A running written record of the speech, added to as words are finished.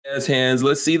Jazz hands.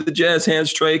 Let's see the jazz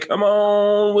hands, Trey. Come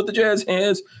on with the jazz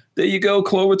hands. There you go.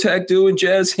 Clover Tech doing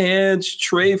jazz hands.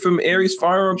 Trey from Aries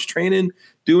Firearms Training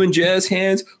doing jazz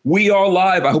hands. We are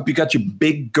live. I hope you got your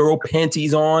big girl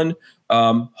panties on.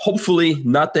 Hopefully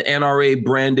not the NRA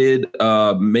branded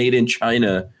made in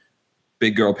China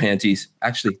big girl panties.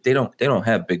 Actually, they don't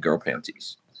have big girl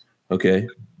panties. Okay,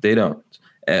 they don't.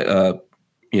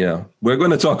 We're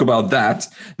going to talk about that.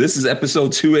 This is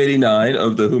episode 289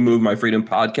 of the Who Moved My Freedom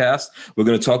podcast. We're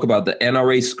going to talk about the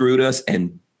NRA screwed us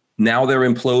and now they're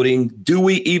imploding. Do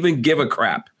we even give a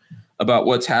crap about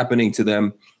what's happening to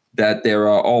them, that they're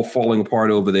all falling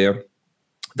apart over there?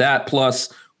 That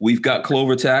plus we've got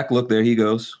Clover Tech. Look, there he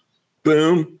goes.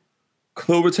 Boom.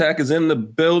 Clover Tech is in the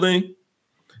building.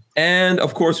 And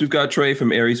of course, we've got Trey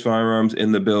from Aries Firearms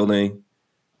in the building.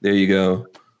 There you go.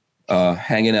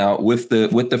 Hanging out with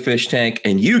the fish tank,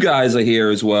 and you guys are here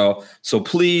as well. So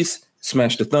please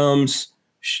smash the thumbs,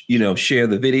 share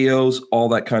the videos, all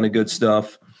that kind of good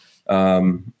stuff.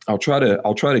 I'll try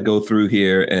to go through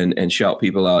here and shout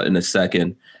people out in a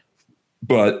second.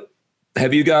 But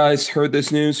have you guys heard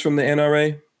this news from the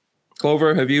NRA?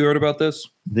 Clover, have you heard about this?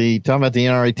 Talking about the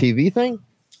NRA TV thing?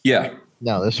 Yeah.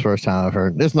 No, this is the first time I've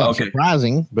heard. It's not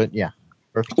surprising, but yeah.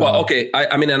 Well, okay.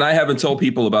 I mean, and I haven't told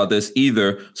people about this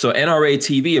either. So NRA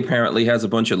TV apparently has a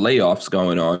bunch of layoffs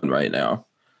going on right now.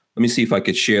 Let me see if I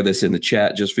could share this in the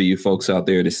chat just for you folks out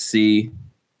there to see.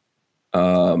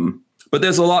 But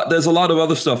there's a lot of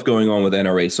other stuff going on with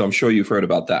NRA. So I'm sure you've heard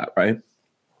about that, right?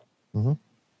 Mm-hmm.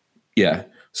 Yeah.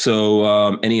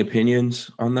 So any opinions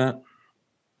on that?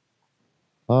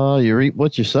 You reap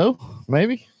what you sow,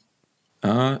 maybe?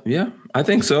 Yeah, I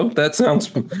think so. That sounds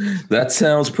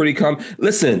pretty common.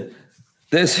 Listen,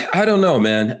 I don't know,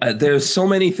 man. There's so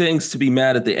many things to be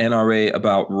mad at the NRA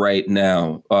about right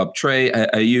now. Trey,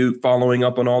 are you following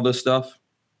up on all this stuff?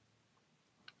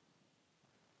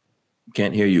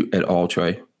 Can't hear you at all,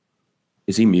 Trey.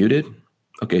 Is he muted?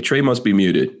 Okay, Trey must be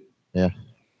muted. Yeah.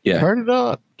 Yeah. Turn it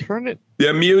up. Turn it.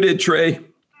 You're muted, Trey.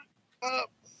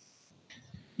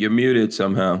 You're muted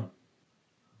somehow.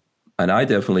 And I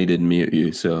definitely didn't mute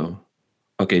you. So,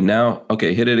 okay,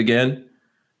 hit it again.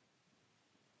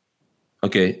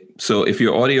 Okay, so if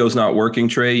your audio is not working,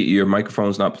 Trey, your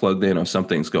microphone's not plugged in or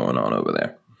something's going on over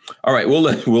there. All right, we'll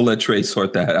let Trey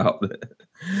sort that out.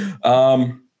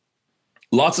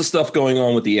 Lots of stuff going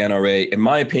on with the NRA. In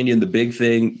my opinion, the big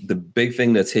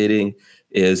thing that's hitting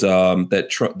is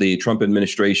that the Trump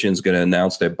administration is going to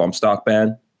announce their bump stock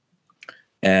ban.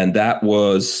 And that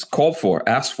was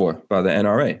asked for by the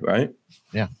NRA, right?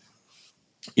 Yeah.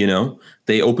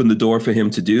 They opened the door for him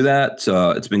to do that.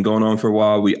 It's been going on for a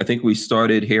while. I think we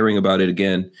started hearing about it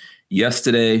again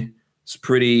yesterday.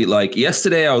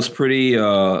 Yesterday I was pretty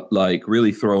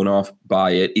really thrown off by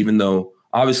it, even though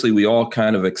obviously we all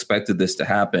kind of expected this to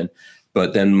happen.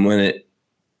 But then when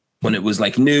it was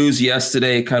like news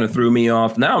yesterday, it kind of threw me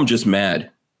off. Now I'm just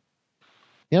mad.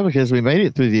 Yeah, because we made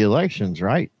it through the elections,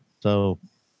 right? So.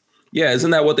 Yeah,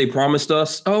 isn't that what they promised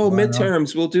us? Oh,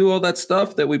 midterms, we'll do all that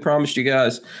stuff that we promised you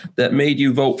guys that made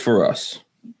you vote for us.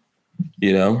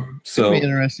 So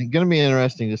going to be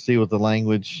interesting to see what the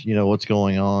language, what's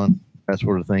going on, that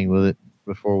sort of thing with it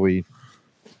before we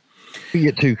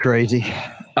get too crazy.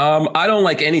 I don't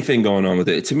like anything going on with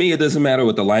it. To me, it doesn't matter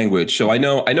with the language. So I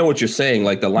know what you're saying.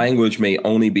 Like the language may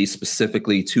only be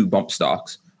specifically to bump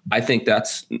stocks. I think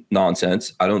that's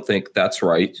nonsense. I don't think that's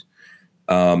right.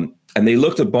 And they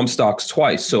looked at bump stocks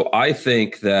twice. So I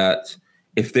think that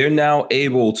if they're now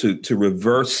able to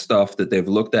reverse stuff that they've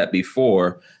looked at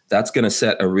before, that's going to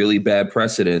set a really bad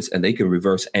precedence and they can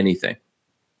reverse anything.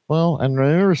 Well, and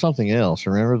remember something else.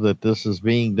 Remember that this is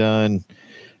being done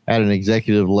at an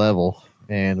executive level.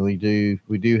 And we do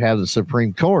have the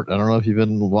Supreme Court. I don't know if you've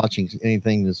been watching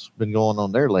anything that's been going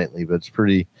on there lately, but it's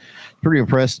pretty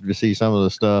impressive to see some of the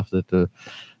stuff that the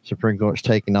Supreme Court's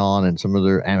taking on and some of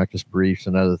their amicus briefs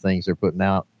and other things they're putting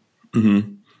out.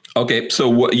 Mm-hmm. Okay. So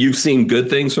what, you've seen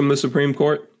good things from the Supreme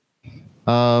Court?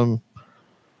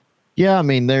 Yeah, I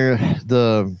mean, they're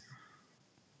the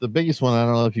biggest one. I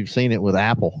don't know if you've seen it with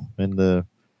Apple and the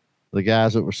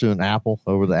guys that were suing Apple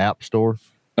over the App Store.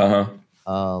 Uh-huh.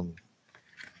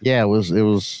 Yeah, it was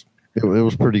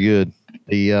pretty good.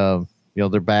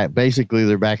 They're back. Basically,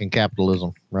 they're back in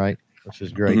capitalism, right? Which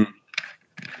is great.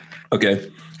 Mm-hmm.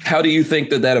 Okay. How do you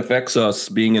think that affects us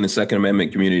being in the Second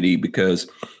Amendment community? Because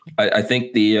I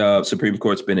think the Supreme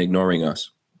Court's been ignoring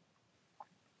us.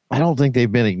 I don't think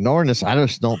they've been ignoring us. I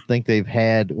just don't think they've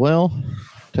had. Well,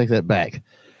 take that back.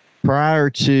 Prior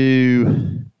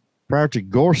to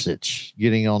Gorsuch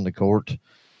getting on the court,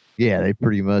 yeah, they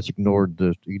pretty much ignored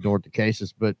the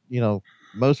cases. But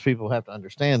most people have to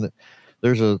understand that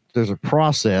there's a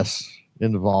process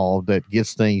involved that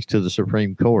gets things to the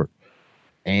Supreme Court.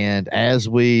 And that's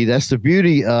the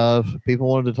beauty of people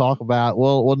wanted to talk about,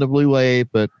 well, it wasn't a blue wave,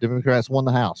 but Democrats won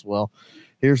the House. Well,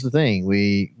 here's the thing.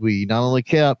 We not only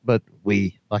kept, but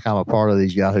like I'm a part of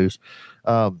these yahoos.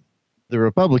 The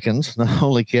Republicans not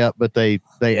only kept, but they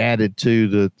added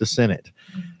to the Senate.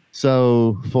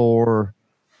 So for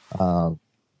the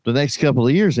next couple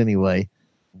of years anyway,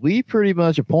 we pretty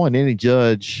much appoint any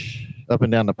judge up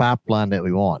and down the pipeline that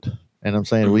we want. And I'm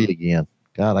saying we again.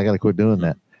 God, I got to quit doing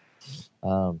that.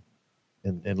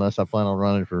 Unless I plan on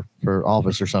running for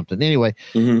office or something. Anyway,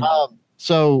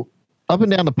 so up and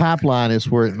down the pipeline is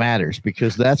where it matters,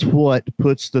 because that's what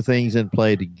puts the things in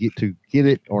play to get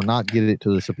it or not get it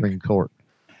to the Supreme Court.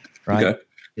 Right? Okay.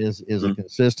 Is a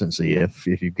consistency. If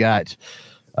you've got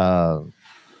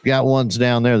ones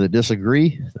down there that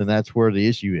disagree, then that's where the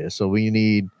issue is. So we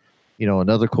need,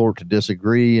 another court to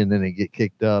disagree, and then they get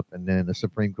kicked up, and then the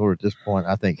Supreme Court at this point,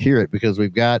 I think, hear it, because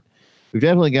we've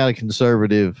definitely got a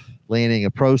conservative leaning,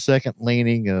 a pro-second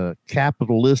leaning, a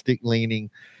capitalistic leaning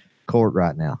court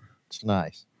right now. It's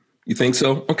nice. You think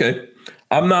so? Okay.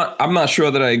 I'm not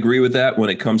sure that I agree with that when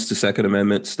it comes to Second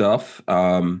Amendment stuff.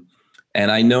 And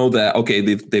I know that, okay,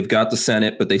 they've got the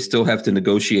Senate, but they still have to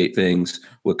negotiate things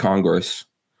with Congress.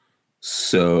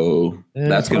 So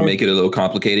that's going to make it a little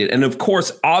complicated. And of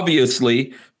course,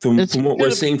 obviously, from what we're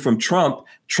seeing from Trump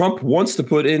wants to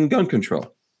put in gun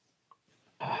control.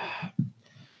 I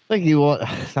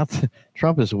think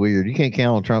Trump is weird. You can't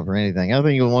count on Trump for anything. I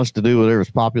think he wants to do whatever's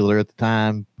popular at the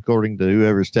time, according to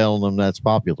whoever's telling them that's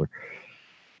popular.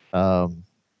 And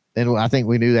I think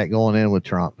we knew that going in with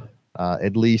Trump.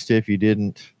 At least if you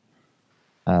didn't,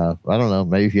 I don't know,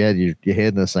 maybe if you had your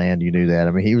head in the sand, you knew that.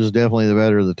 I mean, he was definitely the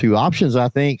better of the two options, I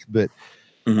think, but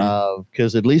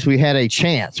because at least we had a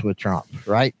chance with Trump,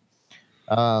 right?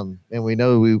 And we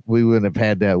know we wouldn't have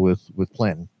had that with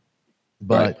Clinton.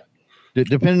 But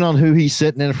depending on who he's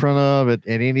sitting in front of at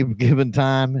any given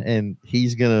time, and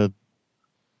he's gonna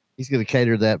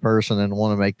cater to that person and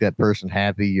want to make that person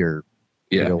happy or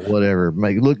whatever,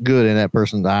 make it look good in that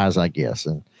person's eyes, I guess.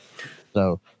 And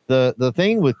so the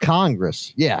thing with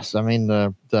Congress, yes, I mean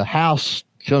the House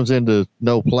comes into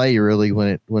no play really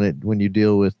when you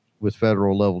deal with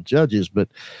federal level judges, but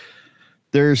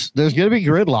there's going to be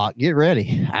gridlock. Get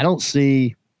ready. I don't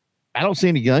see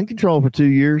any gun control for 2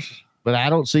 years. But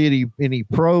I don't see any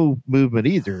pro movement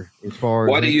either as far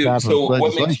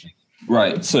as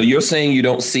right. So you're saying you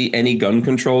don't see any gun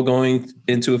control going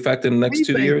into effect in the next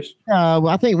 2 years? Well,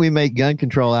 I think we make gun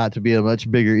control out to be a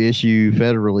much bigger issue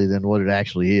federally than what it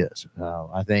actually is.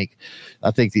 I think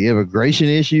the immigration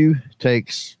issue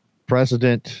takes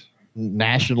precedent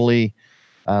nationally,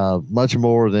 much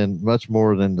more than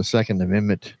the Second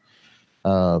Amendment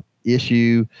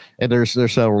issue, and there's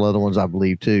several other ones I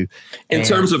believe too. In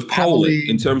terms of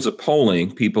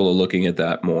polling, people are looking at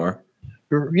that more.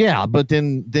 Yeah, but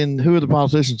then who are the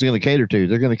politicians going to cater to?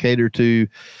 They're going to cater to,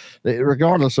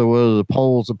 regardless of whether the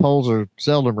polls are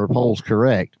seldom are polls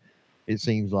correct, it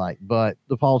seems like, but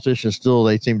the politicians still,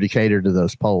 they seem to cater to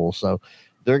those polls. So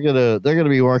they're gonna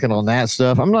be working on that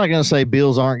stuff. I'm not going to say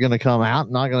bills aren't going to come out.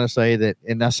 I'm not going to say that,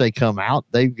 and I say come out.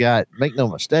 They've got, make no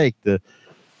mistake, the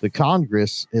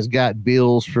Congress has got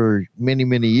bills for many,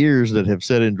 many years that have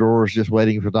sat in drawers just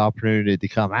waiting for the opportunity to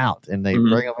come out. And they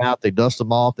bring them out, they dust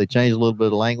them off, they change a little bit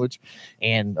of language.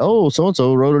 And,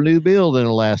 so-and-so wrote a new bill in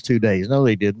the last 2 days. No,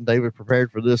 they didn't. They were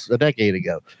prepared for this a decade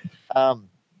ago.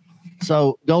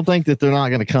 So don't think that they're not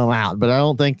going to come out, but I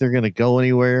don't think they're going to go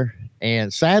anywhere.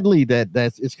 And sadly,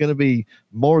 that's it's going to be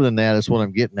more than that is what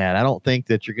I'm getting at. I don't think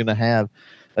that you're going to have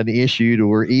an issue to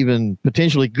where even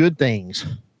potentially good things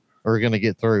are going to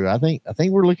get through. I think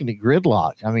we're looking at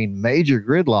gridlock. I mean, major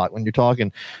gridlock when you're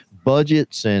talking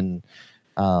budgets and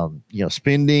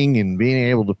spending and being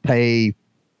able to pay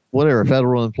whatever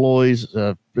federal employees,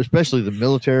 especially the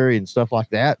military and stuff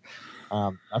like that. I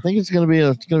think it's going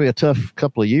to be a tough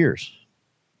couple of years.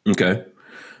 Okay.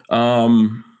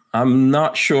 I'm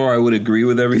not sure I would agree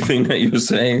with everything that you're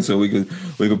saying, so we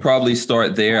could probably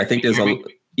start there. I think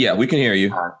we can hear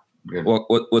you.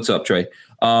 What's up, Trey?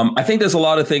 I think there's a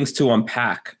lot of things to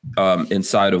unpack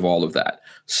inside of all of that.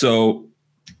 So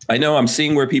I know I'm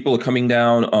seeing where people are coming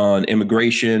down on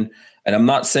immigration, and I'm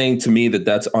not saying to me that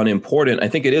that's unimportant. I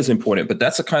think it is important, but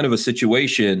that's a kind of a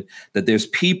situation that there's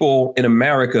people in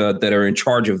America that are in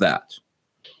charge of that.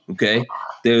 Okay.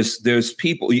 There's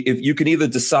people, if you can either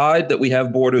decide that we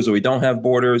have borders or we don't have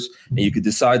borders, and you could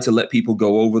decide to let people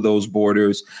go over those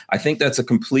borders. I think that's a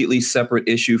completely separate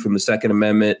issue from the Second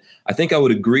Amendment. I think I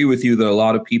would agree with you that a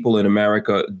lot of people in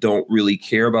America don't really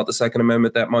care about the Second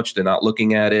Amendment that much. They're not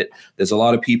looking at it. There's a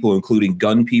lot of people, including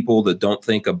gun people, that don't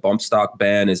think a bump stock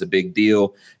ban is a big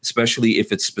deal, especially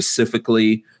if it's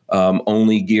specifically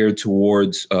only geared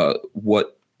towards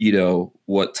what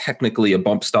technically a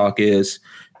bump stock is.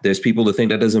 There's people that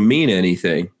think that doesn't mean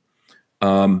anything.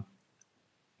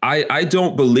 I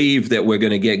don't believe that we're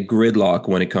going to get gridlock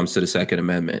when it comes to the Second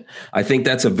Amendment. I think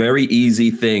that's a very easy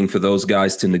thing for those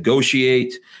guys to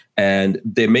negotiate. And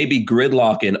there may be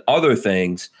gridlock in other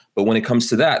things, but when it comes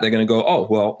to that, they're going to go, oh,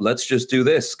 well, let's just do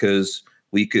this because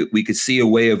we could see a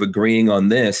way of agreeing on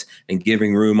this, and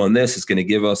giving room on this is going to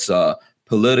give us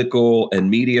political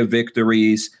and media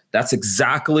victories. That's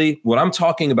exactly what I'm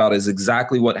talking about, is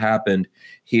exactly what happened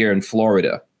here in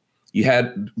Florida.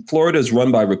 Florida is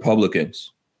run by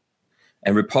Republicans,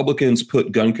 and Republicans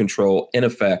put gun control in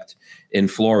effect in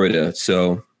Florida.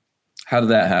 So how did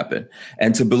that happen?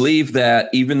 And to believe that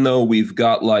even though we've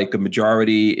got like a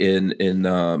majority in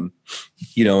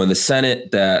the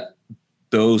Senate, that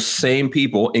those same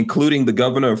people, including the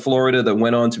governor of Florida that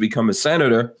went on to become a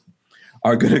senator,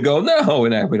 are going to go, no, we're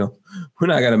not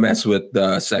going to mess with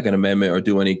the Second Amendment or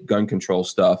do any gun control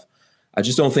stuff. I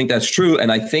just don't think that's true.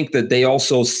 And I think that they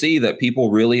also see that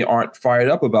people really aren't fired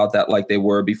up about that like they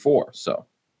were before. So,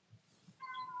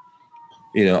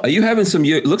 are you having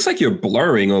it looks like you're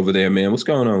blurring over there, man. What's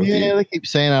going on with you? Yeah, they keep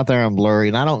saying out there I'm blurry,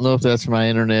 and I don't know if that's my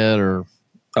internet or.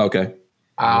 Okay.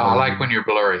 I like when you're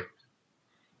blurry.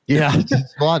 Yeah, it's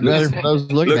a lot better for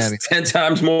those looking at me. 10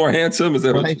 times more handsome. Is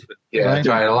that right? Yeah, right. That's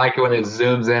right. I like it when it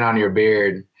zooms in on your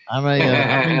beard. I'm a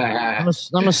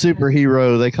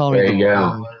superhero. They call me there you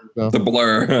go. The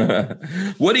blur.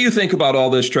 What do you think about all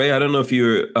this, Trey? I don't know if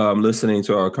you're listening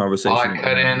to our conversation. I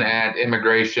cut in at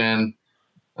immigration,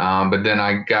 but then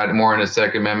I got more into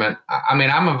Second Amendment. I mean,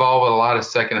 I'm involved with a lot of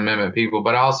Second Amendment people,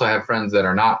 but I also have friends that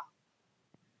are not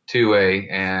 2A.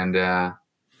 And,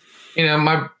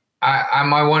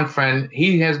 my one friend,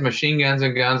 he has machine guns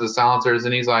and silencers,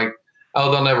 and he's like, oh,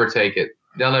 they'll never take it.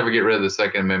 They'll never get rid of the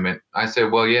Second Amendment. I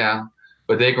said, well, yeah,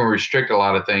 but they can restrict a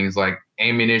lot of things like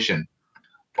ammunition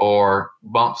or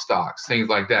bump stocks, things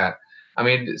like that. I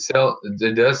mean, so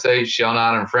it does say shall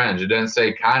not infringe. It doesn't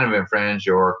say kind of infringe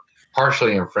or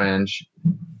partially infringe.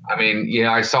 I mean,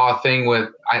 I saw a thing with,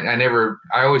 I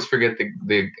always forget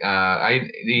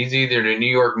he's either the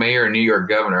New York mayor or New York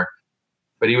governor,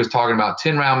 but he was talking about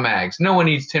 10-round mags. No one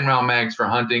needs 10-round mags for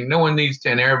hunting. No one needs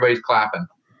 10. Everybody's clapping.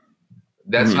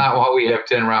 That's not why we have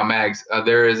 10-round mags.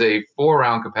 There is a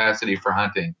 4-round capacity for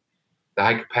hunting. The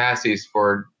high capacity is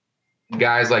for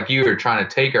guys like you are trying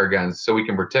to take our guns so we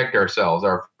can protect ourselves,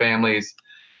 our families,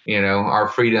 our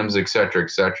freedoms, et cetera, et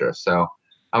cetera. So,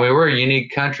 I mean, we're a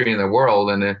unique country in the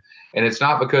world, and it's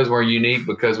not because we're unique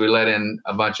because we let in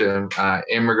a bunch of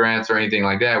immigrants or anything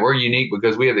like that. We're unique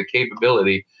because we have the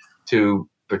capability to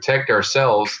protect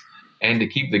ourselves and to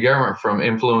keep the government from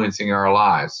influencing our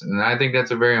lives. And I think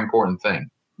that's a very important thing.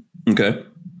 Okay.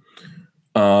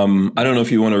 I don't know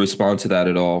if you want to respond to that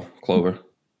at all, Clover.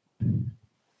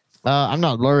 I'm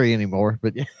not blurry anymore,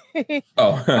 but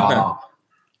oh.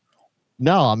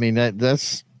 No, I mean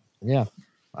that's yeah.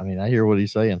 I mean, I hear what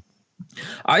he's saying.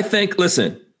 I think,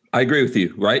 listen, I agree with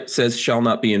you, right? Says shall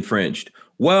not be infringed.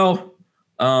 Well,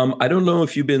 I don't know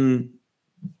if you've been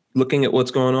looking at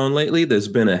what's going on lately. There's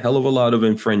been a hell of a lot of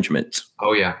infringement.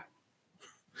 Oh, yeah.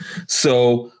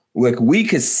 So, like, we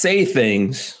could say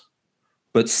things,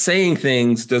 but saying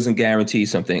things doesn't guarantee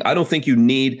something. I don't think you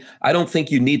need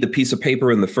the piece of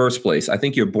paper in the first place. I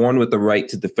think you're born with the right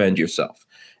to defend yourself.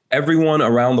 Everyone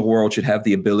around the world should have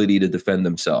the ability to defend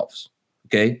themselves,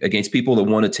 okay, against people that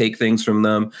want to take things from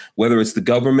them, whether it's the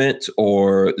government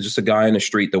or just a guy in the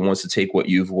street that wants to take what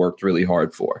you've worked really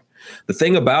hard for. The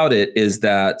thing about it is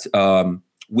that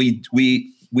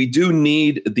we do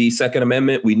need the Second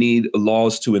Amendment. We need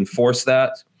laws to enforce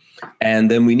that. And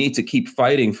then we need to keep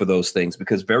fighting for those things,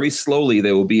 because very slowly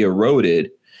they will be eroded.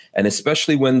 And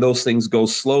especially when those things go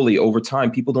slowly over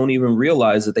time, people don't even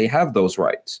realize that they have those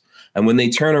rights. And when they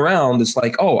turn around, it's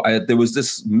like, there was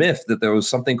this myth that there was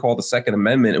something called the Second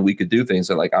Amendment and we could do things.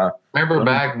 They're like, remember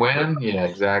back when? Yeah,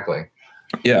 exactly.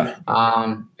 Yeah.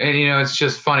 And, it's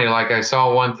just funny. Like, I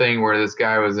saw one thing where this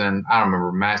guy was in, I don't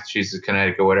remember, Massachusetts,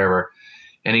 Connecticut, whatever.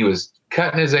 And he was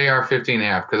cutting his AR-15 in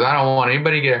half because I don't want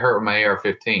anybody to get hurt with my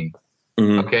AR-15.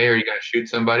 Mm-hmm. Okay, are you going to shoot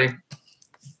somebody?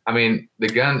 I mean, the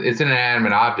gun, it's an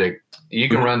inanimate object. You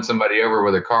can run somebody over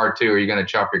with a car too. Are you going to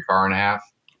chop your car in half?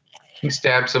 You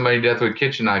stab somebody to death with a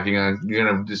kitchen knife, you're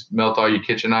gonna just melt all your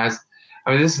kitchen knives.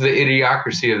 I mean, this is the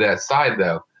idiocracy of that side,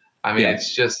 though. I mean,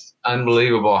 it's just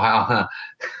unbelievable how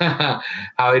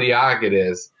how idiotic it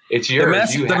is. It's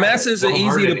yours. The masses are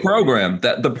easy to program.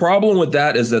 That the problem with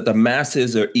that is that the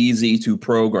masses are easy to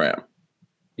program.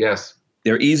 Yes.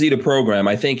 They're easy to program.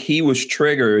 I think he was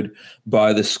triggered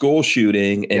by the school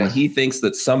shooting, and he thinks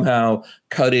that somehow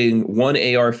cutting one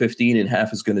AR-15 in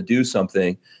half is going to do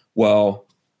something. Well,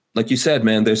 like you said,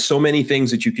 man, there's so many things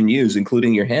that you can use,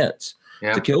 including your hands,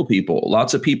 to kill people.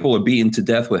 Lots of people are beaten to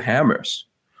death with hammers.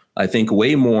 I think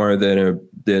way more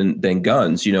than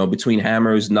guns, you know, between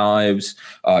hammers, knives,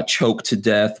 choked to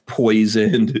death,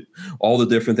 poisoned, all the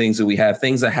different things that we have,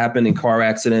 things that happen in car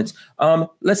accidents.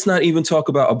 Let's not even talk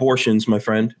about abortions, my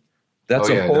friend. That's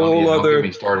a whole other. Don't get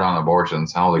me started on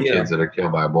abortions. All the kids that are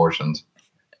killed by abortions.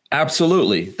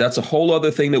 Absolutely. That's a whole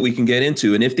other thing that we can get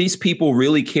into. And if these people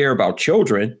really care about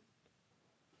children,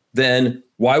 then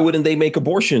why wouldn't they make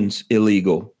abortions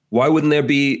illegal? Why wouldn't there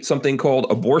be something called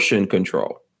abortion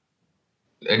control?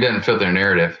 It doesn't fit their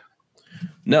narrative.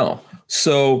 No.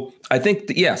 So I think,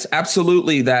 yes,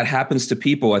 absolutely, that happens to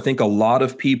people. I think a lot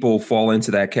of people fall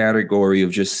into that category of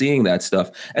just seeing that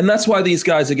stuff. And that's why these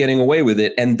guys are getting away with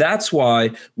it. And that's why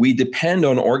we depend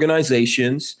on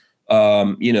organizations,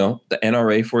 you know, the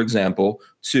NRA, for example,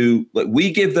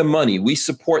 we give them money. We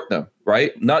support them,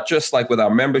 right? Not just like with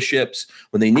our memberships.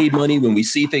 When they need money, when we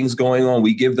see things going on,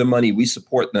 we give them money. We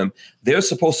support them. They're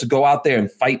supposed to go out there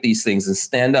and fight these things and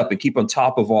stand up and keep on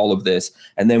top of all of this.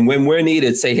 And then when we're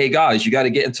needed, say, hey, guys, you got to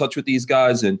get in touch with these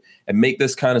guys and make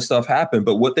this kind of stuff happen.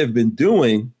 But what they've been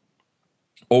doing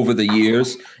over the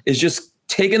years is just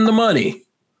taking the money,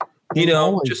 you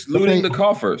know, just looting the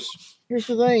coffers. Here's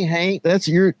the thing, Hank. That's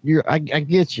I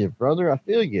get you, brother. I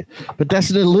feel you. But that's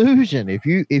an illusion. If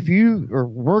you are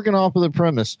working off of the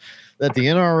premise that the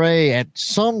NRA at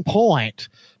some point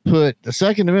put the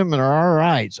Second Amendment or our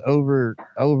rights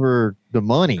over the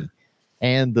money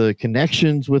and the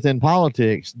connections within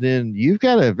politics, then you've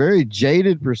got a very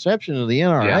jaded perception of the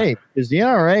NRA. Because the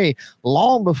NRA,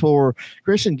 long before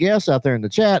Christian Guest out there in the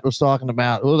chat was talking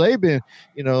about, well, they've been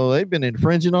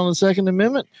infringing on the Second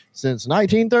Amendment since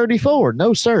 1934.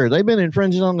 No, sir, they've been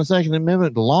infringing on the Second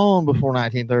Amendment long before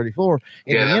 1934.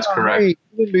 And that's NRA, correct.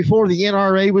 Even before the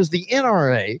NRA was the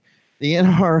NRA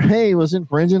was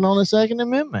infringing on the Second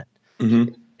Amendment.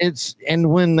 Mm-hmm.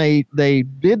 And when they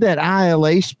did that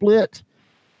ILA split,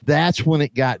 that's when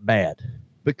it got bad,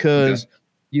 because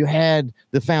you had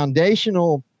the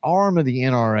foundational arm of the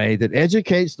NRA that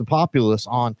educates the populace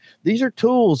on these are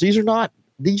tools. These are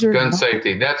gun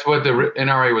safety. That's what the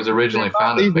NRA was originally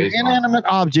founded based on. Inanimate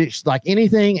objects like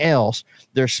anything else.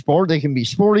 They're They can be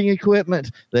sporting equipment.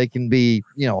 They can be,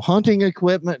 you know, hunting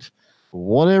equipment,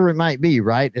 whatever it might be.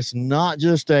 Right? It's not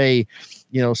just a,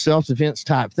 you know, self-defense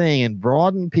type thing. And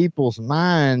broaden people's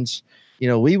minds. You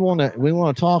know, we want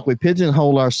to talk. We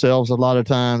pigeonhole ourselves a lot of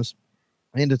times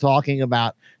into talking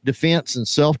about defense and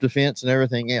self-defense and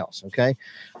everything else. Okay.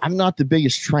 I'm not the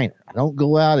biggest trainer. I don't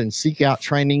go out and seek out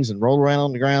trainings and roll around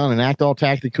on the ground and act all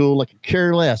tactical. Like, I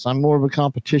care less. I'm more of a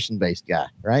competition-based guy.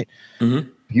 Right. Mm-hmm.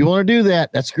 If you want to do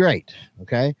that, that's great.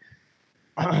 Okay.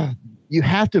 You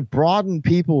have to broaden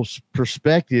people's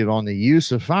perspective on the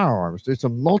use of firearms. It's a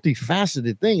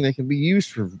multifaceted thing that can be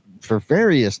used for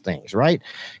various things, right?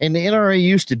 And the NRA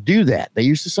used to do that. They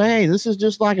used to say, hey, this is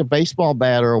just like a baseball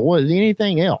bat or what,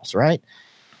 anything else, right?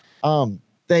 When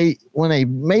they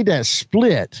made that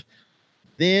split,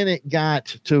 then it got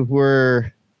to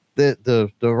where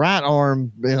the right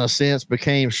arm, in a sense,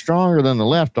 became stronger than the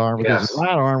left arm, because the right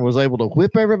arm was able to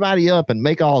whip everybody up and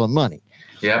make all the money.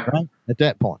 Yeah. Right? At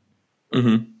that point.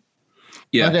 Mm-hmm.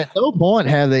 Yeah. But at no point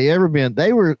have they ever been.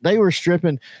 They were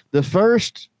stripping the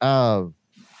first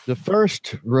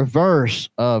reverse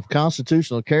of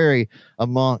constitutional carry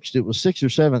amongst, it was 6 or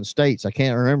 7 states. I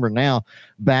can't remember now.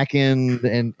 Back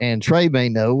in, and Trey may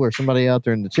know, or somebody out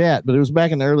there in the chat, but it was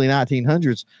back in the early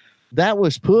 1900s. That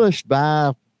was pushed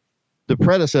by the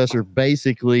predecessor,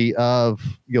 basically, of,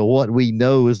 you know, what we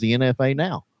know as the NFA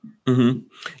now. Mm-hmm.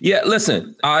 Yeah.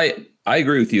 Listen, I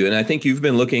agree with you. And I think you've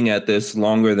been looking at this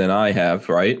longer than I have,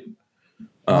 right?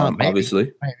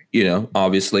 Obviously, you know,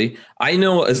 obviously, I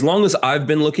know as long as I've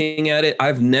been looking at it,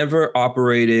 I've never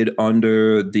operated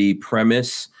under the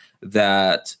premise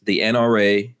that the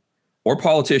NRA or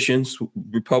politicians,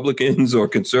 Republicans or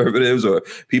conservatives or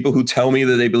people who tell me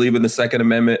that they believe in the Second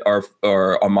Amendment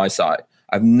are on my side.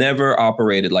 I've never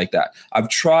operated like that. I've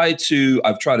tried to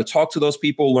talk to those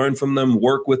people, learn from them,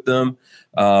 work with them.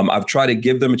 I've tried to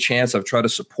give them a chance. I've tried to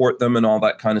support them and all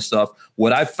that kind of stuff.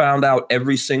 What I've found out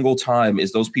every single time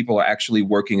is those people are actually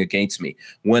working against me.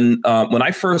 When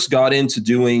I first got into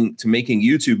making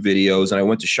YouTube videos and I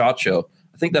went to SHOT Show,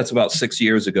 I think that's about 6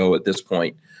 years ago at this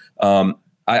point.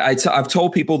 I've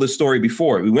told people this story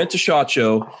before. We went to SHOT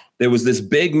Show. There was this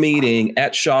big meeting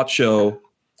at SHOT Show,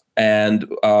 and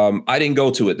I didn't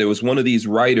go to it. There was one of these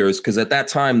writers, because at that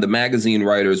time the magazine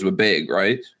writers were big,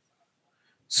 right?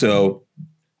 So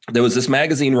there was this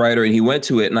magazine writer, and he went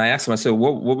to it, and I asked him, I said,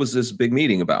 what was this big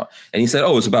meeting about? And he said,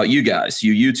 oh, it's about you guys,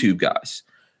 you YouTube guys.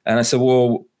 And I said,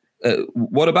 well,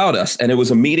 what about us? And it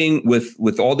was a meeting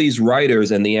with all these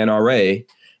writers and the NRA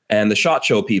and the SHOT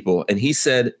Show people. And he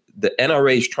said, the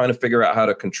NRA is trying to figure out how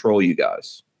to control you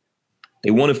guys.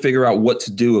 They want to figure out what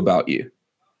to do about you.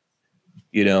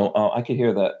 You know, I can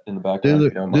hear that in the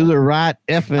background. Do the right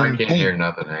effing. I can't hear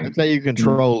nothing. That's how you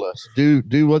control us.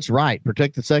 Do what's right.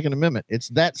 Protect the Second Amendment. It's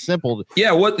that simple.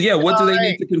 Yeah. What do they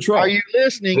need to control? Are you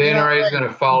listening? The NRA is going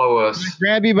to follow us. I'm gonna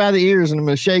grab you by the ears and I'm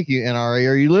going to shake you. NRA,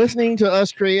 are you listening to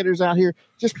us creators out here?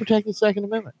 Just protect the Second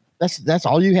Amendment. That's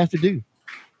all you have to do.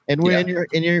 And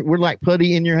we're like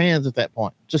putty in your hands at that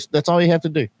point. That's all you have to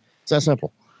do. It's that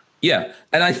simple. Yeah.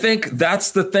 And I think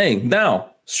that's the thing.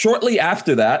 Now, shortly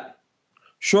after that,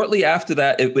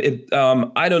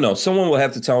 I don't know. Someone will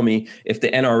have to tell me if the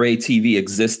NRA TV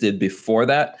existed before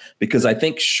that, because I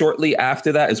think shortly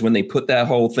after that is when they put that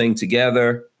whole thing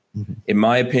together, in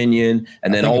my opinion.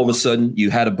 And then all of a sudden you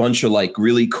had a bunch of like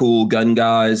really cool gun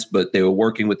guys, but they were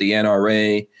working with the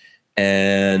NRA.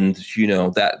 And, you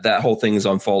know, that whole thing is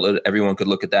unfolded. Everyone could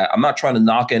look at that. I'm not trying to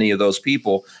knock any of those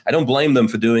people. I don't blame them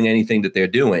for doing anything that they're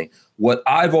doing. What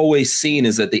I've always seen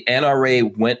is that the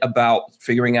NRA went about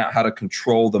figuring out how to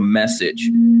control the message.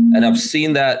 And I've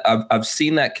seen that. I've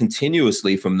seen that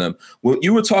continuously from them. When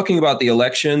you were talking about the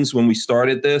elections, when we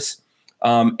started this,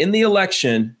 in the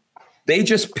election, they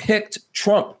just picked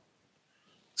Trump.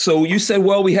 So you said,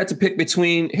 well, we had to pick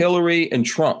between Hillary and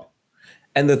Trump.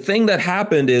 And the thing that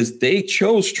happened is they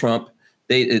chose Trump.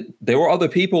 There were other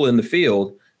people in the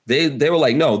field. They were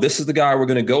like, no, this is the guy. We're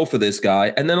going to go for this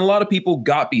guy. And then a lot of people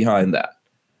got behind that.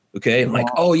 Okay. I'm like,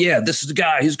 oh, yeah, this is the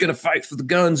guy who's going to fight for the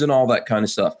guns and all that kind of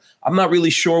stuff. I'm not really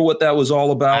sure what that was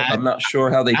all about. I'm not sure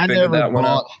how they figured that one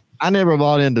out. I never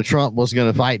bought into Trump was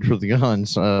going to fight for the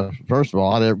guns. First of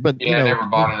all, I never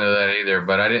bought into that either,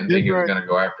 but I didn't think he was going to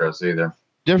go after us either.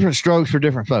 Different strokes for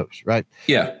different folks, right?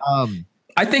 Yeah.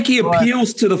 I think he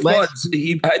appeals to the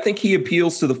FUDs. I think he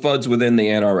appeals to the FUDs within the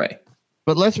NRA.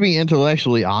 But let's be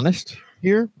intellectually honest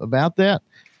here about that.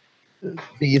 Do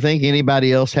you think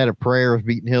anybody else had a prayer of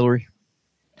beating Hillary?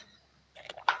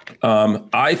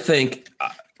 I think,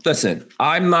 listen,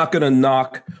 I'm not going to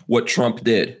knock what Trump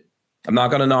did. I'm not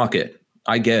going to knock it.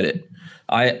 I get it.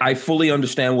 I fully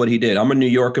understand what he did. I'm a New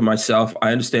Yorker myself.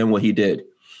 I understand what he did.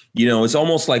 You know, it's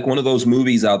almost like one of those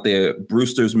movies out there,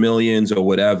 Brewster's Millions or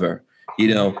whatever.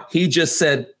 You know, he just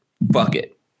said, fuck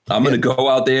it. I'm going to go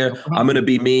out there. I'm going to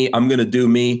be me. I'm going to do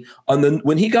me.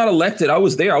 When he got elected, I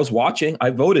was there. I was watching. I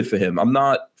voted for him. I'm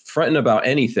not fretting about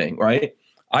anything, right?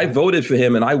 I voted for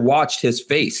him and I watched his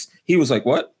face. He was like,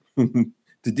 what?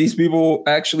 Did these people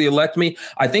actually elect me?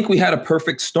 I think we had a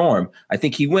perfect storm. I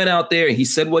think he went out there and he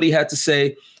said what he had to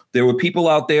say. There were people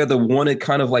out there that wanted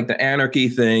kind of like the anarchy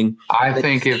thing. I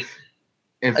think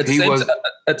if he was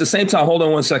at the same time, hold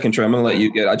on one second, Trey. I'm going to let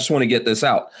you I just want to get this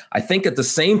out. I think at the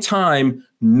same time,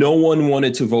 no one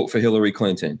wanted to vote for Hillary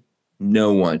Clinton.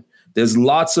 No one. There's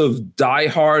lots of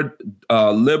diehard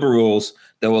liberals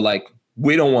that were like,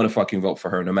 we don't want to fucking vote for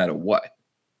her no matter what.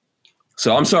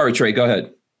 So I'm sorry, Trey, go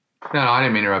ahead. No, I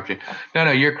didn't mean to interrupt you.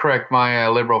 No, you're correct. My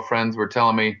liberal friends were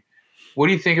telling me, what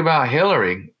do you think about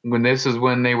Hillary? When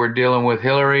they were dealing with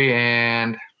Hillary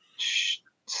and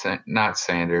not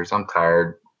Sanders. I'm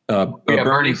tired.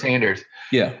 Bernie Sanders.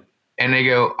 Yeah. And they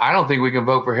go, I don't think we can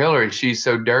vote for Hillary. She's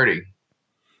so dirty.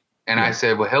 And I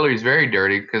said, well, Hillary's very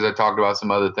dirty because I talked about some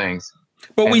other things.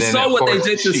 But we saw what they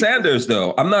did to Sanders,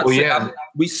 though. I'm not saying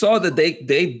we saw that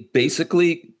they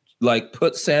basically like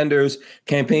put Sanders'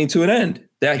 campaign to an end.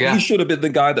 He should have been the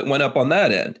guy that went up on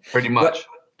that end. Pretty much.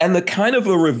 And the kind of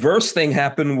a reverse thing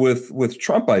happened with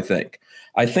Trump, I think.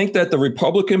 I think that the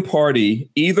Republican Party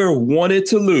either wanted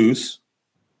to lose,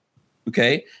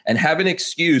 okay, and have an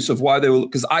excuse of why they were,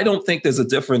 because I don't think there's a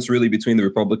difference really between the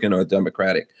Republican or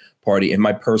Democratic Party, in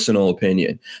my personal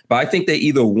opinion. But I think they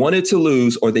either wanted to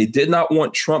lose or they did not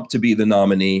want Trump to be the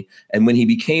nominee. And when he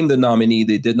became the nominee,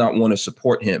 they did not want to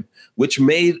support him, which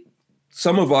made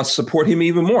some of us support him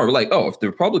even more. We're like, oh, if the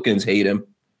Republicans hate him,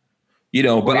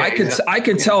 But I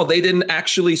can tell they didn't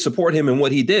actually support him in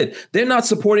what he did. They're not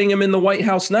supporting him in the White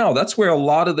House now. That's where a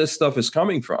lot of this stuff is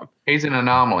coming from. He's an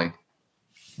anomaly.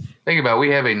 Think about it. We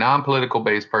have a non-political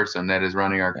based person that is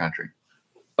running our country.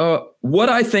 What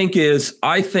I think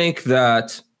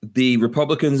that the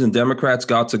Republicans and Democrats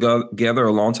got together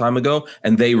a long time ago,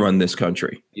 and they run this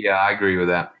country. Yeah, I agree with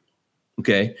that.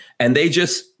 Okay. And they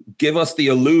just give us the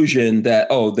illusion that,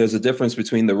 there's a difference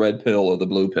between the red pill or the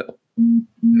blue pill.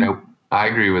 Nope. I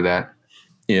agree with that.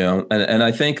 And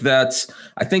I think that's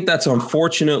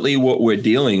unfortunately what we're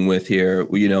dealing with here,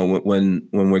 when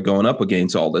we're going up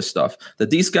against all this stuff, that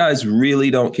these guys really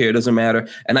don't care. It doesn't matter.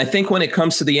 And I think when it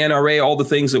comes to the NRA, all the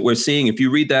things that we're seeing, if you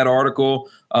read that article,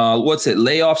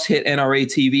 layoffs hit NRA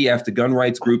TV after gun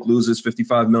rights group loses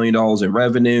 $55 million in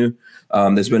revenue.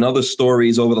 There's been other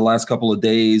stories over the last couple of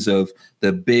days of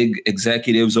the big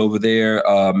executives over there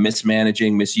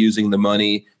mismanaging, misusing the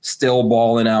money, still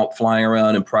balling out, flying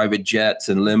around in private jets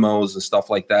and limos and stuff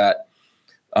like that.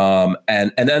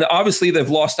 And then obviously they've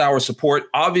lost our support.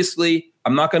 Obviously,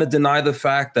 I'm not going to deny the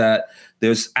fact that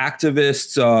there's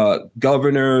activists,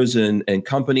 governors and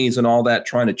companies and all that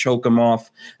trying to choke them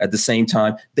off at the same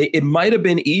time. It might have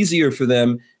been easier for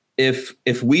them if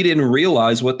we didn't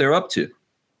realize what they're up to.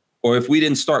 Or if we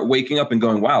didn't start waking up and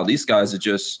going, wow, these guys are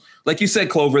just, like you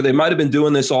said, Clover, they might have been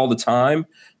doing this all the time,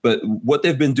 but what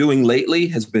they've been doing lately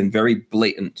has been very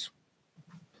blatant.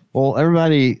 Well,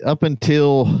 everybody up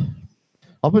until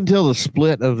the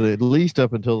split with the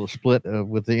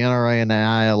NRA and the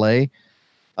ILA,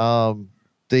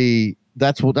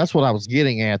 that's what I was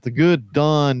getting at. The good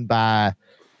done by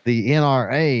the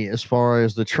NRA as far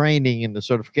as the training and the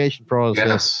certification process,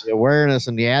 yes, the awareness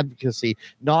and the advocacy,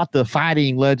 not the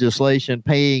fighting legislation,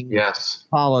 paying yes,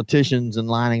 politicians and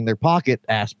lining their pocket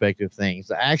aspect of things,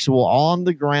 the actual on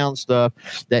the ground stuff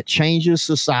that changes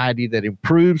society, that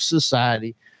improves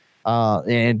society,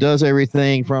 and does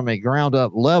everything from a ground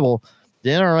up level.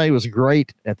 The NRA was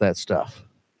great at that stuff.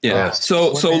 Yeah.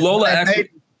 So Lola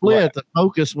actually split, right. The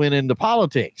focus went into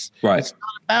politics. Right. It's not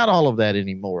about all of that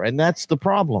anymore, and that's the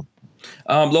problem.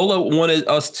 Lola wanted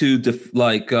us to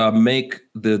make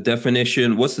the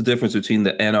definition. What's the difference between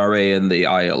the NRA and the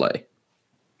ILA?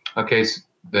 Okay, so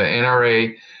the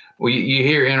NRA. Well, you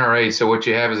hear NRA, so what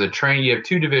you have is you have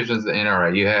two divisions of the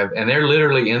NRA. And they're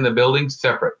literally in the building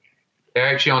separate. They're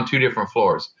actually on two different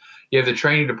floors. You have the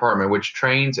training department, which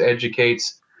trains,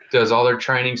 educates, does all their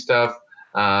training stuff.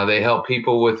 They help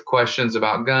people with questions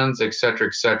about guns, et cetera,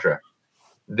 et cetera.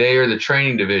 They are the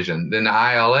training division. Then the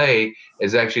ILA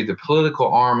is actually the political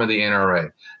arm of the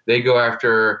NRA. They go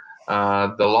after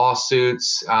the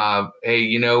lawsuits.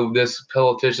 Hey, this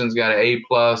politician's got an A+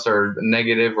 or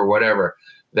negative or whatever.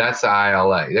 That's the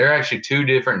ILA. They're actually two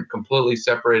different, completely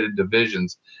separated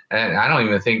divisions. And I don't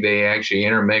even think they actually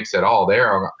intermix at all.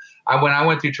 When I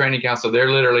went through training council,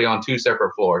 they're literally on two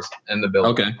separate floors in the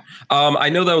building. Okay. I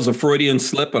know that was a Freudian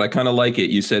slip, but I kind of like it.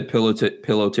 You said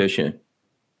pillowtician.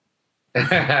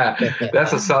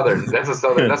 That's a southern.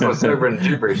 That's my southern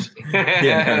gibberish.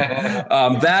 Yeah.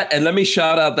 That, and let me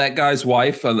shout out that guy's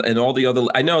wife and all the other.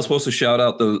 I know I was supposed to shout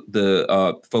out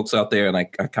the folks out there, and I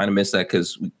kind of missed that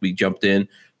because we jumped in.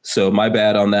 So my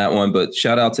bad on that one, but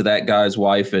shout out to that guy's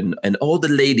wife and all the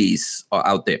ladies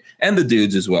out there and the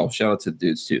dudes as well. Shout out to the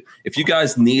dudes too. If you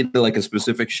guys need a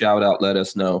specific shout out, let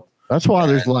us know. That's why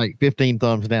there's 15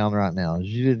 thumbs down right now.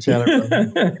 You didn't shout it.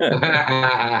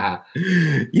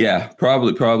 Yeah,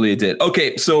 probably it did.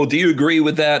 Okay, so do you agree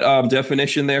with that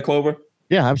definition there, Clover?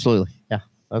 Yeah, absolutely. Yeah,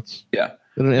 that's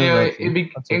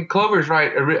and Clover's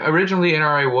right. Originally,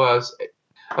 NRA was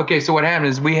okay. So what happened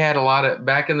is we had a lot of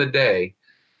back in the day.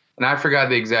 And I forgot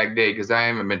the exact date because I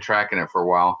haven't been tracking it for a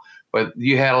while. But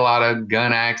you had a lot of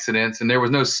gun accidents, and there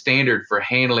was no standard for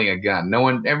handling a gun.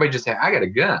 Everybody just said, I got a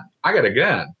gun.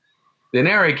 The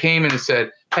NRA came in and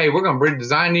said, hey, we're going to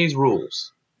design these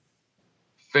rules.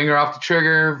 Finger off the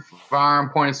trigger, firearm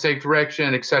point in safe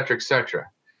direction, et cetera, et cetera.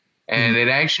 And it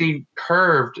actually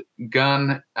curved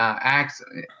gun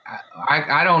accident.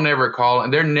 I don't ever call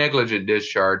it. They're negligent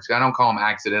discharge. I don't call them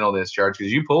accidental discharge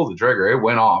because you pulled the trigger. It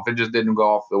went off. It just didn't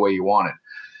go off the way you wanted.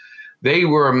 They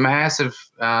were a massive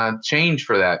change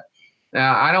for that.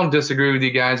 Now, I don't disagree with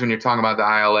you guys when you're talking about the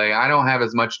ILA. I don't have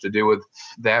as much to do with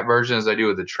that version as I do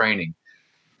with the training.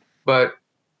 But,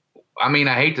 I mean,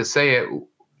 I hate to say it.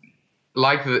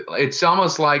 It's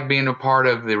almost like being a part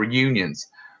of the unions.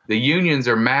 The unions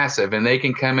are massive, and they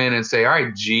can come in and say, all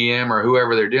right, GM or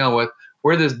whoever they're dealing with,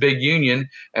 we're this big union,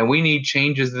 and we need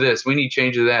changes to this. We need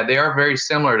changes to that. They are very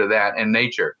similar to that in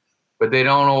nature, but they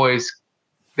don't always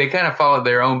 – they kind of follow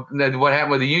their own – what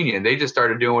happened with the union? They just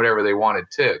started doing whatever they wanted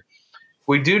to.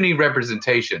 we do need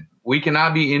representation. We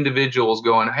cannot be individuals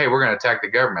going, hey, we're going to attack the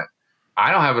government. I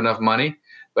don't have enough money,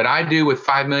 but I do with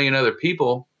 5 million other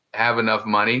people have enough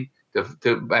money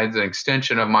to as an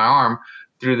extension of my arm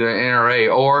through the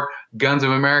NRA or Guns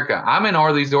of America. I'm in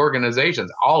all these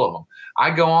organizations, all of them.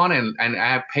 I go on and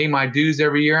I pay my dues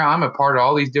every year. I'm a part of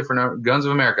all these different Guns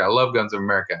of America. I love Guns of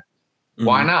America.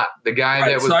 Why not? The guy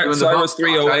that was doing the bump stocks,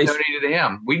 I donated to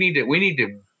him. We need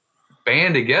to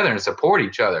band together and support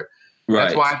each other. Right.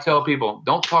 That's why I tell people,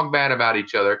 don't talk bad about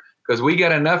each other because we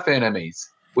got enough enemies.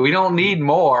 We don't need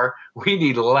more. We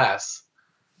need less.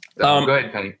 So, go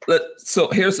ahead, Penny. So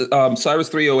here's Cyrus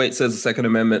 308 says the Second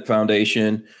Amendment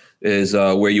Foundation is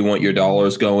where you want your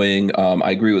dollars going.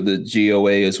 I agree with the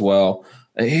GOA as well.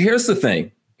 Here's the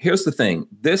thing.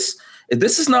 This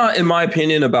is not, in my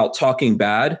opinion, about talking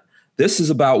bad. This is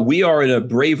about we are in a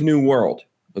brave new world.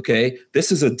 Okay,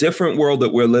 this is a different world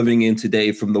that we're living in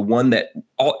today from the one that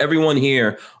everyone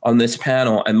here on this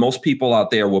panel and most people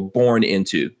out there were born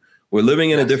into. We're living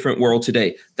in a different world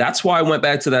today. That's why I went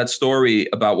back to that story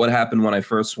about what happened when I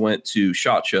first went to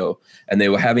SHOT Show and they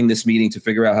were having this meeting to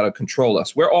figure out how to control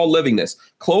us. We're all living this.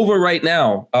 Clover, right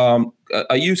now,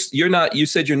 you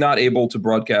said you're not able to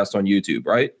broadcast on YouTube,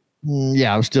 right?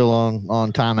 Yeah, I'm still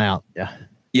on timeout.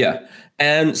 Yeah.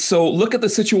 And so look at the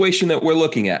situation that we're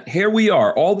looking at. Here we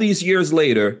are all these years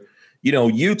later. You know,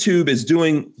 YouTube is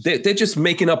they're just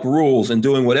making up rules and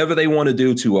doing whatever they want to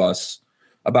do to us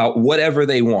about whatever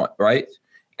they want, right?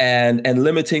 And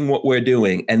limiting what we're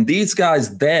doing. And these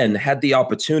guys then had the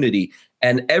opportunity.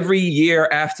 And every year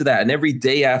after that and every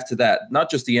day after that, not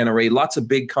just the NRA, lots of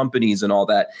big companies and all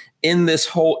that in this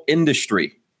whole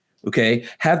industry, okay,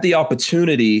 have the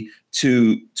opportunity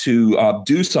to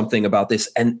do something about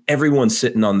this. And everyone's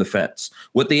sitting on the fence.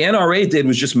 What the NRA did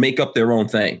was just make up their own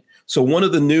thing. So one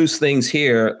of the news things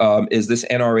here is this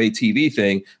NRA TV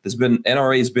thing.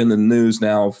 NRA has been in the news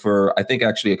now for, I think,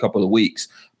 actually a couple of weeks,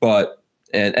 but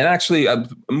and actually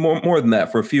more than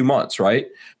that for a few months, right?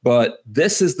 But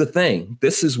this is the thing.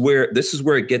 This is where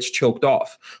it gets choked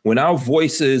off. When our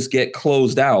voices get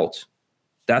closed out,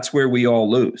 that's where we all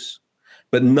lose.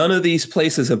 But none of these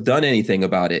places have done anything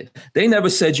about it. They never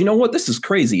said, you know what, this is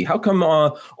crazy. How come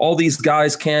all these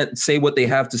guys can't say what they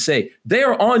have to say?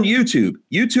 They're on YouTube.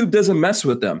 YouTube doesn't mess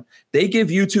with them. They give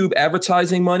YouTube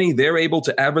advertising money. They're able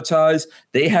to advertise.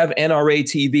 They have NRA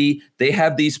TV. They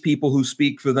have these people who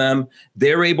speak for them.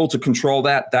 They're able to control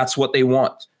that. That's what they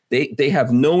want. They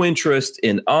have no interest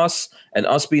in us and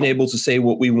us being able to say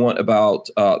what we want about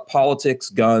politics,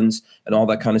 guns, and all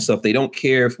that kind of stuff. They don't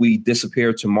care if we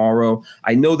disappear tomorrow.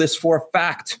 I know this for a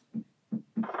fact.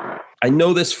 When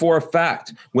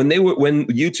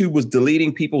YouTube was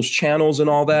deleting people's channels and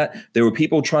all that, there were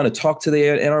people trying to talk to the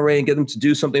NRA and get them to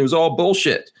do something. It was all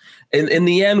bullshit. And in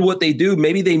the end, what they do,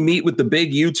 maybe they meet with the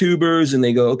big YouTubers and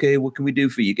they go, okay, what can we do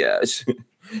for you guys?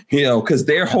 You know, because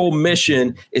their whole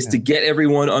mission is to get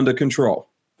everyone under control.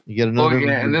 You get another.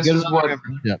 And this is what.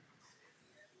 Yeah.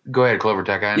 Go ahead, Clover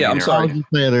Tech. I'm sorry.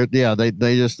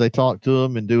 They talk to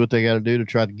them and do what they got to do to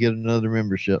try to get another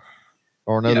membership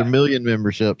or another million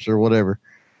memberships or whatever.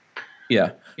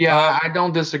 Yeah. Yeah, I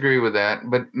don't disagree with that.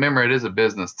 But remember, it is a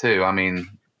business too. I mean,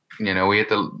 you know, we have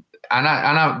to. I'm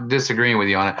not disagreeing with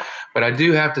you on it, but I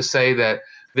do have to say that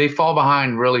they fall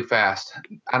behind really fast.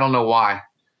 I don't know why.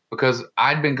 Because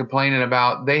I'd been complaining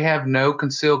about they have no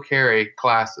concealed carry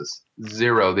classes,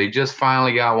 0. They just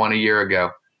finally got one a year ago.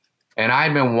 And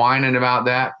I've been whining about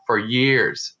that for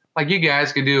years. Like you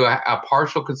guys could do a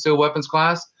partial concealed weapons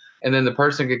class, and then the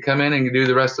person could come in and do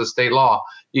the rest of the state law.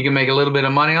 You can make a little bit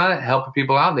of money on it, help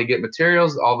people out. They get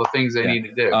materials, all the things they need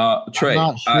to do. Trey,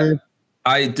 sure.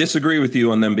 I disagree with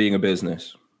you on them being a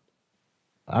business.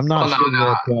 I'm not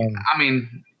sure. I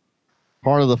mean,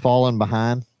 part of the falling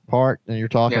behind part, and you're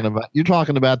talking about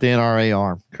the NRA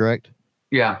arm, correct?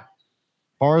 Yeah.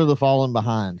 Part of the falling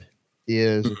behind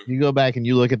is if you go back and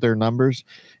you look at their numbers,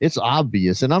 it's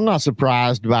obvious. And I'm not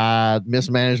surprised by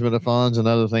mismanagement of funds and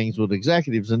other things with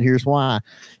executives. And here's why.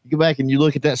 You go back and you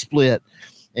look at that split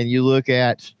and you look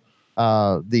at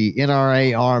the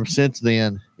NRA arm since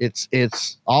then,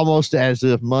 it's almost as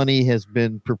if money has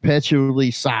been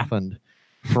perpetually siphoned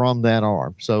from that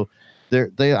arm. So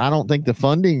I don't think the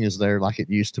funding is there like it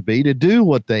used to be to do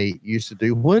what they used to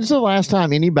do. When's the last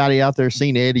time anybody out there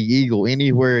seen Eddie Eagle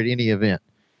anywhere at any event?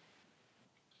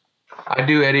 I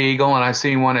do Eddie Eagle, and I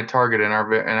seen one at Target in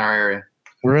our area.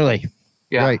 Really?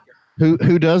 Yeah. Right.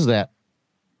 Who does that?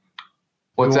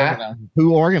 What's that?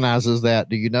 Who organizes that?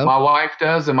 Do you know? My wife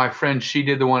does, and my friend, she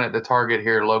did the one at the Target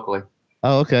here locally.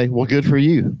 Oh, okay. Well, good for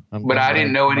you. But I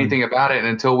didn't know anything about it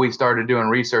until we started doing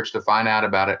research to find out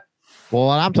about it. Well,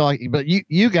 I'm talking, but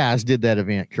you guys did that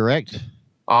event, correct?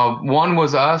 One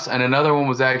was us, and another one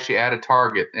was actually at a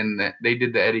Target, and they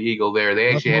did the Eddie Eagle there.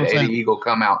 They actually had Eddie Eagle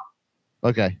come out.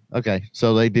 Okay.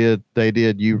 So they did.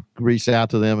 You reached out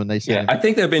to them, and they said, I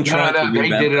think they've been trying to. They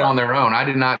did it on their own. I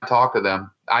did not talk to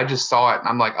them. I just saw it, and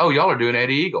I'm like, oh, y'all are doing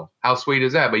Eddie Eagle. How sweet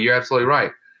is that? But you're absolutely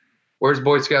right. Where's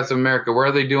Boy Scouts of America? Where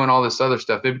are they doing all this other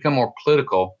stuff? They become more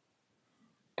political.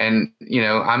 And,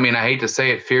 I mean, I hate to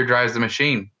say it, fear drives the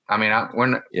machine. I mean,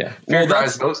 fear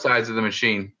drives both sides of the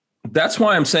machine. That's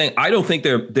why I'm saying I don't think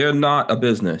they're not a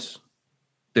business.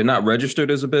 They're not registered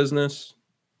as a business.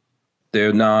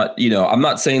 They're not, I'm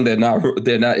not saying they're not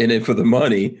in it for the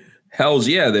money. Hell's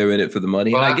yeah, they're in it for the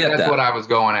money. Well, and I get that's that. what I was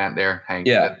going at there, Hank.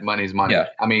 Yeah. Money's money. Yeah.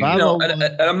 I mean,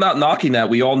 and I'm not knocking that.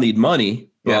 We all need money,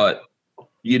 but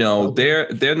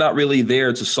they're not really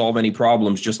there to solve any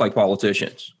problems, just like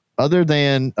politicians. Other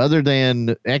than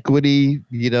equity,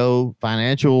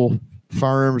 financial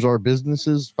firms or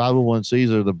businesses, 501(c)s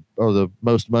are the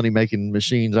most money making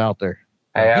machines out there.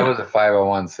 Hey, I was a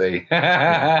 501(c).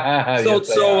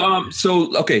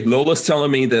 So okay, Lola's telling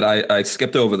me that I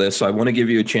skipped over this, so I want to give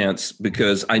you a chance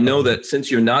because I know that since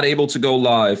you're not able to go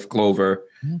live, Clover,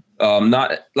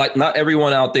 not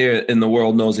everyone out there in the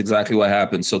world knows exactly what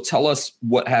happened. So tell us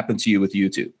what happened to you with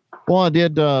YouTube. Well, I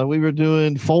did. We were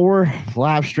doing 4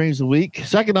 live streams a week,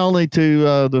 second only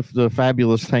to the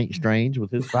fabulous Hank Strange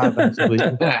with his 5 nights a week.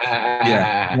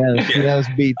 Yeah,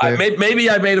 beat there. Maybe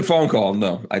I made a phone call.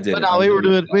 No, I didn't. But no, we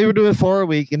were doing 4 a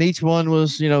week, and each one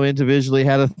was individually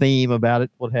had a theme about it,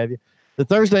 what have you. The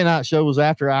Thursday night show was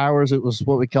after hours. It was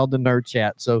what we called the Nerd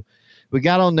Chat. So we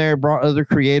got on there, brought other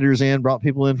creators in, brought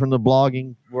people in from the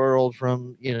blogging world,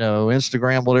 from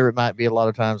Instagram, whatever it might be. A lot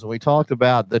of times, and we talked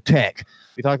about the tech.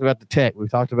 We talked about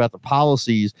the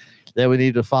policies that we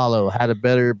need to follow, how to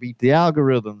better beat the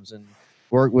algorithms, and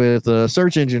work with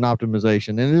search engine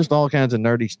optimization, and just all kinds of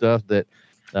nerdy stuff that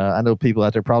I know people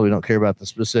out there probably don't care about the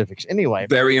specifics. Anyway,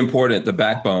 very important, the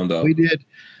backbone, though. We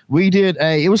did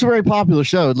it was a very popular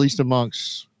show, at least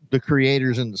amongst the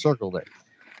creators in the circle there.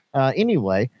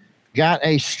 Anyway, got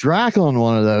a strike on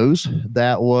one of those.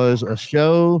 That was a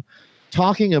show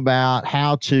talking about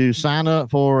how to sign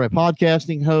up for a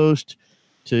podcasting host,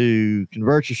 to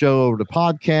convert your show over to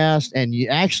podcast, and you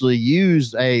actually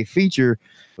used a feature.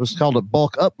 It was called a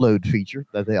bulk upload feature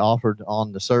that they offered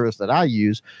on the service that I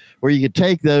use, where you could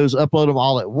take those, upload them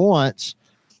all at once,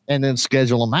 and then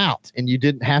schedule them out. And you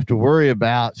didn't have to worry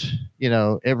about,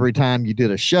 every time you did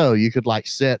a show, you could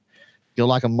go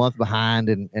like a month behind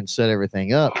and set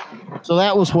everything up. So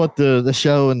that was what the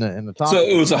show and the topic. So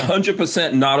it was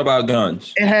 100% not about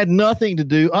guns. It had nothing to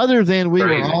do other than we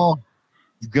were all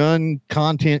gun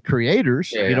content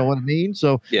creators. You know what I mean?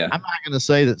 So I'm not going to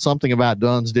say that something about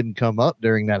guns didn't come up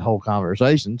during that whole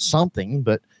conversation,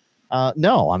 but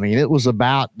no, I mean, it was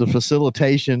about the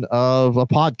facilitation of a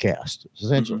podcast,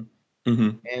 essentially.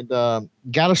 Mm-hmm. And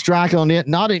got a strike on it.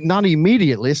 Not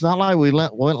immediately. It's not like we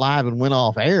went live and went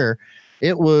off air.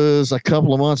 It was a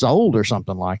couple of months old or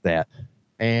something like that.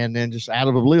 And then just out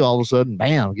of the blue, all of a sudden,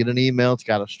 bam, get an email. It's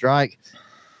got a strike.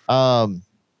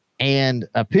 And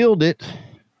appealed it.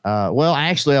 Well,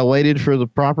 actually, I waited for the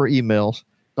proper emails.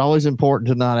 It's always important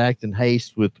to not act in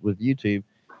haste with YouTube.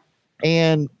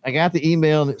 And I got the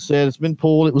email and it said it's been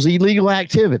pulled. It was illegal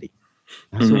activity.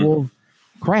 I said, well,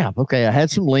 crap. Okay, I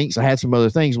had some links. I had some other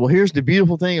things. Well, here's the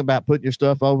beautiful thing about putting your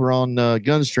stuff over on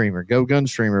Gunstreamer. Go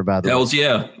Gunstreamer, by the way. Hells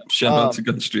yeah. Shout out to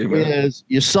Gunstreamer. Is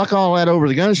you suck all that over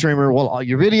the Gunstreamer. Well, all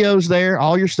your video's there.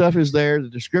 All your stuff is there. The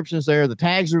description's there. The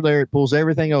tags are there. It pulls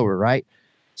everything over, right?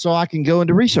 So I can go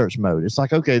into research mode. It's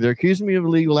like, okay, they're accusing me of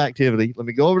illegal activity. Let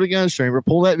me go over to Gunstreamer,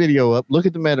 pull that video up, look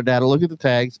at the metadata, look at the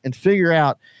tags, and figure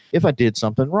out if I did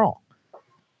something wrong.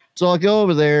 So I go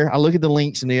over there, I look at the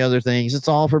links and the other things. It's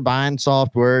all for buying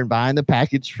software and buying the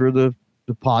package for the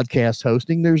podcast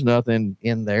hosting. There's nothing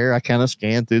in there. I kind of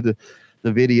scanned through the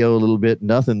video a little bit,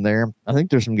 nothing there. I think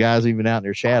there's some guys even out in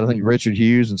their chat. I think Richard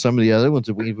Hughes and some of the other ones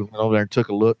that we even went over there and took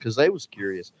a look because they was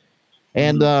curious.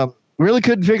 And really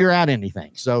couldn't figure out anything.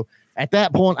 So at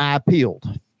that point, I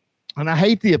appealed. And I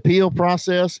hate the appeal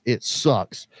process. It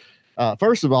sucks.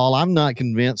 First of all, I'm not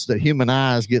convinced that human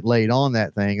eyes get laid on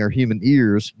that thing or human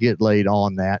ears get laid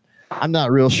on that. I'm not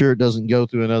real sure it doesn't go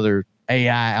through another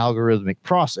AI algorithmic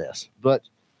process. But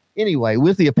anyway,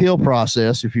 with the appeal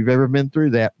process, if you've ever been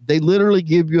through that, they literally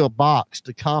give you a box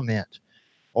to comment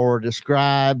or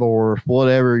describe or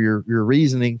whatever your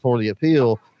reasoning for the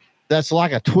appeal. That's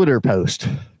like a Twitter post.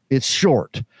 It's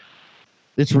short.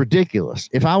 It's ridiculous.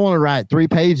 If I want to write 3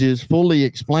 pages fully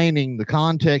explaining the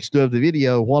context of the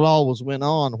video, what all went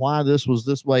on, why this was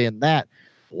this way and that,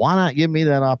 why not give me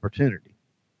that opportunity?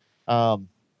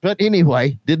 But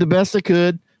anyway, did the best I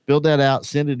could, filled that out,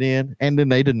 sent it in, and then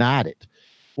they denied it.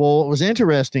 Well, what was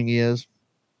interesting is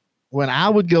when I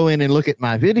would go in and look at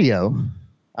my video,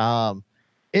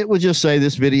 it would just say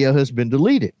this video has been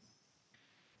deleted.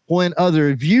 When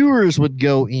other viewers would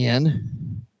go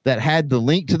in that had the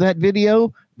link to that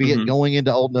video, be it going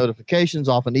into old notifications,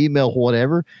 off an email,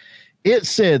 whatever, it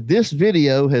said this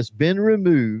video has been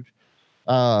removed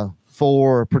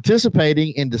for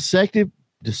participating in deceptive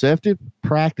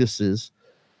practices,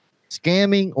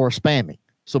 scamming, or spamming.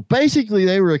 So basically,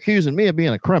 they were accusing me of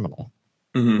being a criminal,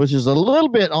 which is a little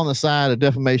bit on the side of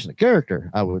defamation of character,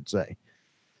 I would say.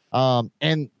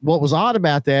 And what was odd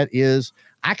about that is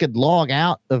I could log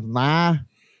out of my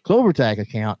CloverTac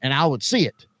account and I would see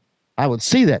it. I would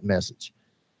see that message.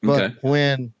 But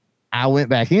when I went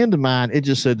back into mine, it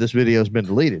just said this video has been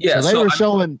deleted. Yeah, so they were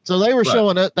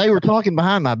showing it. They were talking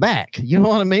behind my back. You know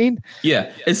what I mean?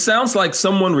 Yeah. It sounds like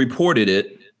someone reported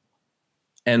it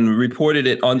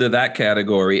under that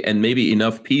category, and maybe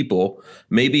enough people,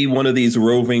 maybe one of these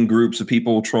roving groups of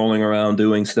people trolling around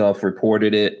doing stuff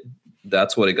reported it.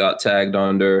 That's what it got tagged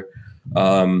under.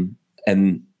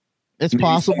 And it's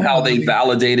possible how they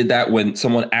validated that when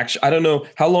someone actually, I don't know,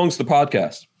 how long's the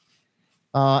podcast?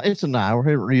 It's an hour.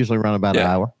 It usually run about an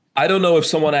hour. I don't know if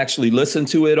someone actually listened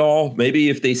to it all. Maybe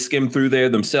if they skim through there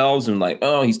themselves and like,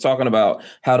 oh, he's talking about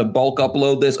how to bulk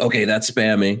upload this. Okay, that's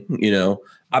spamming. You know,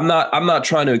 I'm not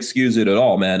trying to excuse it at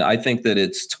all, man. I think that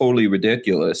it's totally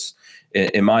ridiculous,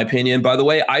 in my opinion. By the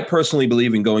way, I personally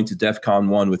believe in going to DEFCON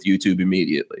 1 with YouTube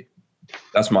immediately.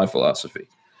 That's my philosophy.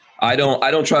 I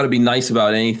don't try to be nice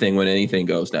about anything when anything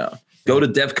goes down. Go to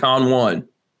DEFCON 1.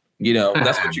 You know,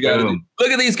 that's what you got to do.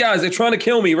 Look at these guys. They're trying to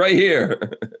kill me right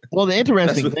here. Well, the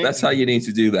interesting thing. That's how you need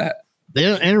to do that.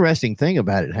 The interesting thing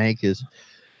about it, Hank, is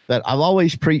that I've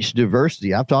always preached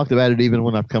diversity. I've talked about it even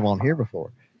when I've come on here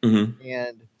before.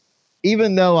 And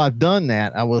even though I've done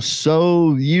that, I was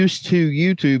so used to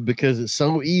YouTube because it's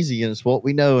so easy and it's what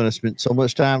we know. And I spent so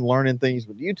much time learning things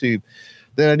with YouTube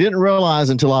that I didn't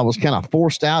realize until I was kind of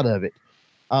forced out of it.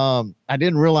 I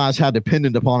didn't realize how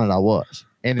dependent upon it I was.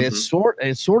 And it's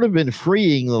sort of been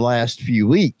freeing the last few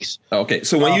weeks. Okay.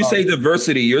 So when you say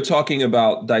diversity, you're talking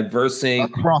about diversing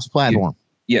cross-platform.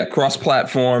 Yeah,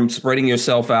 cross-platform, spreading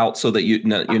yourself out so that you're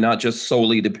not just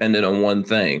solely dependent on one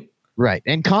thing. Right.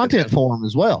 And content form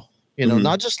as well. You know,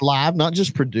 not just live, not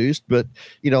just produced, but,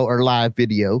 you know, or live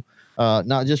video,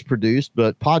 not just produced,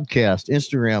 but podcast,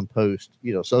 Instagram post,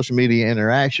 you know, social media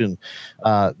interaction,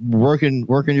 working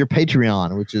your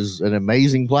Patreon, which is an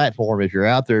amazing platform. If you're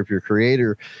out there, if you're a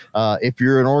creator, if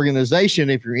you're an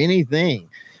organization, if you're anything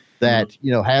that,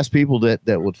 you know, has people that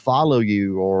would follow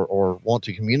you or want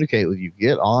to communicate with you,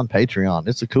 get on Patreon.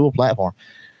 It's a cool platform.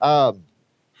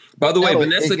 By the way,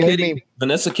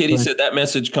 Vanessa Kitty said that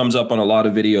message comes up on a lot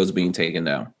of videos being taken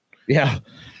down. Yeah.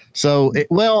 So,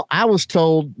 I was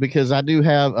told, because I do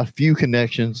have a few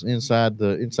connections inside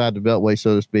the Beltway,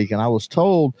 so to speak, and I was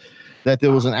told that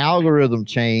there was an algorithm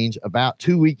change about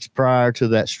 2 weeks prior to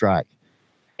that strike.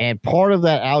 And part of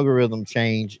that algorithm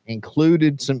change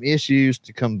included some issues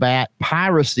to combat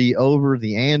piracy over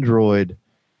the Android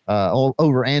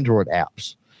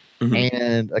apps.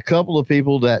 And a couple of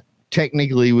people that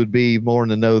technically would be more in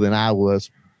the know than I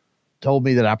was told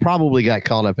me that I probably got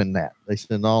caught up in that. They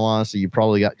said, in all honesty, you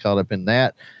probably got caught up in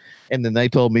that. And then they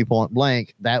told me point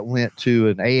blank that went to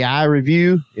an AI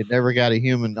review. It never got a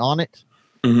human on it.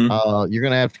 You're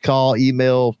going to have to call,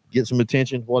 email, get some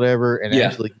attention, whatever. And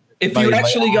actually, if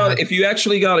you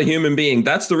actually got a human being,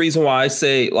 that's the reason why I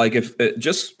say, like, if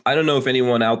I don't know if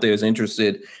anyone out there is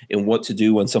interested in what to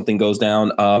do when something goes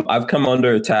down. I've come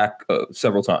under attack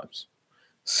several times.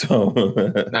 So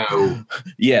no.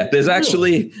 Yeah, there's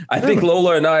actually, I think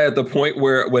Lola and I are at the point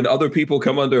where when other people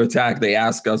come under attack, they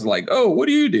ask us like, oh, what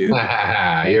do you do?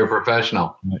 You're a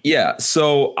professional. Yeah.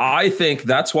 So I think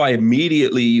that's why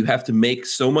immediately you have to make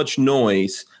so much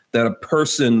noise that a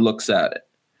person looks at it.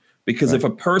 Because if a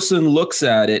person looks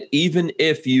at it, even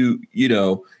if you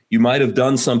might have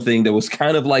done something that was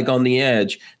kind of like on the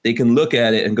edge, they can look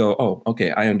at it and go, oh,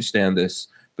 okay, I understand this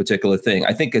particular thing.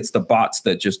 I think it's the bots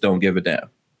that just don't give a damn.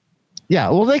 Yeah,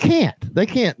 well, they can't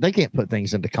put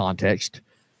things into context.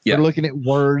 Yeah. They're looking at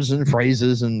words and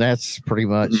phrases, and that's pretty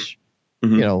much,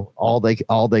 you know, all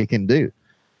they can do.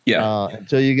 Yeah.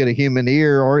 Until you get a human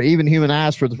ear or even human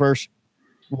eyes for the first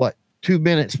 2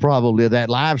 minutes probably of that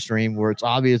live stream where it's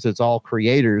obvious it's all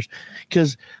creators.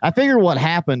 Because I figure what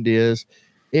happened is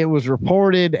it was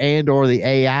reported or the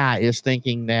AI is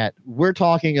thinking that we're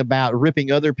talking about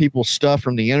ripping other people's stuff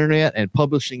from the internet and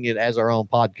publishing it as our own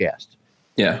podcast.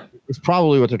 Yeah. It's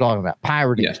probably what they're talking about,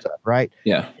 pirating Yeah. stuff, right?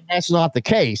 Yeah. And that's not the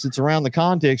case. It's around the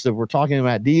context of we're talking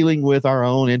about dealing with our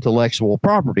own intellectual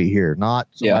property here, not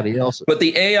somebody else's. But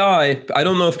the AI, I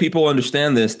don't know if people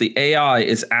understand this. The AI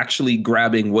is actually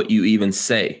grabbing what you even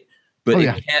say, but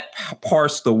it can't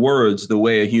parse the words the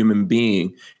way a human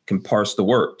being can parse the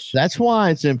words. That's why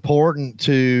it's important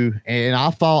to, and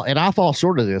I fall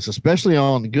short of this, especially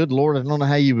on, good Lord, I don't know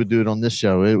how you would do it on this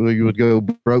show. You would go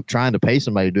broke trying to pay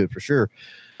somebody to do it for sure.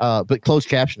 But closed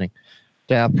captioning,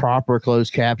 to have proper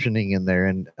closed captioning in there.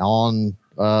 And on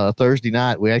Thursday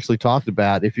night, we actually talked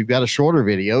about, if you've got a shorter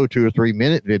video, 2 or 3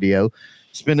 minute video,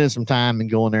 spending some time and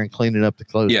going there and cleaning up the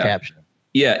closed captioning.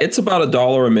 Yeah, it's about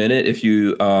 $1 a minute if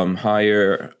you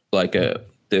hire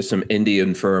there's some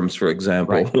Indian firms, for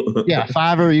example. Right. Yeah,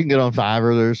 Fiverr, you can get on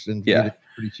Fiverr. There's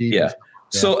pretty cheap. Yeah.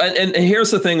 So and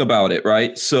here's the thing about it,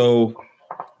 right? So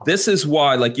this is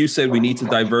why, like you said, we need to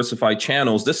diversify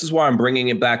channels. This is why I'm bringing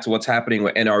it back to what's happening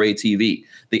with NRA TV.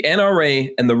 The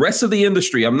NRA and the rest of the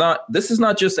industry, this is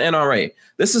not just NRA.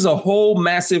 This is a whole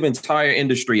massive entire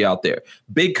industry out there.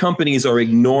 Big companies are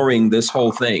ignoring this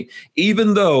whole thing.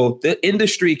 Even though the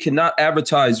industry cannot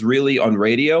advertise really on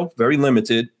radio, very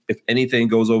limited, if anything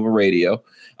goes over radio.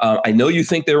 I know you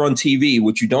think they're on TV.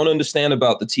 What you don't understand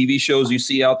about the TV shows you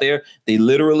see out there, they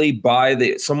literally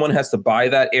someone has to buy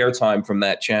that airtime from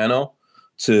that channel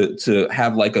to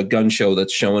have like a gun show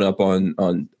that's showing up on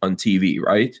TV,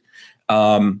 right?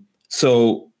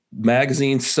 So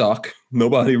magazines suck.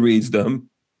 Nobody reads them.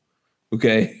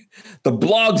 Okay. The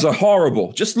blogs are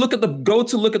horrible. Just look at the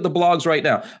blogs right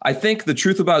now. I think the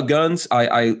truth about guns,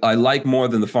 I like more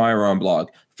than the firearm blog.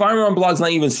 Firearm blog's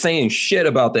not even saying shit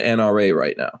about the NRA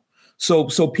right now. So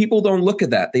people don't look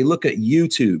at that. They look at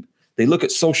YouTube. They look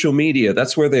at social media.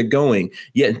 That's where they're going.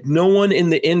 Yet no one in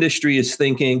the industry is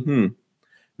thinking,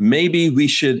 maybe we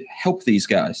should help these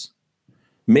guys.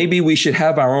 Maybe we should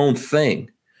have our own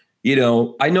thing. You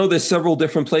know, I know there's several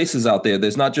different places out there.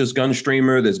 There's not just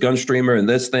Gunstreamer. There's Gunstreamer and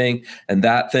this thing and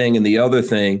that thing and the other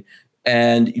thing.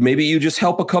 And maybe you just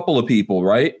help a couple of people,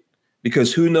 right?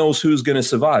 Because who knows who's going to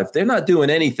survive? They're not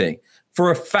doing anything. For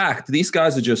a fact, these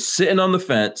guys are just sitting on the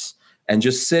fence and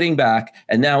just sitting back.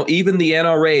 And now even the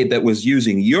NRA that was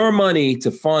using your money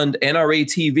to fund NRA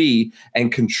TV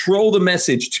and control the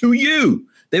message to you,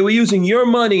 they were using your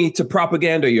money to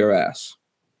propaganda your ass.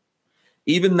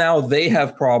 Even now they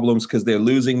have problems because they're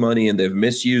losing money and they've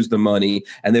misused the money.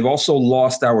 And they've also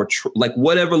lost our,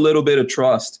 whatever little bit of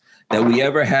trust that we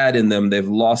ever had in them, they've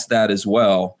lost that as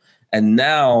well. And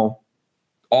now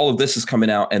all of this is coming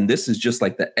out, and this is just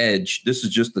like the edge. This is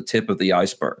just the tip of the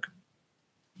iceberg.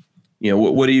 You know,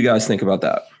 what do you guys think about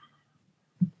that?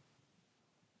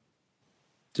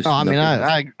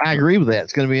 I agree with that.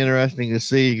 It's going to be interesting to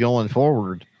see going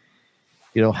forward,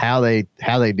 you know, how they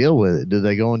deal with it. Do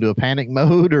they go into a panic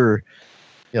mode, or,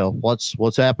 you know, what's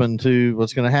going to happen to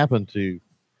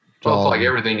well, it's like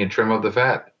everything, and trim up the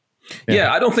fat.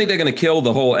 Yeah, I don't think they're going to kill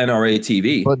the whole NRA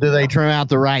TV. But do they trim out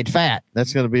the right fat?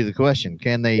 That's going to be the question.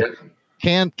 Can they?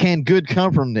 Can good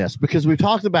come from this? Because we've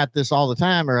talked about this all the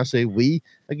time. Or I say we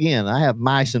again. I have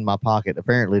mice in my pocket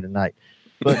apparently tonight.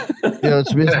 But you know,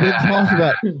 it's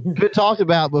been talked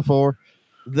about before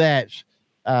that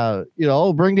you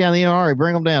know, bring down the NRA,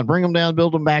 bring them down,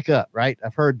 build them back up. Right?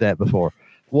 I've heard that before.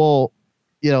 Well,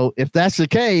 you know, if that's the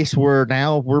case, we're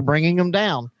bringing them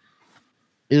down.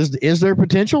 Is there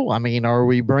potential? I mean, are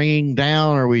we bringing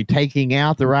down? Are we taking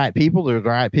out the right people? Are the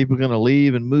right people going to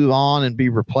leave and move on and be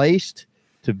replaced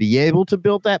to be able to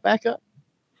build that back up?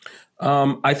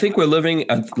 I think we're living,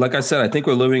 like I said, I think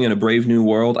we're living in a brave new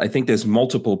world. I think there's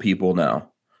multiple people now,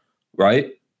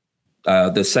 right?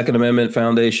 The Second Amendment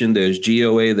Foundation, there's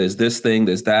GOA, there's this thing,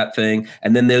 there's that thing,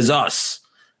 and then there's us.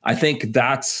 I think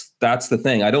that's the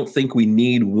thing. I don't think we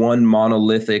need one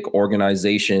monolithic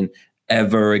organization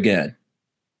ever again.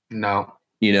 No.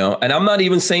 You know, and I'm not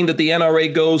even saying that the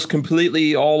NRA goes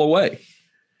completely all away.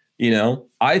 You know,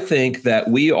 I think that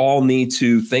we all need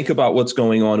to think about what's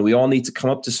going on. We all need to come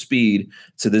up to speed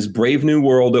to this brave new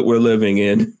world that we're living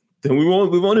in. And we've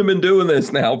only been doing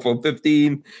this now for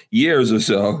 15 years or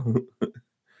so.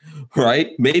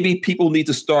 Right? Maybe people need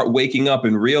to start waking up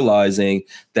and realizing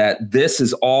that this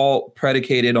is all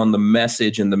predicated on the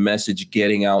message and the message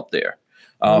getting out there.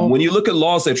 When you look at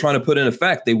laws they're trying to put in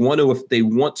effect, they want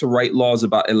to write laws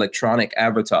about electronic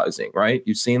advertising, right?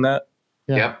 You've seen that?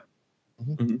 Yeah. Yep.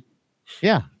 Mm-hmm.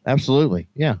 Yeah, absolutely.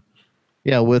 Yeah.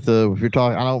 Yeah. With if you're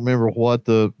talking, I don't remember what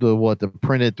the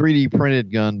 3D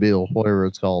printed gun bill, whatever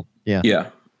it's called. Yeah.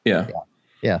 Yeah.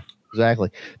 Exactly.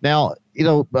 Now, you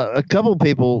know, a couple of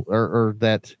people are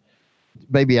that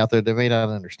maybe out there, they may not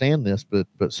understand this, but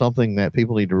something that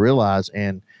people need to realize.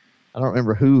 And I don't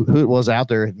remember who it was out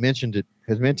there had mentioned it,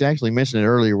 actually mentioned it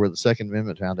earlier with the Second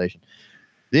Amendment Foundation.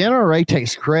 The NRA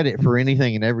takes credit for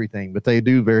anything and everything, but they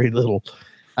do very little.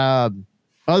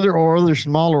 Other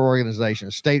smaller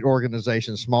organizations, state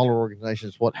organizations, smaller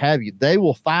organizations, what have you, they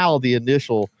will file the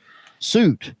initial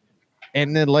suit,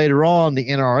 and then later on the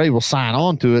NRA will sign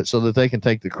on to it so that they can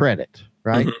take the credit,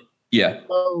 right? Mm-hmm. Yeah.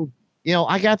 So,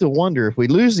 I got to wonder if we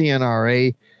lose the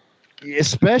NRA,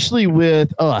 especially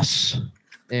with us,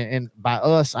 and by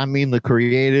us, I mean the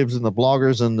creatives and the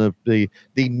bloggers and the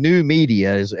new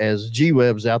media, as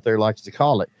G-Webs out there likes to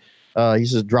call it. He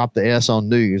says drop the S on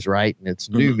news, right? And it's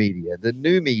new media. The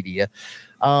new media.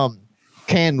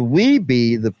 Can we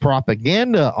be the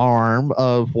propaganda arm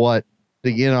of what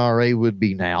the NRA would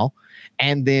be now?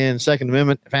 And then Second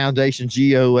Amendment Foundation,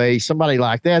 GOA, somebody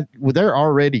like that, well, they're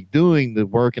already doing the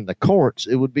work in the courts.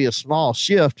 It would be a small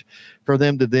shift for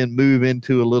them to then move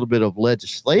into a little bit of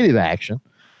legislative action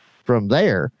from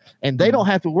there. And they don't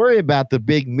have to worry about the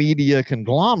big media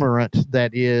conglomerate that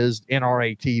is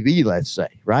NRA TV, let's say,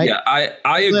 right? Yeah,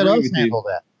 I agree with you.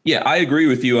 That. Yeah, I agree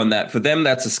with you on that. For them,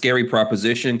 that's a scary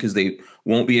proposition because they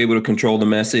won't be able to control the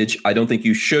message. I don't think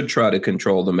you should try to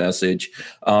control the message.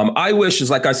 I wish,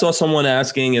 is like I saw someone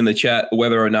asking in the chat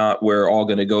whether or not we're all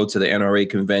going to go to the NRA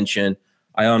convention.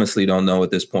 I honestly don't know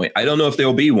at this point. I don't know if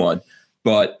there'll be one,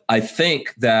 but I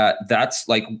think that's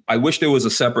like, I wish there was a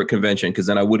separate convention because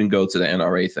then I wouldn't go to the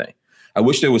NRA thing. I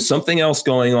wish there was something else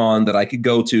going on that I could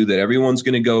go to that everyone's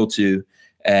going to go to.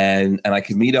 And I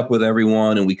could meet up with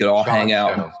everyone and we could all hang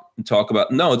out and talk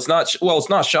about. No, it's not. Well, it's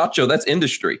not SHOT Show. That's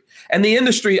industry. And the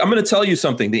industry, I'm going to tell you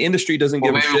something. The industry doesn't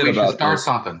give a shit about this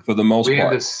for the most part. We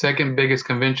have the second biggest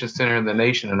convention center in the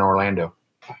nation in Orlando.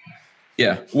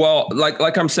 Yeah. Well,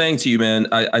 like I'm saying to you, man,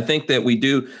 I think that we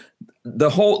do the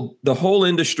whole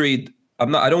industry.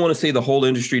 I don't want to say the whole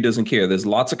industry doesn't care. There's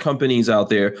lots of companies out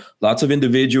there, lots of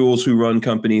individuals who run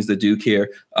companies that do care.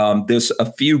 There's a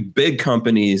few big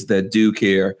companies that do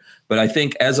care, but I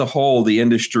think as a whole, the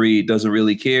industry doesn't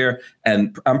really care.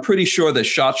 And I'm pretty sure that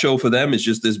SHOT Show for them is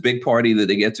just this big party that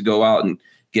they get to go out and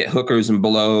get hookers and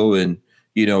blow and,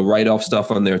 write off stuff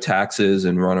on their taxes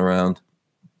and run around,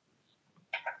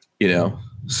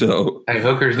 so. Hey,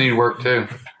 hookers need work too.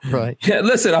 Right. Yeah.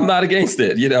 Listen, I'm not against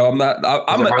it. I'm not.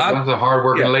 I'm the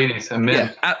hardworking ladies and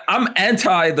men. Yeah, I'm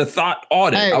anti the thought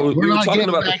audit. Hey, we were talking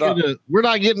about the thought. We're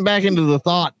not getting back into the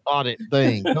thought audit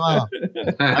thing. Come on.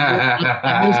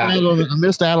 I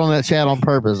missed out on that chat on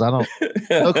purpose. I don't.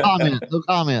 No comment. No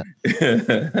comment.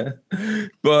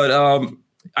 But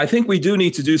I think we do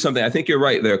need to do something. I think you're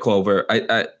right there, Clover.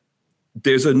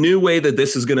 There's a new way that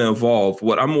this is going to evolve.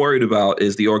 What I'm worried about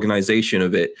is the organization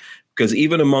of it, because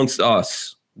even amongst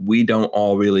us, we don't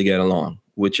all really get along,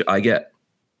 which I get.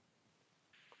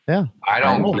 Yeah. I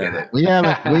don't get it.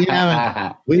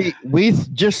 We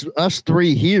just us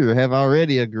three here have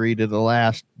already agreed in the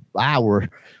last hour.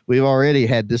 We've already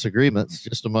had disagreements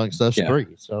just amongst us three.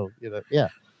 So, yeah.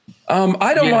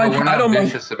 I don't mind. I don't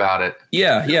mind about it.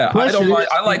 Yeah. I don't mind.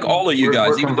 I like all of you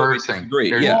guys, even though we disagree.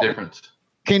 There's a difference.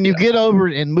 Can you get over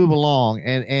it and move along?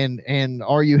 And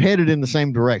are you headed in the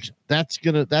same direction? That's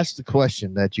the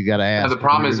question that you got to ask. Now, the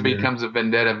problem is it becomes a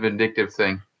vindictive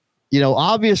thing.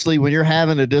 Obviously, when you're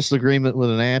having a disagreement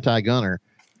with an anti-gunner,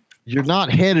 you're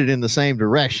not headed in the same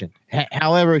direction.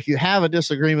 However, if you have a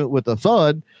disagreement with a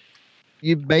FUD,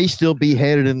 you may still be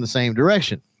headed in the same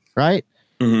direction, right?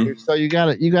 Mm-hmm. So you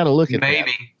got to look at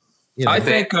maybe. That. I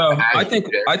think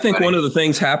one of the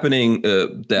things happening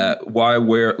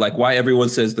why everyone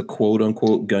says the quote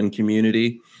unquote gun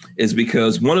community is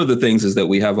because one of the things is that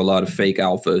we have a lot of fake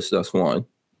alphas. That's one.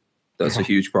 That's a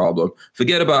huge problem.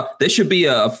 Forget about there should be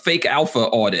a fake alpha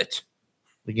audit.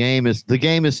 The game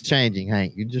is changing,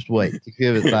 Hank. You just wait. You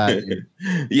give it 5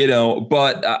 years.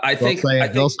 But I think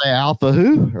they'll say alpha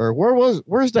who or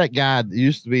where's that guy that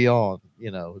used to be on?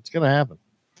 It's going to happen.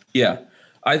 Yeah.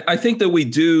 I think that we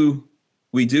do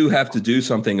have to do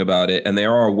something about it, and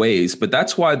there are ways. But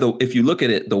that's why if you look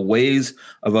at it, the ways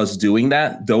of us doing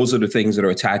that, those are the things that are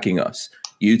attacking us.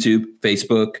 YouTube,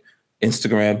 Facebook,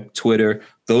 Instagram, Twitter.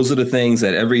 Those are the things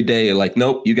that every day are like,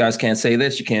 nope, you guys can't say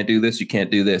this, you can't do this, you can't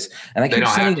do this. And they don't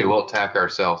have to. We'll attack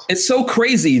ourselves. It's so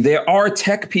crazy. There are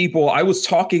tech people. I was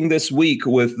talking this week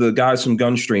with the guys from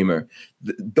Gunstreamer.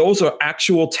 Those are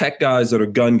actual tech guys that are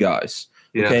gun guys.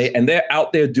 Yes. Okay, and they're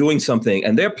out there doing something,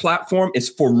 and their platform is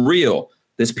for real.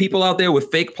 There's people out there with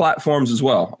fake platforms as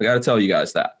well. I got to tell you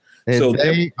guys that. And so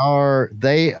they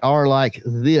are like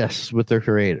this with their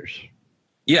creators.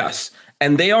 Yes,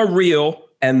 and they are real,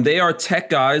 and they are tech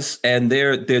guys, and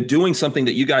they're doing something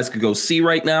that you guys could go see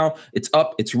right now. It's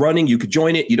up, it's running. You could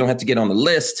join it. You don't have to get on the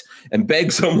list and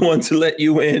beg someone to let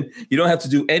you in. You don't have to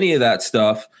do any of that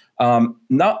stuff.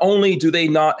 Not only do they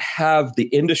not have the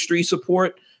industry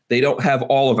support, they don't have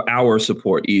all of our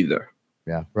support either.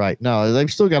 Yeah, right. No,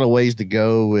 they've still got a ways to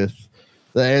go with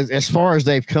as far as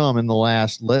they've come in the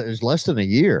last less than a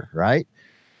year, right?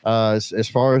 As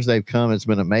far as they've come, it's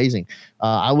been amazing.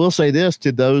 I will say this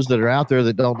to those that are out there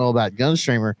that don't know about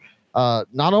Gunstreamer.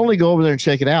 Not only go over there and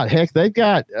check it out. Heck, they've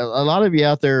got a lot of you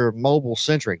out there mobile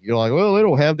centric. You're like, well, they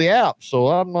don't have the app, so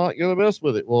I'm not going to mess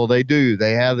with it. Well, they do.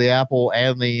 They have the Apple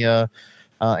and the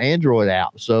Android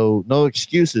app, so no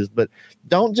excuses. But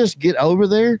don't just get over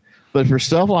there. But for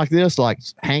stuff like this, like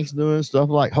Hank's doing stuff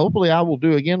like, hopefully I will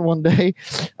do again one day.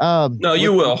 No,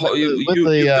 you will.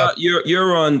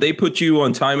 You're on. They put you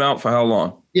on timeout for how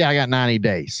long? Yeah, I got 90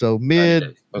 days. So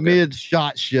mid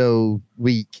shot show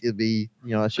week, it'd be,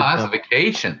 I should.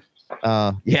 Classification.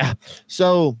 Yeah.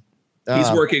 So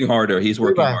he's working harder. He's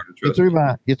working harder.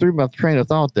 You threw my train of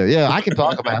thought there. Yeah, I can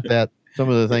talk about that. Some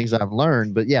of the things I've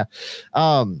learned, but yeah.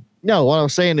 No, what I'm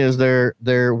saying is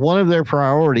they're one of their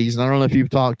priorities, and I don't know if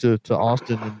you've talked to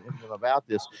Austin and them about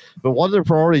this, but one of their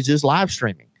priorities is live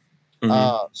streaming.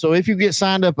 Mm-hmm. So if you get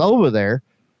signed up over there,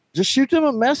 just shoot them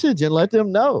a message and let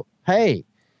them know, hey,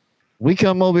 we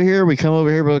come over here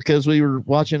because we were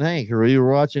watching Hank or we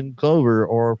were watching Clover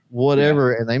or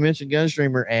whatever, and they mentioned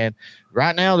Gunstreamer, and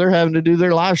right now they're having to do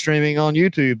their live streaming on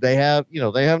YouTube. They have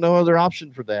no other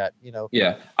option for that.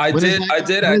 Yeah, I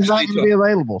did actually be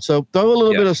available. So throw a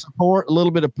little bit of support, a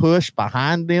little bit of push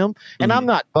behind them. And I'm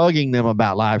not bugging them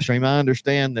about live stream. I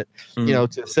understand that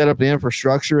to set up the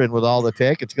infrastructure and with all the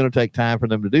tech, it's going to take time for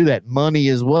them to do that. Money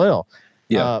as well.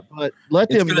 Yeah, but let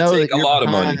them know that a lot of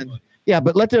money. Yeah,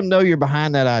 but let them know you're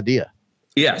behind that idea.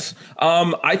 Yes.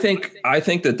 I think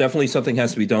that definitely something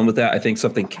has to be done with that. I think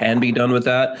something can be done with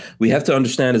that. We have to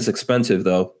understand it's expensive,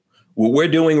 though. What we're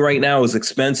doing right now is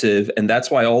expensive, and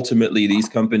that's why ultimately these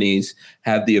companies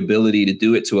have the ability to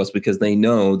do it to us, because they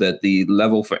know that the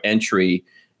level for entry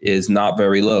is not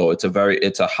very low. It's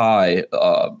a high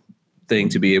thing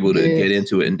to be able to get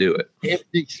into it and do it. It's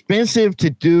expensive to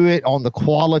do it on the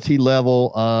quality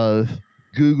level of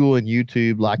Google and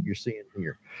YouTube like you're seeing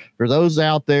here. For those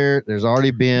out there, there's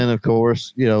already been, of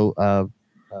course,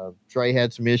 Trey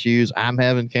had some issues. I'm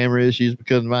having camera issues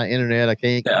because of my internet. I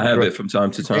can't. Yeah, I have it from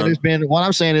time to time. What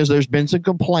I'm saying is there's been some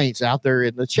complaints out there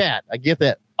in the chat. I get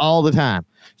that all the time,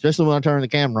 especially when I turn the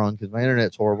camera on because my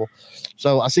internet's horrible.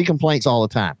 So I see complaints all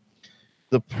the time.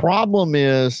 The problem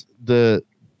is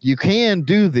you can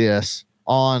do this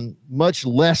on much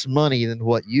less money than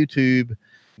what YouTube,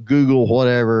 Google,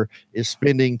 whatever is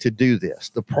spending to do this.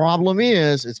 The problem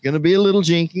is it's going to be a little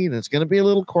jinky and it's going to be a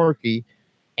little quirky.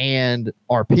 And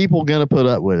are people going to put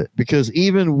up with it? Because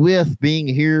even with being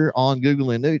here on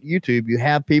Google and YouTube, you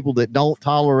have people that don't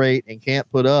tolerate and can't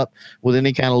put up with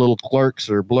any kind of little quirks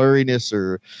or blurriness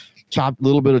or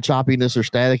little bit of choppiness or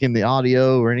static in the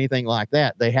audio or anything like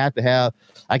that. They have to have,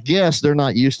 I guess they're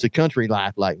not used to country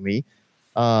life like me.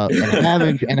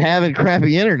 And having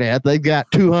crappy internet, they've got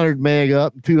 200 meg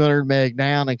up, 200 meg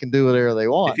down, and can do whatever they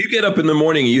want. If you get up in the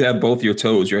morning and you have both your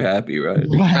toes, you're happy, right?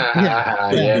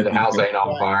 Yeah, the house ain't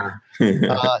on fire.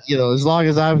 As long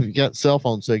as I've got cell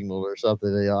phone signal or something,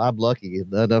 I'm lucky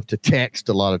enough to text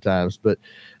a lot of times. But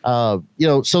so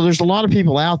there's a lot of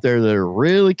people out there that are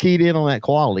really keyed in on that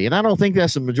quality, and I don't think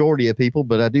that's the majority of people,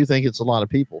 but I do think it's a lot of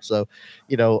people. So,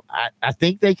 I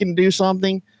think they can do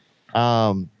something.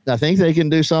 I think they can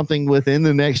do something within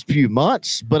the next few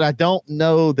months, but I don't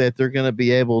know that they're going to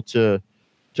be able to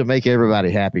make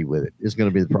everybody happy with it. Is going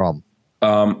to be the problem.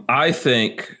 I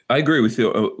think I agree with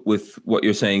you with what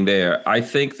you're saying there. I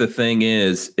think the thing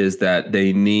is that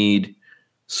they need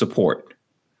support.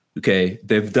 Okay.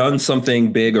 They've done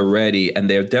something big already, and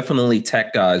they're definitely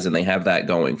tech guys, and they have that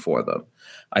going for them.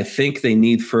 I think they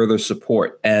need further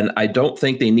support, and I don't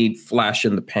think they need flash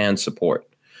in the pan support.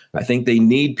 I think they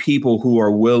need people who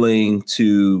are willing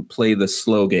to play the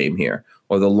slow game here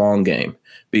or the long game,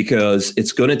 because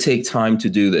it's going to take time to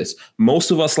do this.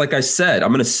 Most of us, like I said, I'm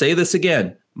going to say this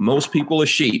again. Most people are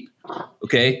sheep.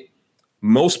 Okay.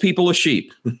 Most people are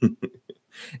sheep.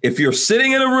 If you're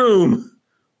sitting in a room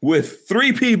with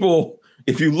 3 people,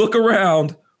 if you look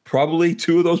around, probably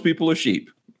 2 of those people are sheep.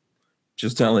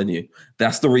 Just telling you,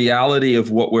 that's the reality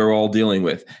of what we're all dealing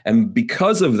with. And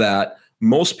because of that,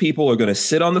 most people are going to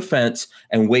sit on the fence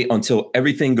and wait until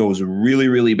everything goes really,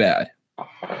 really bad.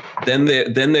 then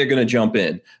they're going to jump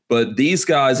in. But these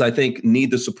guys, I think,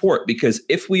 need the support, because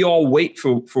if we all wait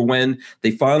for when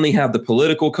they finally have the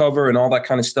political cover and all that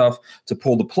kind of stuff to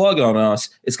pull the plug on us,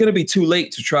 it's going to be too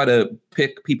late to try to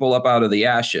pick people up out of the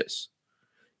ashes.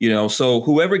 So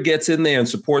whoever gets in there and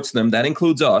supports them, that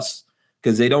includes us,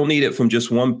 because they don't need it from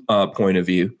just one point of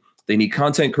view. They need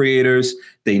content creators,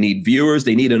 they need viewers,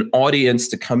 they need an audience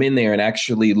to come in there and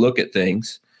actually look at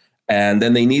things. And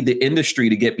then they need the industry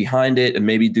to get behind it and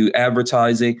maybe do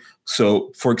advertising.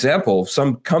 So, for example,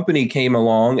 some company came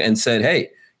along and said, hey,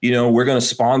 we're going to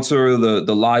sponsor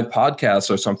the live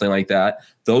podcast or something like that.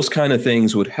 Those kind of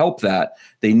things would help that.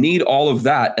 They need all of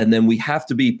that. And then we have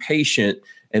to be patient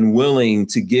and willing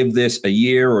to give this a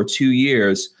year or 2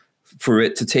 years for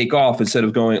it to take off, instead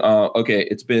of going, okay,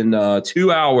 it's been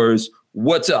 2 hours.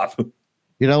 What's up?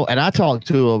 And I talked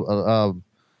to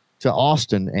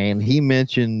Austin, and he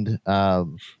mentioned,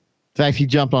 in fact, he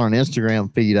jumped on an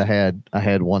Instagram feed I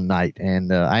had one night,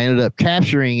 and I ended up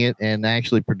capturing it and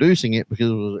actually producing it because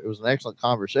it was an excellent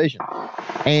conversation.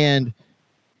 And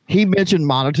he mentioned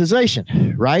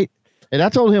monetization, right? And I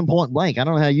told him point blank, I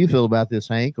don't know how you feel about this,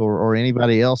 Hank, or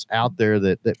anybody else out there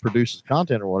that produces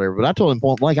content or whatever, but I told him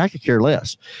point blank, I could care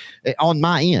less on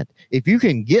my end. If you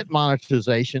can get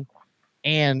monetization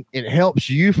and it helps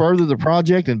you further the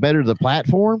project and better the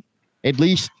platform, at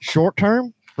least short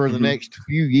term for the next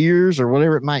few years or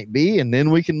whatever it might be, and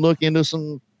then we can look into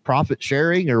some profit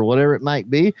sharing or whatever it might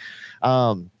be.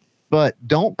 But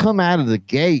don't come out of the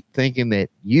gate thinking that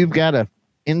you've got to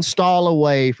install a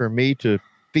way for me to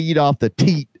feed off the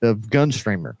teat of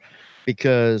Gunstreamer,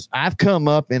 because I've come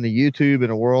up in the YouTube in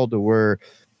a world to where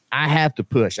I have to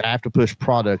push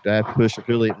product. I have to push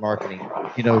affiliate marketing,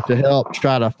 to help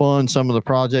try to fund some of the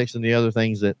projects and the other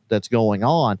things that's going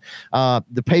on.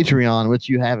 The Patreon, which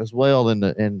you have as well,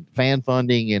 and fan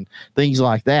funding and things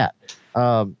like that.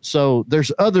 So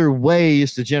there's other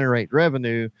ways to generate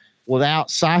revenue without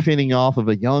siphoning off of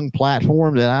a young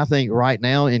platform that I think right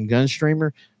now in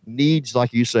Gunstreamer needs,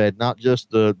 like you said, not just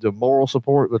the moral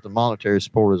support, but the monetary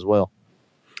support as well.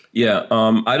 Yeah.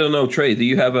 I don't know, Trey, do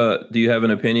you have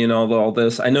an opinion on all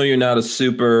this? I know you're not a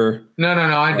super. No,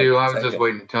 I do. I was just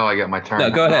waiting until I got my turn.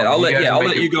 No, go ahead. I'll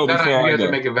let you go before I go. You guys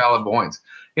are making valid points.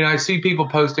 I see people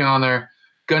posting on there,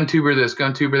 GunTuber this,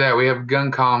 GunTuber that. We have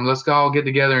GunCom. Let's all get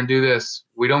together and do this.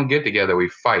 We don't get together. We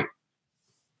fight.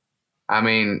 I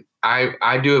mean,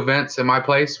 I do events in my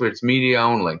place where it's media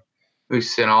only. We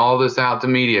send all this out to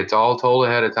media. It's all told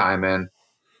ahead of time, and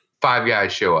 5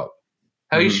 guys show up.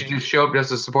 Hell, you should just show up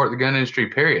just to support the gun industry,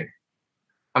 period.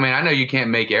 I mean, I know you can't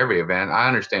make every event. I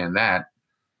understand that.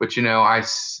 But, I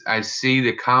see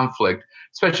the conflict,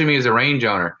 especially me as a range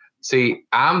owner. See,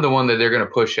 I'm the one that they're going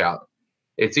to push out.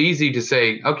 It's easy to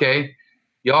say, okay,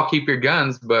 y'all keep your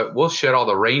guns, but we'll shut all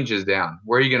the ranges down.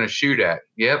 Where are you going to shoot at?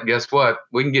 Yep, guess what?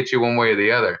 We can get you one way or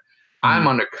the other. I'm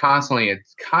under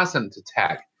constant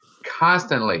attack.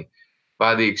 Constantly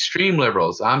by the extreme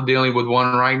liberals. I'm dealing with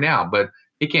one right now, but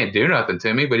he can't do nothing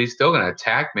to me, but he's still going to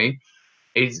attack me.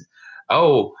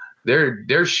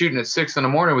 They're shooting at 6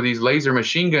 a.m. with these laser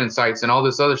machine gun sights and all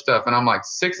this other stuff. And I'm like,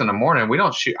 6 a.m? We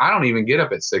don't shoot. I don't even get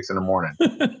up at 6 a.m.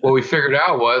 What we figured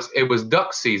out was it was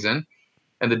duck season,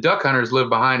 and the duck hunters live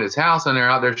behind his house, and they're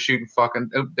out there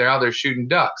shooting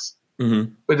ducks.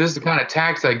 Mm-hmm. But this is the kind of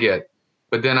tax I get.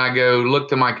 But then I go look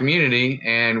to my community,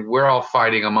 and we're all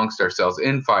fighting amongst ourselves,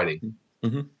 infighting.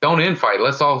 Mm-hmm. Don't infight.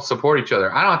 Let's all support each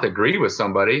other. I don't have to agree with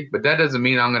somebody, but that doesn't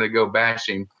mean I'm going to go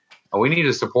bashing. We need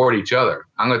to support each other.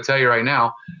 I'm going to tell you right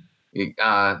now,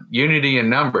 unity in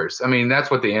numbers. I mean,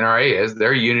 that's what the NRA is.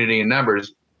 They're unity in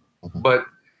numbers. Mm-hmm. But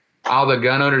all the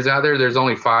gun owners out there, there's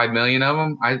only 5 million of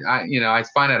them. I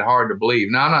find it hard to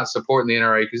believe. Now, I'm not supporting the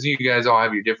NRA because you guys all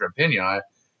have your different opinion on it.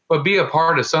 But be a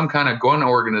part of some kind of gun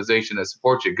organization that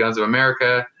supports you. Guns of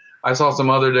America. I saw some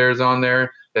other theirs on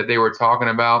there that they were talking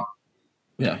about.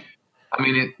 Yeah. I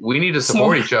mean, we need to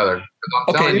support each other.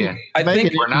 I'm telling you, I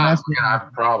think we're going to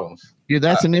have problems. Yeah,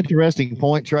 that's an interesting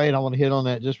point, Trey, and I want to hit on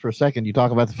that just for a second. You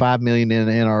talk about the 5 million in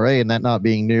the NRA and that not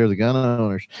being near the gun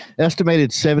owners.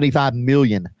 Estimated 75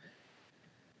 million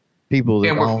people.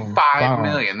 And we're 5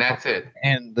 million. That's it.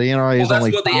 And the NRA is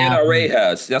only. That's what the NRA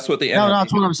has. That's what the NRA. No,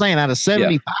 that's what I'm saying. Out of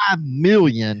 75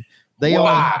 million, they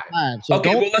only have 5. So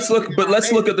okay, well, let's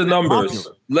look at the numbers.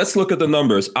 Let's look at the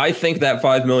numbers. I think that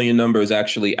 5 million number is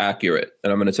actually accurate,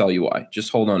 and I'm going to tell you why.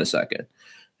 Just hold on a second.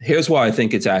 Here's why I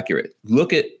think it's accurate.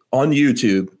 Look at on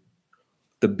YouTube,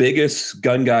 the biggest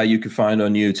gun guy you could find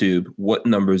on YouTube. What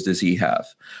numbers does he have?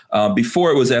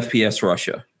 Before it was FPS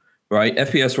Russia, right?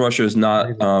 FPS Russia is not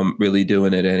really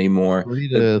doing it anymore. 3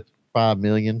 to 5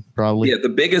 million, probably. Yeah, the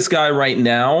biggest guy right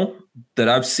now that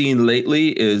I've seen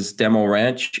lately is Demo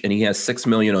Ranch, and he has 6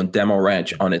 million on Demo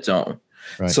Ranch on its own.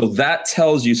 Right. So that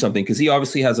tells you something, because he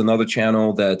obviously has another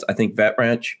channel that's, I think, Vet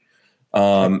Ranch.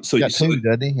 Doesn't he?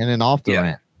 And then Off the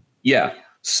Ranch. Yeah.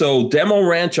 So Demo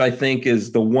Ranch, I think,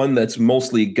 is the one that's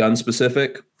mostly gun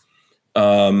specific.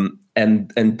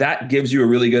 And that gives you a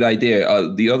really good idea.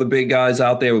 The other big guys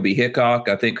out there would be Hickok.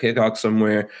 I think Hickok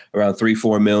somewhere around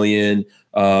 3-4 million.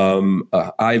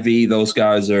 IV, those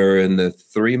guys are in the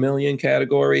 3 million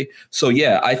category. So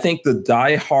yeah, I think the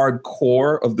diehard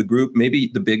core of the group, maybe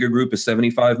the bigger group is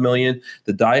 75 million.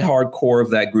 The diehard core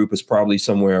of that group is probably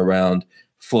somewhere around,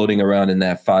 floating around in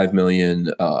that 5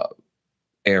 million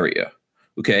area.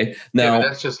 Okay. Now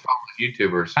that's just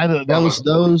YouTubers.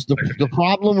 The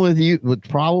problem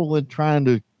with trying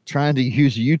to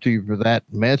use YouTube for that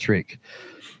metric.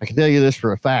 I can tell you this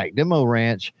for a fact. Demo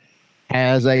Ranch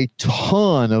has a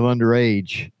ton of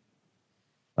underage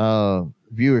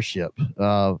viewership.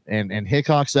 And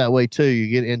Hickok's that way too. You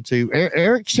get into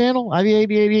Eric's channel,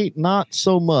 IV8088, not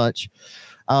so much.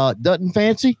 Dutton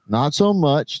Fancy, not so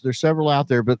much. There's several out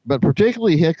there, but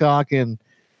particularly Hickok and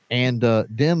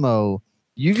Demo.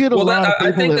 You get a lot of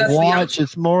people that watch.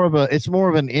 It's more of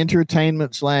an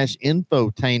entertainment /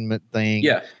 infotainment thing.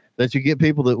 Yeah. That you get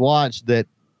people that watch that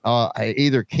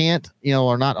either can't,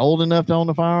 are not old enough to own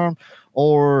a firearm,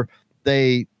 or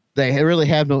they really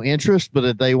have no interest,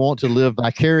 but they want to live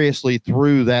vicariously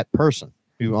through that person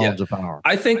who owns a firearm.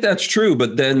 I think that's true,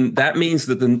 but then that means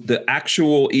that the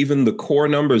actual, even the core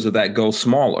numbers of that go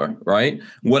smaller, right?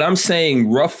 What I'm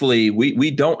saying, roughly, we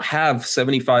don't have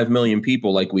 75 million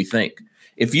people like we think.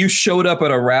 If you showed up at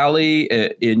a rally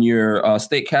in your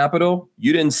state capital,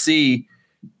 you didn't see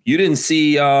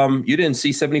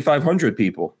 7,500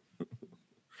 people.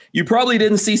 You probably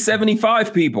didn't see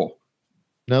 75 people.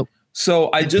 Nope. So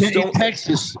I just don't.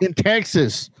 In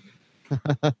Texas.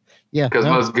 Yeah. Because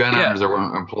most gun owners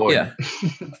are employed. Yeah.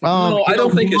 No, I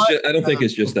don't think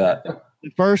it's just that.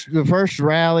 The first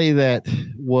rally that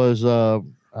was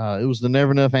it was the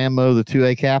Never Enough Ammo, the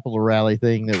 2A Capital rally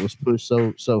thing that was pushed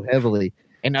so heavily,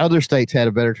 and other states had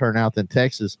a better turnout than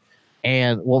Texas.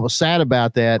 And what was sad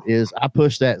about that is I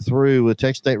pushed that through with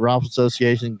Texas State Rifle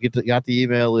Association, got the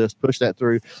email list, pushed that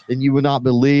through, and you would not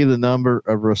believe the number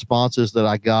of responses that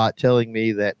I got telling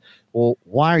me that, well,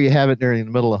 why are you having it during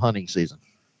the middle of hunting season?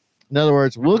 In other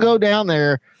words, we'll go down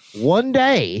there one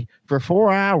day for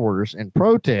 4 hours and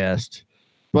protest,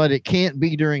 but it can't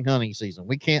be during hunting season.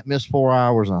 We can't miss 4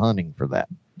 hours of hunting for that.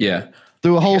 Yeah.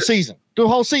 Through a whole season,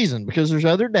 because there's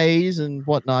other days and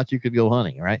whatnot you could go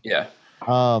hunting, right? Yeah.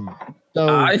 So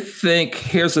I think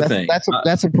here's the thing.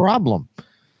 That's a problem.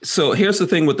 So here's the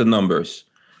thing with the numbers.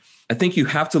 I think you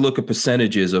have to look at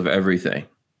percentages of everything.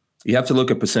 You have to look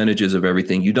at percentages of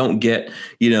everything. You don't get,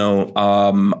 I don't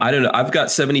know. I've got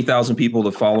 70,000 people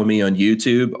that follow me on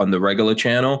YouTube on the regular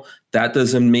channel. That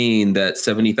doesn't mean that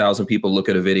 70,000 people look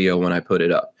at a video when I put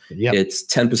it up. Yep. It's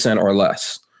 10% or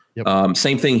less. Yep.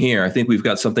 Same thing here. I think we've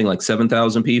got something like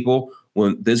 7,000 people.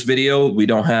 When this video, we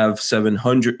don't have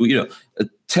 700,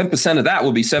 10% of that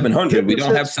will be 700. We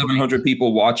don't have 700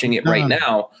 people watching it right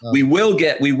now. We will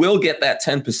get that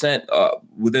 10%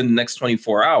 within the next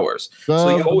 24 hours.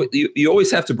 So you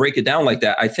always have to break it down like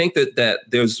that. I think that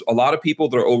there's a lot of people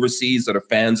that are overseas that are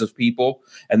fans of people,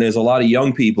 and there's a lot of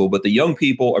young people, but the young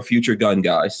people are future gun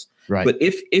guys. Right. But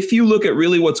if you look at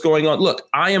really what's going on, look,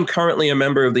 I am currently a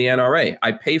member of the NRA.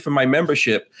 I pay for my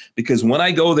membership because when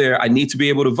I go there, I need to be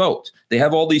able to vote. They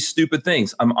have all these stupid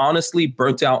things. I'm honestly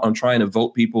burnt out on trying to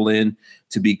vote people in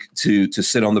to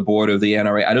sit on the board of the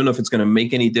NRA. I don't know if it's going to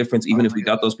make any difference, even if we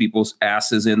got those people's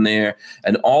asses in there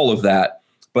and all of that.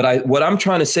 But what I'm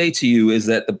trying to say to you is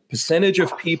that the percentage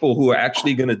of people who are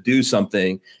actually going to do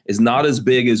something is not as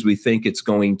big as we think it's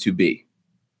going to be.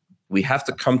 We have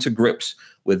to come to grips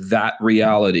with that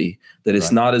reality that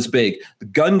it's not as big. The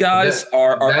gun guys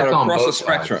are across the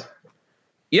spectrum. Sides.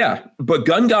 Yeah, but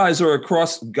gun guys are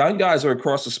across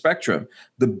the spectrum.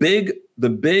 The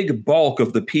big bulk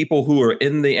of the people who are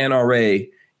in the NRA,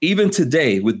 even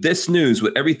today with this news,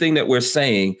 with everything that we're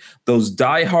saying, those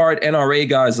diehard NRA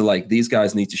guys are like, these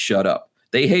guys need to shut up.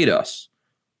 They hate us.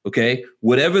 Okay,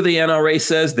 whatever the NRA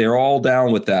says, they're all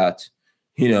down with that.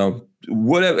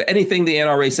 Whatever, anything the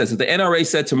NRA says. If the NRA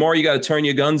said tomorrow you got to turn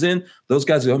your guns in, those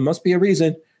guys go, must be a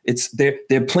reason. They're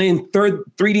playing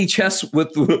 3D chess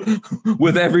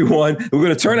with everyone. We're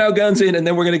going to turn our guns in, and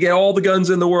then we're going to get all the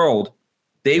guns in the world.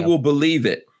 They will believe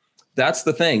it. That's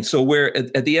the thing. So we're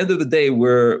at the end of the day,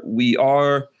 we're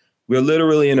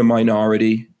literally in a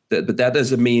minority. But that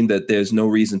doesn't mean that there's no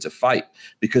reason to fight,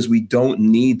 because we don't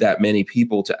need that many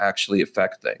people to actually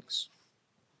affect things.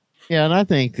 Yeah, and I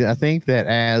think that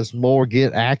as more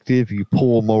get active, you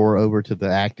pull more over to the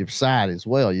active side as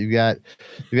well. You got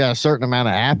a certain amount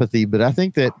of apathy, but I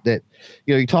think that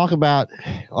you talk about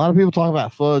a lot of people talk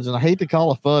about FUDs, and I hate to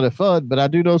call a FUD, but I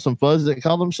do know some FUDs that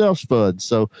call themselves FUDs.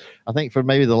 So I think for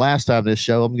maybe the last time this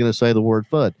show, I'm going to say the word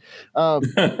FUD.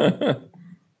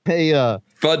 Hey,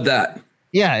 Fud that.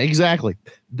 yeah, exactly.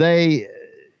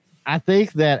 I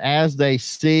think that as they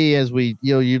see, as we,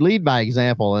 you lead by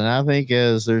example. And I think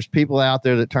as there's people out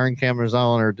there that turn cameras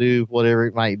on or do whatever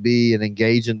it might be and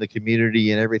engage in the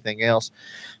community and everything else,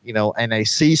 and they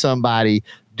see somebody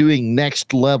doing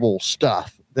next level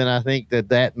stuff, then I think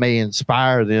that may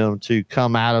inspire them to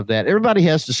come out of that. Everybody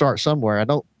has to start somewhere. I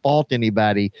don't fault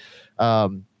anybody.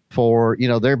 For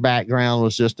their background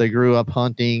was just they grew up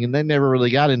hunting and they never really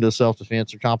got into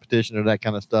self-defense or competition or that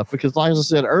kind of stuff, because like I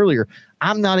said earlier,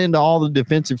 I'm not into all the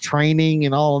defensive training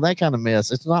and all of that kind of mess.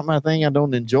 It's not my thing. I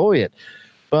don't enjoy it,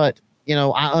 but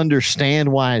I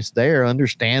understand why it's there,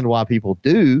 understand why people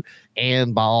do,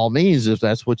 and by all means, if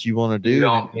that's what you want to do, you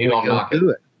don't knock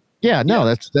it. Yeah, no,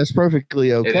 that's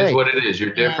perfectly okay. It is what it is.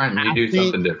 You're different and you do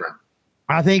something different.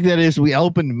 I think that as we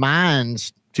open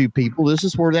minds to people, this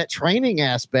is where that training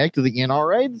aspect of the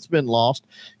NRA that's been lost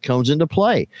comes into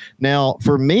play. Now,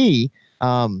 for me,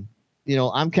 I'm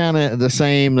kind of the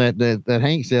same that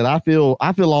Hank said. I feel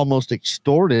almost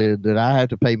extorted that I have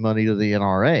to pay money to the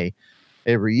NRA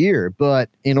every year. But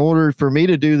in order for me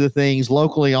to do the things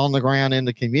locally on the ground in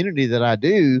the community that I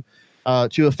do,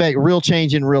 to affect real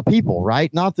change in real people,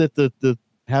 right? Not that the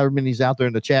however many's out there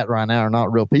in the chat right now are not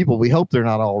real people. We hope they're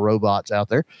not all robots out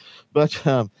there, but that's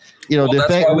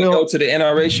why we go to the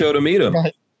NRA show to meet them,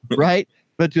 right?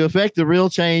 But to affect the real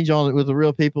change with the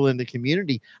real people in the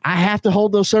community, I have to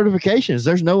hold those certifications.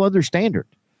 There's no other standard.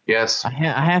 Yes, I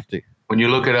have to. When you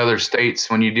look at other states,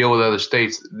 when you deal with other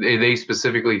states, they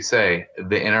specifically say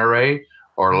the NRA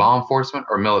or law enforcement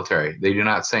or military. They do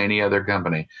not say any other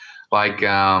company. Like,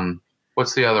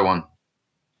 what's the other one?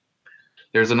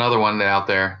 There's another one out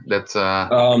there that's the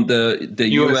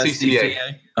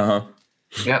USCCA.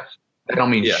 Yep. They don't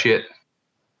mean shit.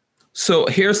 So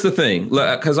here's the thing,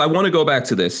 because I want to go back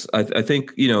to this. I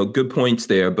think, good points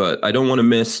there, but I don't want to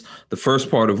miss the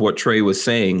first part of what Trey was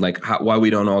saying, like why we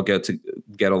don't all get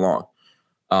along.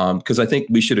 Because I think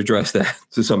we should address that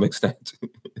to some extent.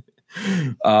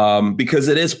 Because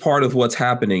it is part of what's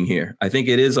happening here. I think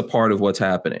it is a part of what's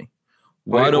happening.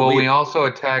 We also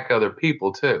attack other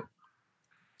people too.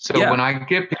 So when I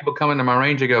get people coming to my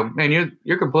range, I go, man,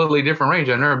 you're completely different range.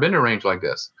 I've never been to a range like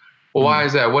this. Well, why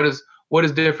is that? What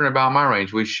is different about my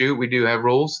range? We shoot, we do have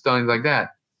rules, things like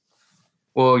that.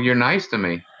 Well, you're nice to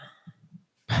me.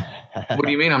 What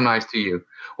do you mean I'm nice to you?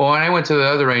 Well, when I went to the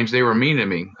other range, they were mean to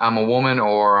me. I'm a woman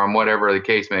or I'm whatever the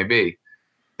case may be.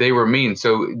 They were mean.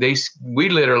 So we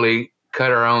literally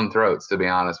cut our own throats, to be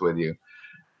honest with you.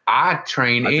 I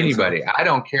train anybody. I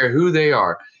don't care who they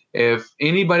are. If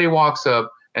anybody walks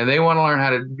up and they want to learn how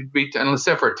to be,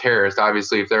 except for a terrorist,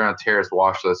 obviously, if they're on a terrorist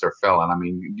watch list or felon, I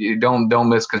mean, you don't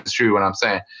misconstrue what I'm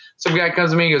saying. Some guy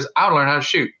comes to me and goes, I'll learn how to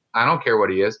shoot. I don't care what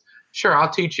he is. Sure, I'll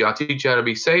teach you. I'll teach you how to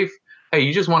be safe. Hey,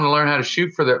 you just want to learn how to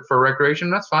shoot for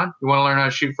recreation? That's fine. You want to learn how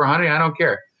to shoot for hunting? I don't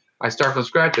care. I start from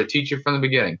scratch. I teach you from the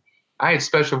beginning. I had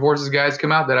special forces guys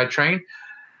come out that I trained.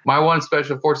 My one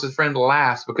special forces friend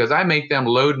laughs because I make them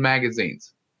load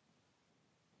magazines.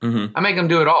 Mm-hmm. I make them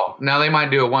do it all. Now, they might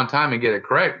do it one time and get it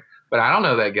correct, but I don't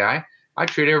know that guy. I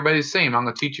treat everybody the same. I'm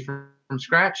going to teach you from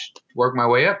scratch, work my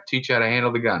way up, teach you how to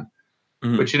handle the gun.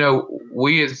 Mm-hmm. But,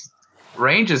 we as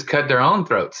ranges cut their own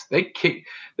throats. They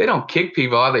don't kick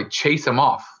people out. They chase them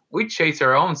off. We chase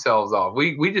our own selves off.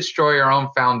 We destroy our own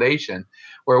foundation,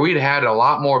 where we'd had a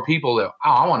lot more people that,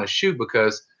 I want to shoot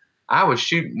because I was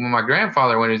shooting with my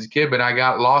grandfather when he was a kid, but I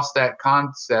got lost that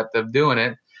concept of doing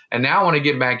it. And now I want to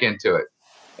get back into it.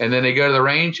 And then they go to the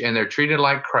range and they're treated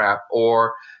like crap,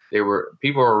 or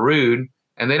people are rude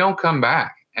and they don't come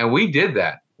back. And we did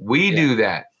that. We do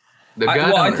that.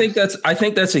 I think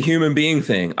that's a human being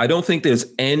thing. I don't think there's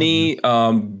any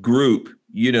group,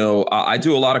 I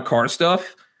do a lot of car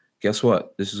stuff. Guess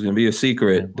what? This is going to be a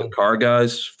secret. The car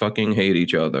guys fucking hate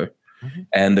each other. Mm-hmm.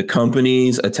 And the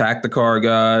companies attack the car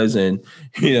guys, and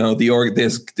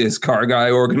there's car guy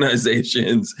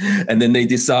organizations, and then they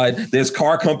decide there's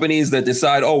car companies that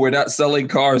decide, we're not selling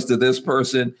cars to this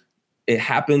person. It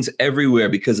happens everywhere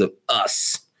because of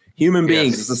us, human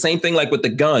beings. It's the same thing like with the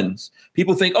guns.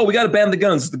 People think, we got to ban the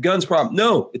guns. It's the guns problem.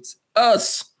 No, it's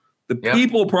us. The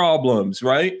people problems,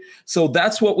 right? So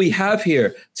that's what we have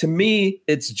here. To me,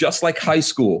 it's just like high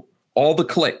school. All the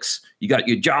cliques. You got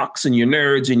your jocks and your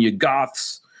nerds and your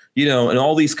goths, and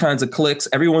all these kinds of cliques.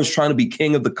 Everyone's trying to be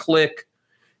king of the clique.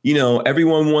 You know,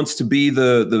 everyone wants to be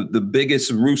the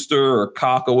biggest rooster or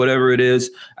cock or whatever it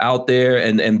is out there,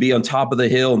 and be on top of the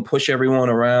hill and push everyone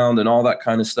around and all that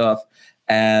kind of stuff.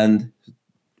 And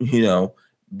you know,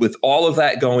 with all of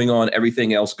that going on,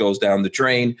 everything else goes down the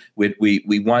drain.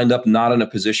 We wind up not in a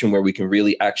position where we can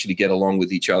really actually get along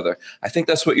with each other. I think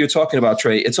that's what you're talking about,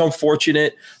 Trey. It's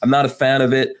unfortunate. I'm not a fan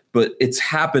of it, but it's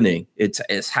happening.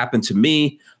 It's happened to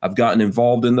me. I've gotten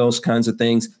involved in those kinds of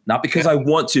things, not because I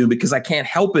want to, because I can't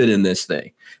help it in this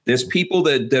thing. There's people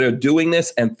that are doing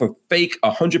this and for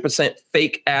 100%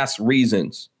 fake ass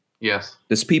reasons. Yes.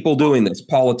 There's people doing this,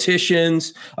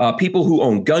 politicians, people who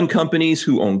own gun companies,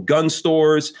 who own gun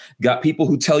stores, got people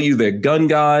who tell you they're gun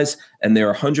guys and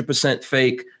they're 100%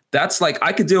 fake. That's like,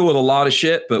 I could deal with a lot of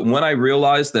shit, but when I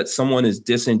realize that someone is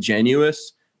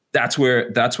disingenuous, that's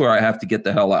where I have to get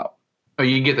the hell out. Oh,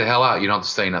 you can get the hell out. You don't have to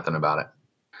say nothing about it.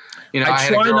 You know, I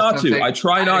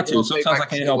try not to. Sometimes I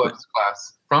can't help it.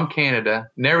 Class from Canada,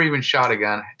 never even shot a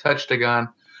gun, touched a gun,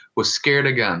 was scared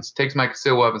of guns, takes my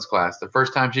concealed weapons class. The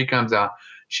first time she comes out,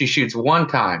 she shoots one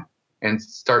time and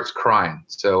starts crying.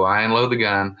 So I unload the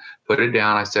gun, put it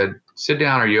down. I said, sit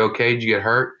down. Are you okay? Did you get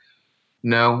hurt?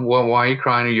 No. Well, why are you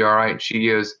crying? Are you all right? She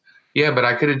goes, yeah, but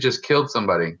I could have just killed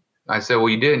somebody. I said, well,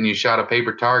 you didn't. You shot a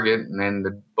paper target and then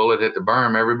the bullet hit the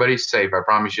berm. Everybody's safe. I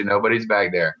promise you, nobody's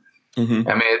back there. Mm-hmm.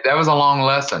 I mean, that was a long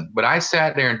lesson, but I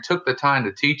sat there and took the time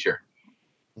to teach her.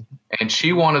 And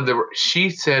she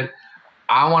said,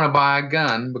 I want to buy a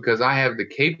gun because I have the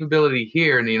capability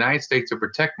here in the United States to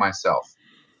protect myself.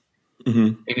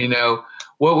 Mm-hmm. And you know,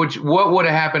 what would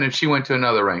have happened if she went to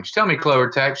another range? Tell me, Clover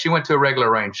Tech. She went to a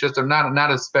regular range, just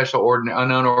not a special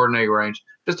unknown ordinary range,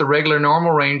 just a regular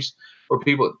normal range where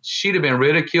she'd have been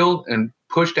ridiculed and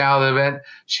pushed out of it.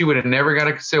 She would have never got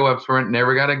a concealed weapons permit,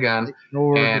 never got a gun.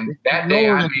 And that day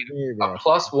I made a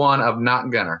 +1 of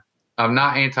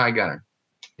not anti-gunner.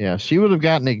 Yeah, she would have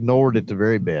gotten ignored at the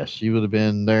very best. She would have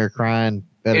been there crying.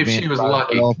 If she was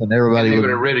lucky, and everybody would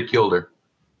have ridiculed her.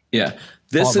 Yeah,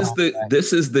 this is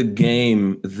the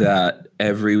game that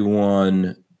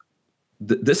everyone.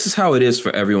 This is how it is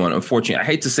for everyone. Unfortunately, I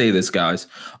hate to say this, guys.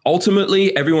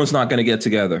 Ultimately, everyone's not going to get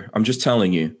together. I'm just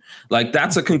telling you. Like,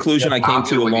 that's a conclusion I came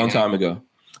to a long time ago.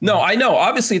 No, I know.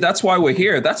 Obviously, that's why we're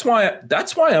here. That's why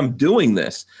I'm doing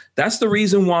this. That's the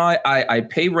reason why I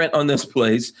pay rent on this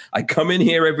place. I come in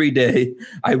here every day.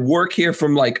 I work here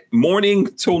from like morning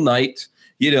till night,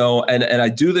 you know, and I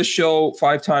do this show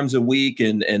 5 times a week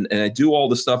and I do all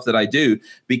the stuff that I do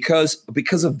because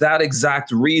of that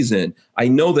exact reason. I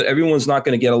know that everyone's not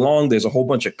going to get along. There's a whole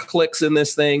bunch of cliques in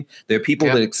this thing. There are people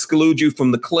that exclude you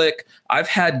from the clique. I've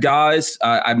had guys,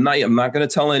 I'm not going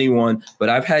to tell anyone, but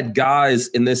I've had guys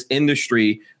in this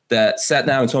industry that sat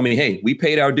down and told me, hey, we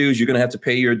paid our dues. You're going to have to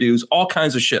pay your dues, all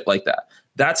kinds of shit like that.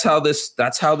 That's how this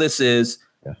is.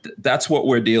 Yeah. That's what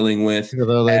we're dealing with.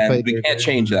 And we can't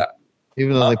change that.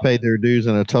 Even though they paid their dues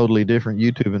in a totally different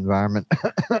YouTube environment.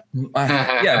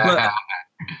 Yeah, but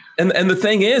and the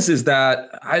thing is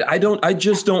that I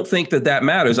just don't think that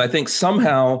matters. I think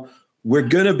somehow we're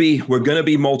gonna be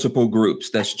multiple groups.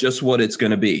 That's just what it's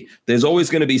gonna be. There's always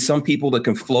gonna be some people that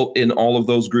can float in all of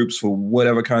those groups for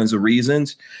whatever kinds of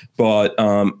reasons, but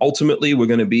ultimately we're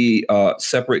gonna be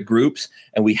separate groups,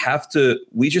 and we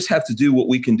just have to do what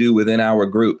we can do within our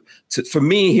group. For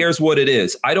me, here's what it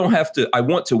is. I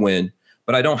want to win,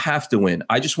 but I don't have to win.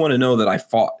 I just want to know that I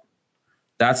fought.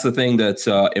 That's the thing that's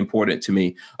important to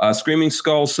me. Screaming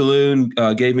Skull Saloon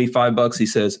gave me $5. He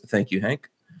says, thank you, Hank.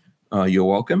 You're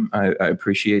welcome. I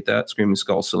appreciate that. Screaming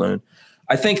Skull Saloon.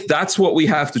 I think that's what we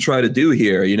have to try to do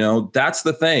here. You know, that's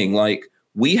the thing. Like,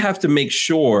 we have to make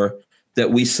sure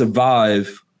that we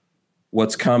survive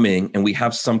what's coming and we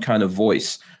have some kind of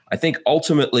voice. I think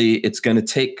ultimately it's going to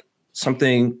take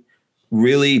something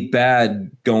really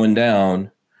bad going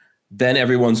down. Then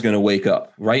everyone's going to wake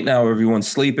up. Right now, everyone's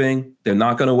sleeping. They're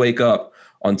not going to wake up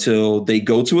until they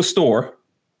go to a store,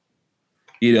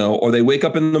 you know, or they wake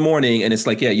up in the morning and it's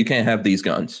like, yeah, you can't have these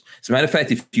guns. As a matter of fact,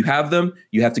 if you have them,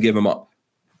 you have to give them up.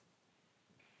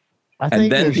 And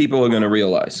then people are going to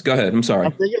realize. Go ahead. I'm sorry.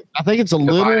 I think it's a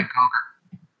little.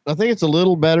 I think it's a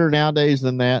little better nowadays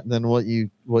than what you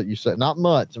said. Not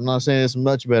much. I'm not saying it's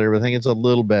much better, but I think it's a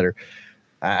little better.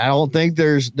 I don't think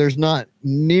there's not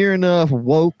near enough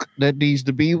woke that needs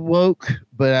to be woke,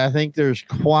 but I think there's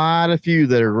quite a few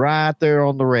that are right there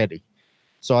on the ready.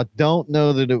 So I don't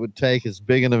know that it would take as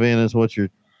big an event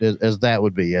as that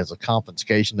would be, as a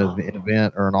confiscation of an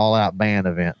event or an all-out ban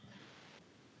event.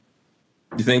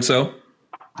 You think so?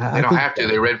 They don't have to.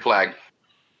 They red flag.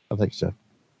 I think so.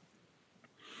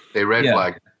 They red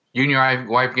flag. You and your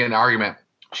wife get in an argument.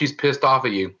 She's pissed off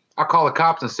at you. I call the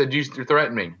cops and said, you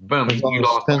threatened me. Boom. Depends You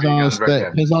lost all your guns right there.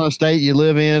 depends on the state you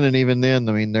live in, and even then,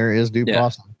 I mean, there is due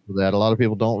process for that. A lot of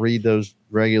people don't read those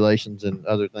regulations and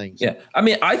other things. Yeah, I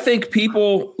mean, I think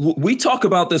we talk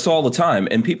about this all the time,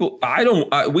 and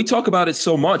we talk about it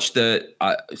so much that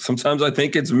sometimes I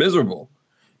think it's miserable.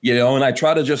 And I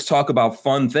try to just talk about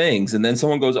fun things. And then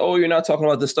someone goes, oh, you're not talking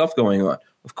about this stuff going on.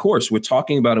 Of course, we're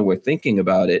talking about it. We're thinking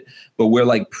about it. But we're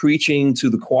like preaching to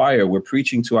the choir. We're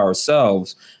preaching to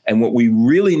ourselves. And what we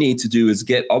really need to do is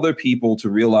get other people to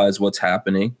realize what's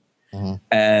happening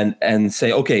and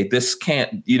say, OK, this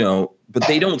can't, but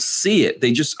they don't see it.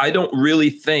 I don't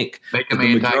really think the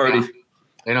majority.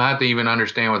 They don't have to even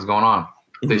understand what's going on.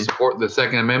 They support the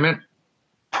Second Amendment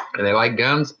and they like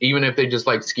guns, even if they just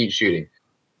like skeet shooting.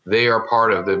 They are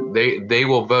part of they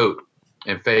will vote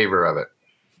in favor of it.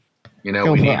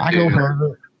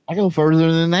 I go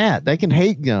further than that. They can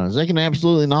hate guns. They can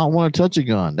absolutely not want to touch a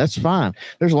gun. That's fine.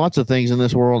 There's lots of things in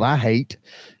this world I hate,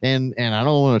 and I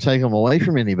don't want to take them away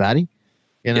from anybody.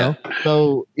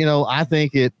 So I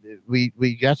think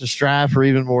we got to strive for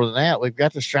even more than that. We've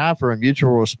got to strive for a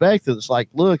mutual respect. That's like,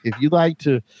 look, if you like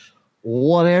to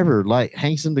whatever, like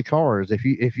hanks into cars, if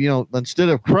you instead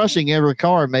of crushing every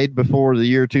car made before the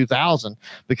year 2000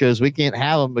 because we can't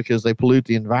have them because they pollute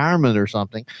the environment or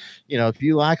something, if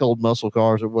you like old muscle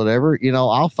cars or whatever,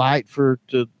 I'll fight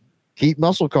to keep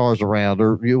muscle cars around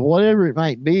or whatever it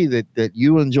might be that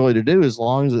you enjoy to do, as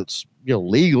long as it's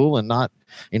legal and not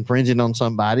infringing on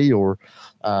somebody or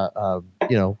what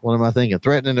am I thinking,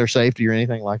 threatening their safety or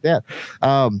anything like that.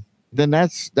 Then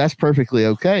that's perfectly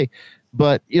okay.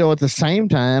 But, at the same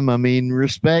time, I mean,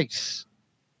 respect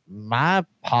my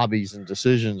hobbies and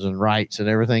decisions and rights and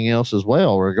everything else as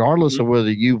well, regardless of whether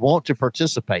you want to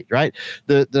participate, right?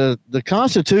 The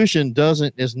Constitution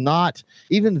is not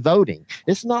even voting.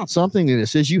 It's not something that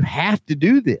says you have to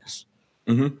do this.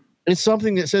 Mm-hmm. It's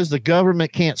something that says the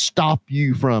government can't stop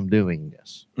you from doing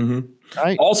this. Mm-hmm.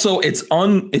 Right? Also, it's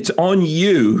on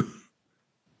you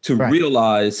to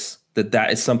realize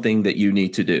that is something that you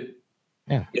need to do.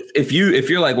 Yeah. If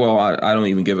you're like, well, I don't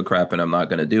even give a crap and I'm not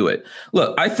going to do it.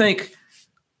 Look, I think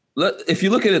if you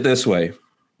look at it this way,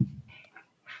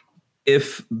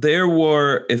 if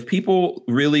people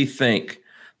really think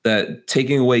that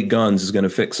taking away guns is going to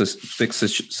fix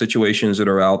situations that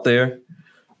are out there,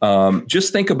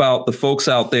 just think about the folks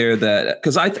out there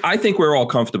because I think we're all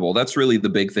comfortable. That's really the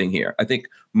big thing here. I think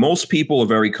most people are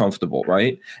very comfortable,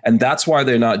 right? And that's why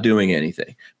they're not doing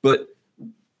anything. But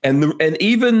And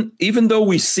even though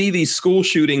we see these school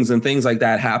shootings and things like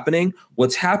that happening,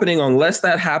 what's happening, unless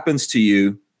that happens to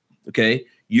you, okay,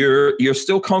 you're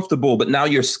still comfortable, but now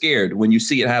you're scared when you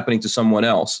see it happening to someone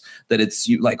else, that it's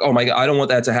you like, oh my God, I don't want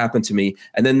that to happen to me.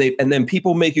 And then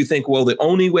people make you think, well, the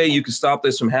only way you can stop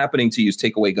this from happening to you is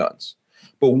take away guns.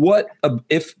 But what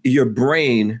if your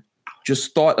brain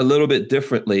just thought a little bit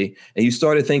differently and you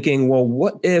started thinking, well,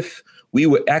 what if we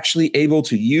were actually able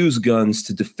to use guns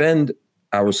to defend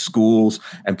our schools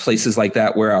and places like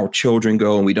that where our children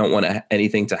go and we don't want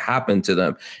anything to happen to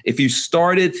them? If you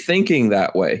started thinking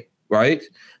that way, right,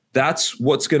 that's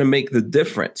what's going to make the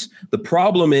difference. The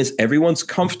problem is everyone's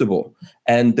comfortable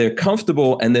and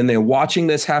then they're watching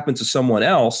this happen to someone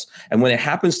else. And when it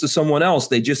happens to someone else,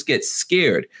 they just get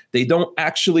scared. They don't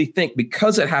actually think,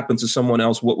 because it happened to someone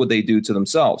else, what would they do to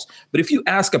themselves? But if you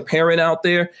ask a parent out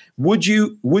there, would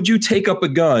you take up a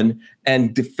gun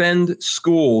and defend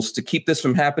schools to keep this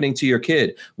from happening to your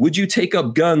kid? Would you take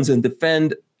up guns and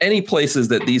defend any places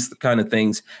that these kind of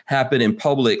things happen in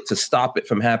public to stop it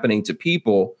from happening to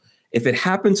people? If it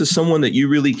happened to someone that you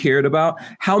really cared about,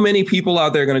 how many people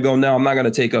out there are going to go, no, I'm not going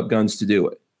to take up guns to do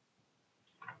it?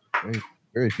 Very,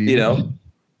 very few.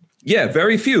 Yeah,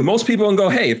 very few. Most people can go,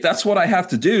 hey, if that's what I have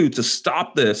to do to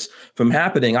stop this from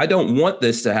happening, I don't want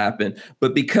this to happen.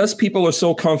 But because people are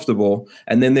so comfortable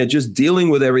and then they're just dealing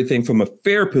with everything from a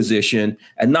fair position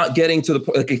and not getting to the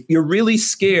point, like if you're really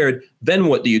scared, then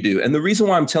what do you do? And the reason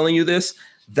why I'm telling you this,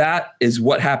 that is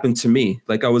what happened to me.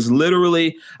 Like I was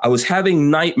having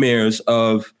nightmares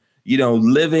of,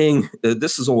 living,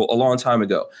 this is a long time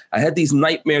ago. I had these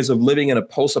nightmares of living in a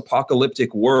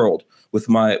post-apocalyptic world with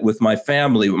my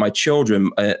family, with my children,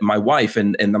 my wife,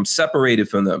 and I'm separated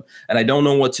from them and I don't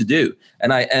know what to do.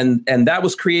 And that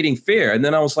was creating fear. And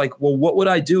then I was like, well, what would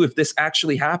I do if this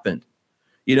actually happened?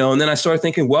 And then I started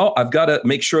thinking, well, I've got to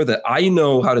make sure that I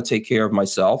know how to take care of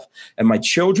myself and my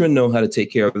children know how to take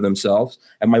care of themselves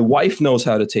and my wife knows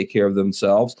how to take care of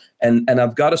themselves. And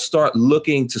I've got to start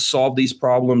looking to solve these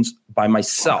problems by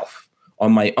myself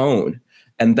on my own.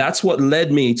 And that's what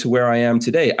led me to where I am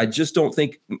today. I just don't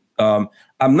think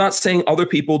I'm not saying other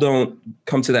people don't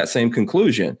come to that same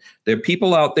conclusion. There are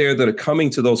people out there that are coming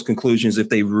to those conclusions if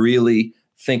they really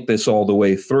think this all the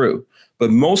way through. But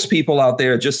most people out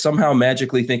there are just somehow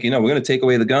magically thinking, no, we're going to take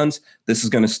away the guns. This is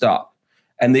going to stop.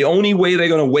 And the only way they're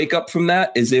going to wake up from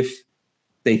that is if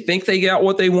they think they got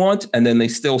what they want and then they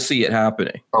still see it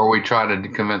happening. Or we try to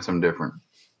convince them different.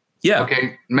 Yeah.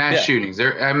 Okay. Mass shootings.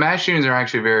 Mass shootings are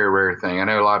actually a very rare thing. I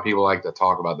know a lot of people like to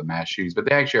talk about the mass shootings, but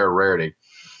they actually are a rarity.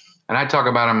 And I talk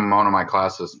about them in one of my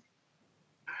classes.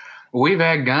 We've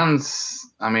had guns,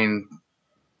 I mean,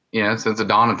 since the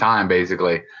dawn of time,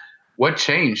 basically. What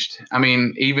changed? I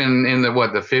mean, even in the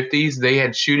 50s, they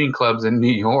had shooting clubs in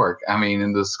New York. I mean,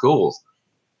 in the schools.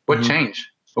 What changed?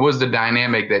 What was the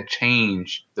dynamic that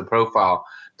changed the profile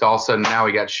to all of a sudden now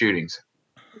we got shootings?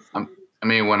 I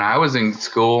mean, when I was in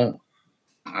school,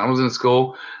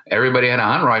 everybody had a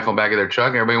hunting rifle back of their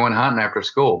truck. Everybody went hunting after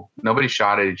school. Nobody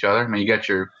shot at each other. I mean, you got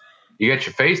your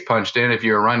face punched in if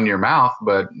you were running your mouth,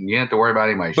 but you didn't have to worry about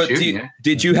anybody shooting you.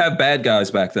 Did you have bad guys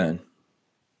back then?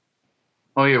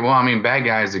 Oh yeah, well, I mean, bad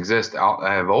guys exist.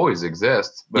 Have always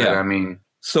exist, but I mean.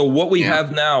 So what we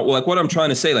have now, like what I'm trying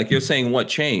to say, like you're saying, what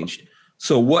changed?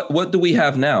 So what do we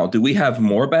have now? Do we have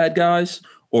more bad guys,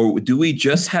 or do we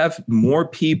just have more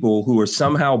people who are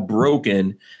somehow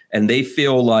broken and they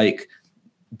feel like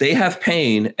they have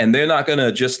pain and they're not going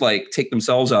to just like take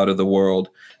themselves out of the world,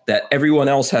 that everyone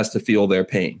else has to feel their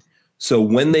pain? So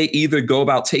when they either go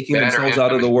about taking themselves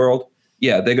out of the world,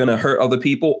 they're going to hurt other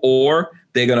people, or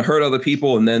they're going to hurt other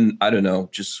people and then, I don't know,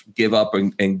 just give up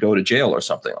and go to jail or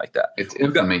something like that. It's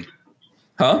infamy.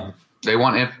 Huh? They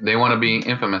want to be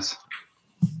infamous.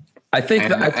 I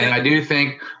think, I do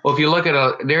think, well, if you look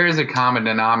at there is a common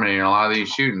denominator in a lot of these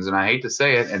shootings, and I hate to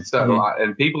say it, and so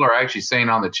and people are actually saying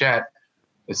on the chat,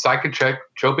 it's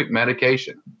psychotropic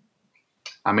medication.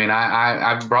 I mean,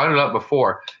 I've brought it up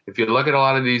before. If you look at a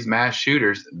lot of these mass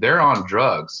shooters, they're on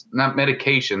drugs, not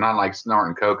medication, not like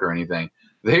snorting coke or anything.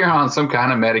 They're on some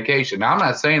kind of medication. Now, I'm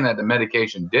not saying that the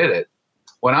medication did it.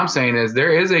 What I'm saying is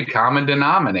there is a common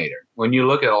denominator when you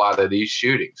look at a lot of these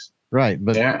shootings. Right,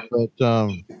 but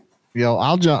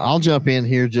I'll jump in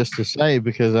here just to say,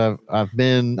 because I've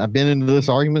been into this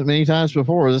argument many times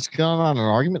before. This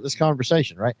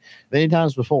conversation, right? Many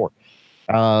times before.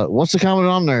 What's the common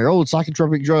denominator? Oh, it's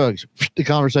psychotropic drugs. The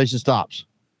conversation stops.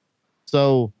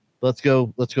 So let's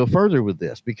go further with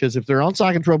this, because if they're on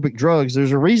psychotropic drugs,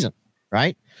 there's a reason,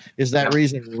 right? Is that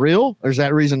reason real, or is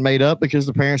that reason made up because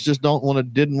the parents just didn't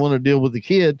want to deal with the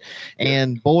kid,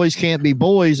 and boys can't be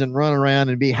boys and run around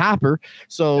and be hyper,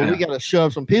 so we got to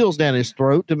shove some pills down his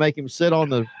throat to make him sit on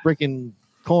the freaking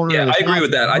corner? Yeah, I agree with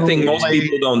that. I think most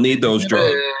people don't need those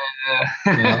drugs.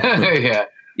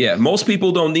 Yeah, most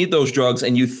people don't need those drugs,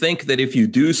 and you think that if you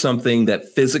do something that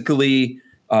physically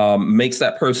makes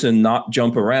that person not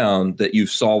jump around, that you've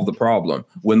solved the problem,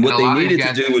 when what they needed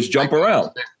to do was jump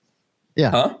around. Yeah.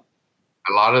 Huh?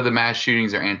 A lot of the mass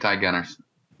shootings are anti-gunners.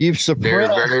 You've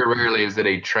suppressed. There very rarely is it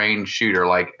a trained shooter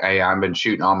like, hey, I've been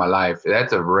shooting all my life.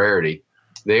 That's a rarity.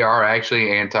 They are actually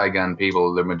anti-gun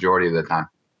people the majority of the time.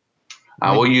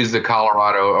 We'll use the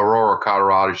Aurora,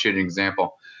 Colorado shooting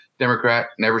example. Democrat,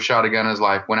 never shot a gun in his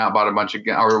life, went out, bought a bunch of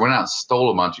guns, or went out and stole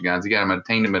a bunch of guns. He got them,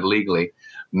 obtained them illegally,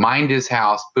 mined his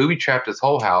house, booby-trapped his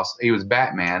whole house. He was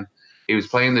Batman. He was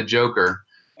playing the Joker,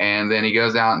 and then he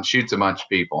goes out and shoots a bunch of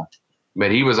people. But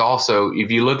he was also,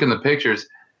 if you look in the pictures,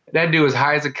 that dude was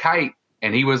high as a kite,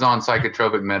 and he was on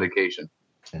psychotropic medication.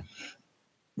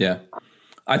 Yeah.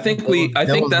 I think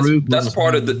that's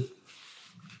part of the,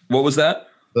 what was that?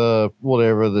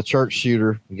 The church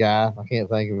shooter guy. I can't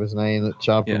think of his name, that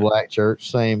chopped the black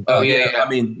church. Same. Oh yeah. I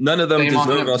mean, none of them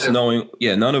deserve us knowing.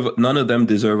 Yeah. None of them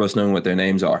deserve us knowing what their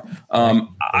names are.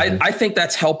 I think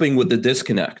that's helping with the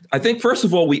disconnect. I think, first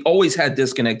of all, we always had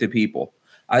disconnected people.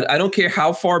 I don't care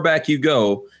how far back you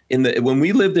go. When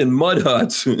we lived in mud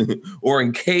huts or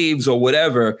in caves or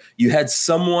whatever, you had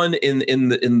someone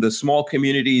in the small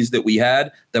communities that we had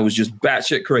that was just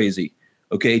batshit crazy.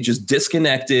 Okay, just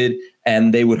disconnected,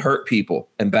 and they would hurt people.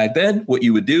 And back then, what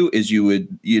you would do is you would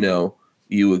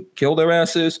kill their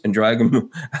asses and drag them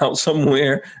out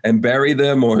somewhere and bury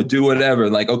them or do whatever.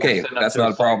 Like, okay, that's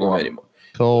not a problem anymore.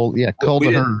 Call the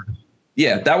herd.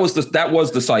 Yeah, that was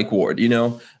the psych ward.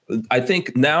 I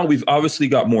think now we've obviously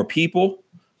got more people,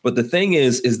 but the thing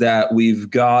is that we've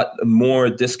got more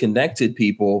disconnected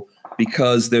people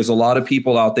because there's a lot of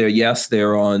people out there. Yes,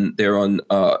 they're on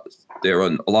a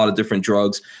lot of different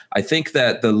drugs. I think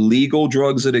that the legal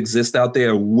drugs that exist out there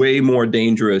are way more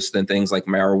dangerous than things like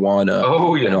marijuana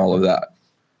and all of that.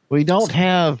 We don't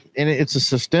have, and it's a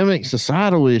systemic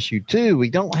societal issue too. We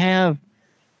don't have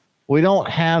we don't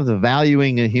have the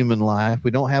valuing of human life.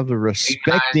 We don't have the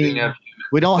respecting.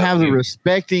 We don't have the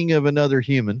respecting of another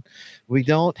human. We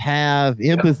don't have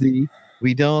empathy.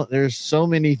 We don't. There's so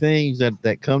many things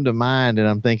that come to mind, and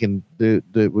I'm thinking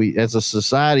that we, as a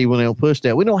society, when they'll push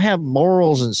that, we don't have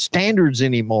morals and standards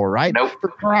anymore, right? Nope. For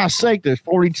Christ's sake, there's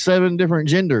 47 different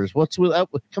genders. What's with up?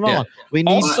 Come on, we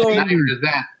need Also, standards.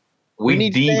 We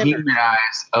need dehumanize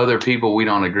other people we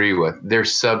don't agree with. They're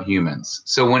subhumans.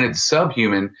 So when it's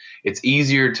subhuman, it's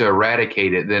easier to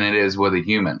eradicate it than it is with a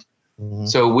human. Mhm.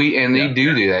 So they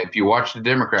do that. If you watch the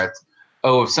Democrats,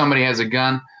 if somebody has a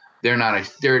gun,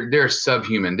 they're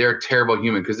subhuman. They're a terrible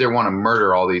human because they want to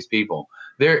murder all these people.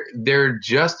 Their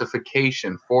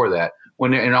justification for that,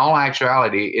 when in all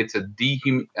actuality, it's a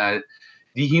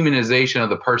dehumanization of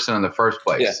the person in the first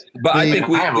place. Yeah, but I think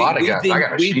I have a lot of guns. I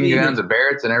got machine guns and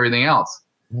Barretts and everything else.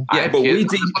 Yeah, but like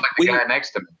the guy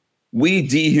next to me. We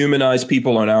dehumanize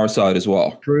people on our side as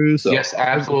well. True. So, Yes,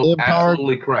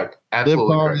 absolutely correct.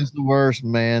 Absolutely Libtard correct. is the worst,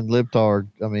 man. Libtard.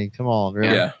 I mean, come on,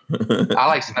 really. Yeah. I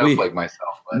like Snowflake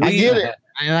myself. But I get it,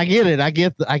 and I get it. I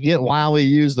get why we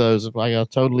use those. Like, I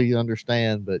totally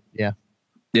understand, but yeah.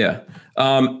 Yeah.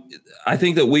 I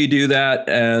think that we do that.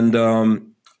 And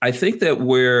I think that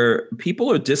where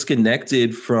people are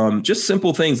disconnected from just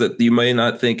simple things that you may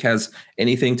not think has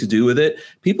anything to do with it,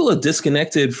 people are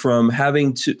disconnected from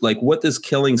having to, like, what does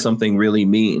killing something really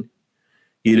mean?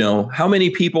 You know, how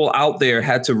many people out there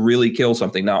had to really kill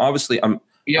something? Now, obviously, but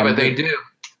they do.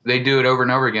 They do it over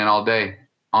and over again all day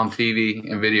on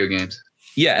TV and video games.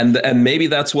 Yeah, and maybe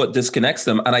that's what disconnects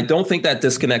them. And I don't think that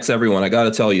disconnects everyone. I got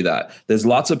to tell you that. There's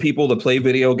lots of people that play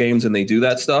video games and they do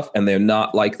that stuff, and they're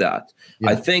not like that.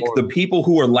 Yeah, I think the people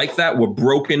who are like that were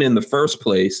broken in the first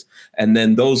place, and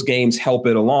then those games help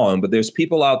it along. But there's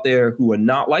people out there who are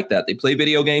not like that. They play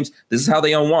video games. This is how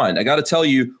they unwind. I got to tell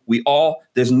you,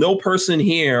 there's no person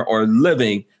here or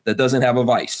living that doesn't have a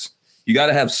vice. You got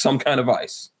to have some kind of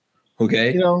vice.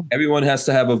 Okay. Everyone has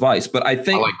to have a vice. But I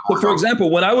think, for example,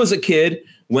 when I was a kid,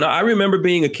 when I remember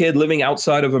being a kid living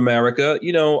outside of America,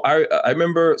 I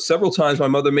remember several times my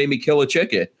mother made me kill a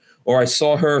chicken, or I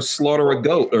saw her slaughter a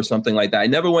goat or something like that. I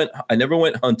never went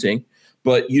hunting,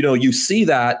 but you see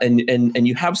that and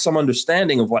you have some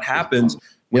understanding of what happens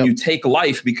when you take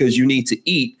life because you need to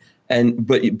eat.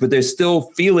 But there's still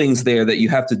feelings there that you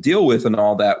have to deal with and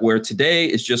all that, where today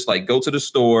it's just like, go to the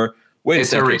store.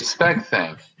 It's a respect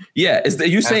thing. Yeah.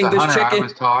 You saying this chicken? I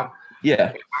was taught, if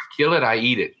I kill it, I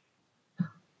eat it.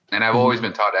 And I've always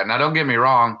been taught that. Now, don't get me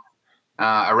wrong.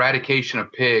 Eradication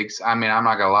of pigs. I mean, I'm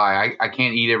not going to lie. I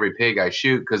can't eat every pig I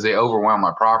shoot because they overwhelm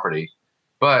my property.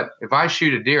 But if I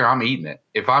shoot a deer, I'm eating it.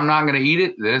 If I'm not going to eat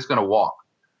it, then it's going to walk.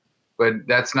 But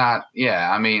that's not,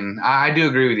 I mean, I do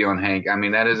agree with you on Hank. I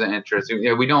mean, that is an interesting.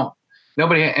 Yeah,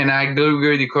 and I do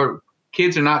agree with you.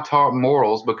 Kids are not taught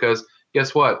morals because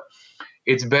guess what?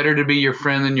 It's better to be your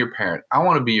friend than your parent. I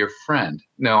want to be your friend.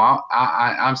 No,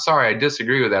 I'm sorry. I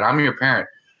disagree with that. I'm your parent.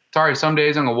 Sorry, some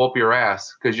days I'm going to whoop your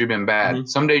ass because you've been bad. Mm-hmm.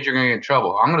 Some days you're going to get in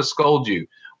trouble. I'm going to scold you,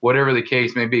 whatever the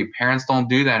case may be. Parents don't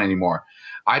do that anymore.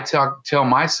 I tell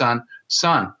my son,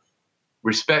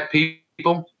 respect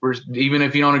people, even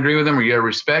if you don't agree with them or you got to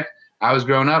respect. I was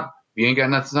growing up. If you ain't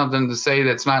got something to say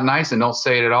that's not nice, and don't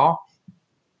say it at all.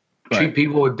 Right. Treat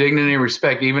people with dignity and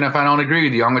respect. Even if I don't agree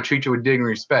with you, I'm going to treat you with dignity and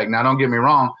respect. Now, don't get me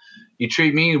wrong. You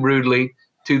treat me rudely,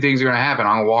 two things are going to happen.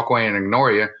 I'm going to walk away and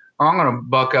ignore you, or I'm going to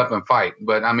buck up and fight.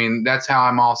 But, I mean, that's how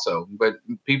I'm also. But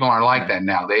people aren't like that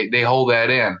now. They hold that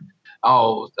in.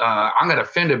 I'm going to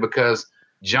offend it because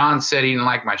John said he didn't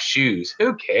like my shoes.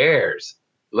 Who cares?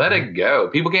 Let it go.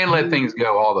 People can't let things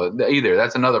go either.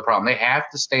 That's another problem. They have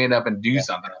to stand up and do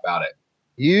something about it.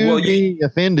 Being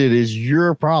offended is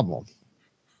your problem.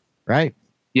 Right?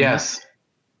 Yes.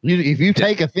 If you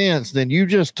take offense, then you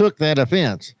just took that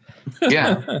offense.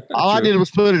 Yeah. All I did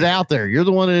was put it out there. You're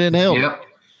the one that didn't help. Yep.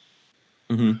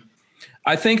 Mm-hmm.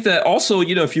 I think that also,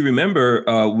 if you remember,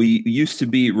 we used to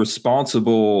be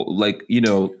responsible, like,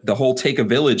 the whole take a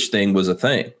village thing was a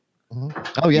thing. Mm-hmm.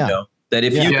 Oh, yeah. That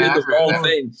if you did the wrong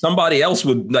thing, somebody else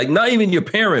would, like, not even your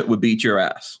parent would beat your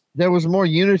ass. There was more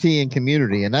unity and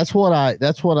community. And that's what I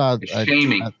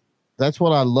shaming. That's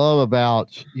what I love about,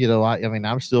 I mean,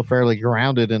 I'm still fairly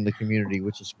grounded in the community,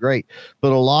 which is great. But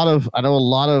I know a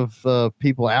lot of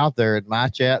people out there in my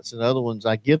chats and other ones,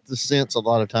 I get the sense a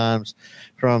lot of times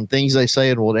from things they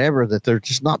say and whatever, that they're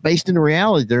just not based in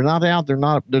reality. They're not out. They're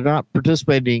not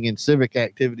participating in civic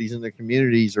activities in their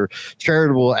communities or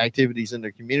charitable activities in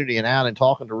their community and out and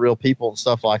talking to real people and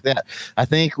stuff like that. I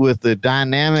think with the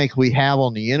dynamic we have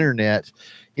on the internet,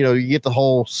 you get the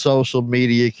whole social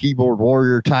media keyboard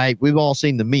warrior type. We've all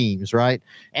seen the memes, right?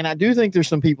 And I do think there's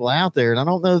some people out there, and I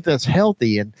don't know if that's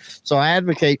healthy. And so I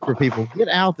advocate for people, get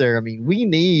out there. I mean, we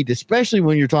need, especially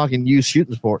when you're talking youth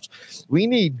shooting sports, we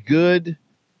need good,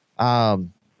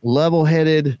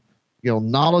 level-headed,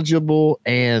 knowledgeable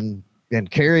and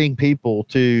caring people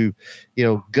to,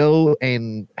 go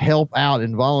and help out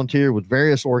and volunteer with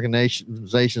various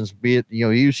organizations, be it,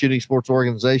 youth shooting sports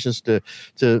organizations to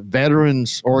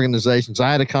veterans organizations.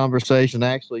 I had a conversation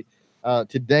actually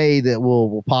today that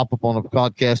will pop up on a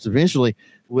podcast eventually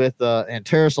with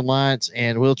Antares Alliance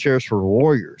and Wheelchairs for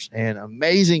Warriors, and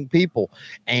amazing people.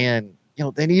 And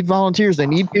they need volunteers. They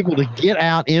need people to get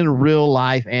out in real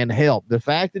life and help. The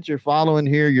fact that you're following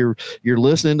here, you're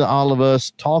listening to all of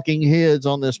us talking heads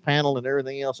on this panel and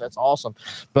everything else, that's awesome.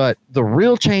 But the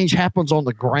real change happens on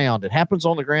the ground. It happens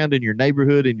on the ground in your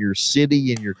neighborhood, in your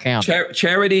city, in your county.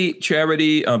 Charity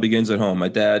begins at home. My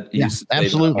dad used to say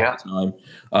absolutely. that all the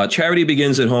time. Charity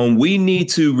begins at home. We need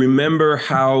to remember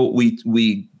how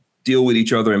we deal with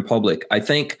each other in public. I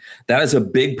think that is a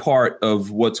big part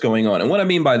of what's going on. And what I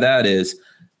mean by that is,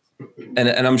 and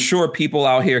I'm sure people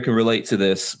out here can relate to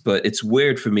this, but it's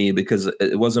weird for me because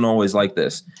it wasn't always like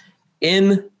this.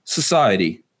 In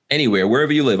society, anywhere,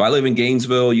 wherever you live, I live in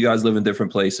Gainesville, you guys live in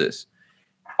different places.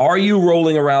 Are you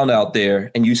rolling around out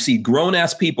there and you see grown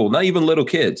ass people, not even little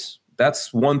kids?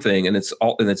 That's one thing, and it's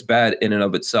bad in and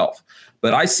of itself.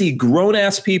 But I see grown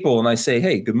ass people and I say,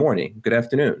 hey, good morning, good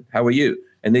afternoon, how are you?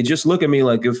 And they just look at me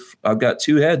like if I've got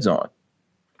two heads on,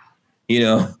 they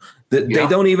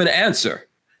don't even answer.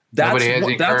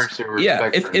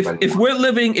 If we're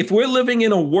living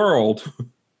in a world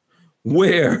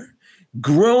where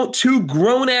two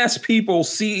grown ass people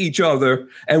see each other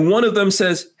and one of them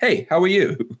says, hey, how are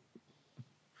you?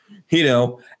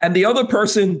 And the other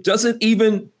person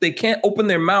they can't open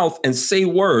their mouth and say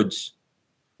words.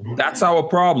 That's our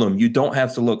problem. You don't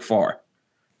have to look far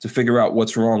to figure out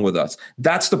what's wrong with us.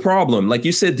 That's the problem. Like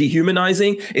you said,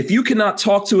 dehumanizing. If you cannot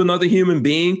talk to another human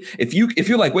being, if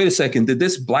you're like, wait a second, did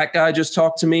this black guy just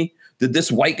talk to me? Did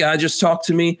this white guy just talk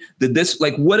to me? Did this,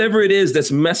 whatever it is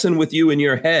that's messing with you in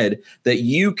your head, that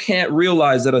you can't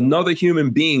realize that another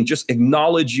human being just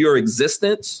acknowledge your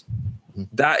existence,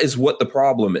 that is what the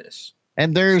problem is.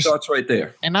 And it starts right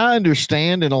there. And I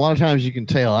understand, and a lot of times you can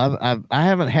tell. I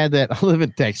haven't had that. I live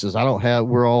in Texas. I don't have.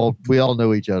 We all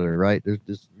know each other, right?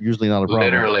 There's usually not a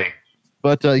problem. Literally.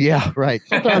 But yeah, right.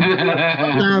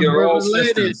 Sometimes you're all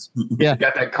sisters. Yeah, you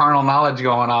got that carnal knowledge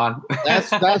going on.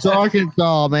 That's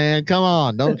Arkansas, man. Come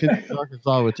on, don't confuse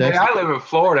Arkansas with Texas. Hey, I live in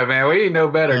Florida, man. We know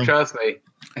better. Trust me.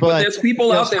 But there's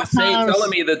people out there telling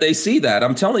me that they see that.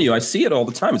 I'm telling you, I see it all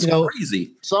the time. It's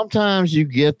crazy. Sometimes you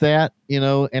get that,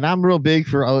 and I'm real big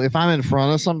for, if I'm in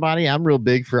front of somebody, I'm real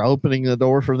big for opening the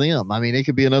door for them. I mean, it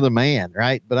could be another man,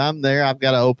 right? But I'm there. I've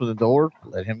got to open the door,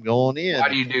 let him go on in. How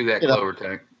do you do that, Clover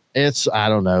Tech? I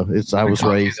don't know. I was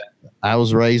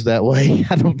raised that way.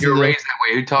 I don't. You were raised that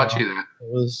way. Who taught you that?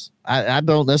 I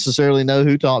don't necessarily know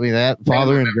who taught me that.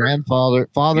 Father and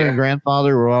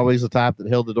grandfather were always the type that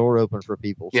held the door open for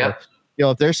people. Yeah. So,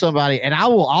 if there's somebody, and I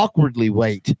will awkwardly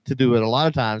wait to do it a lot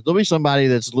of times. There'll be somebody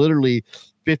that's literally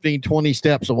 15, 20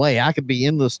 steps away. I could be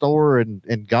in the store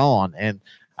and gone. And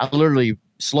I literally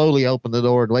slowly open the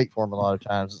door and wait for them a lot of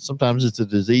times. Sometimes it's a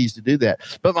disease to do that.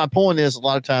 But my point is, a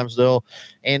lot of times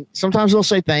sometimes they'll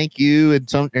say thank you and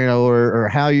or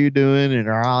how you doing,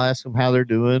 or I'll ask them how they're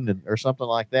doing or something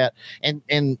like that. And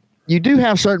you do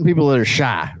have certain people that are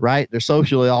shy, right? They're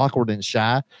socially awkward and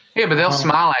shy. Yeah, but they'll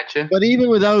smile at you. But even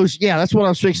with those, that's what I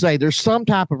was fixing to say. There's some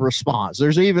type of response.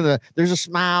 There's even there's a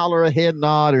smile or a head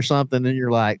nod or something, and you're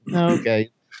like,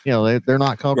 okay, they're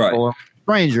not comfortable. Right.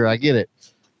 Stranger, I get it.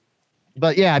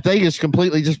 But yeah, if they just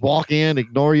completely just walk in,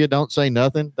 ignore you, don't say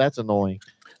nothing, that's annoying.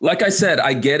 Like I said,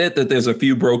 I get it that there's a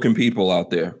few broken people out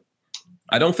there.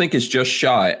 I don't think it's just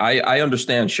shy. I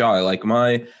understand shy. Like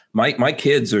my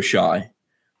kids are shy,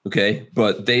 okay,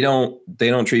 but they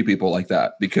don't treat people like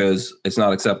that because it's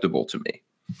not acceptable to me.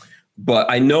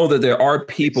 But I know that there are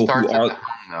people who are.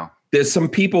 There's some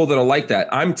people that are like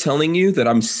that. I'm telling you that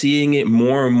I'm seeing it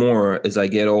more and more as I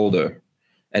get older.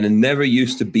 And it never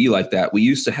used to be like that. We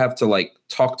used to have to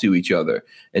talk to each other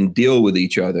and deal with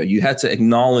each other. You had to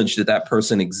acknowledge that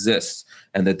person exists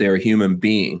and that they're a human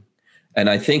being. And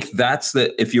I think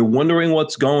if you're wondering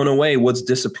what's going away, what's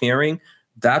disappearing,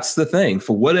 that's the thing.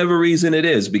 For whatever reason it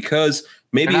is, because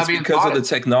maybe it's because of the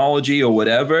technology or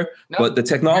whatever, but the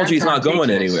technology is not going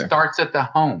anywhere. It starts at the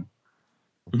home.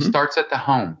 Mm-hmm. Starts at the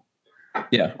home.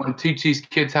 Yeah. Want to teach these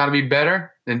kids how to be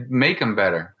better, then make them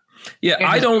better. Yeah,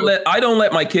 I don't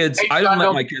let my kids. I don't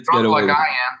let my kids get away. Like I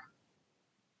am.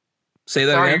 Say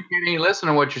that Sorry, again. your kid ain't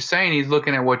listening to what you're saying. He's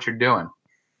looking at what you're doing.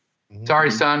 Mhm. Sorry,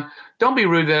 son. Don't be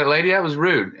rude to that lady. That was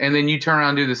rude. And then you turn around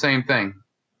and do the same thing.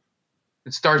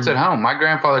 It starts at home. My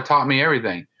grandfather taught me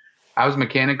everything. I was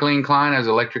mechanically inclined. I was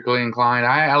electrically inclined.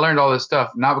 I learned all this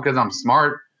stuff, not because I'm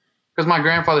smart, because my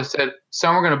grandfather said,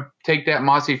 son, we're going to take that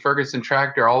Massey Ferguson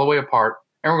tractor all the way apart,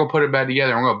 and we're going to put it back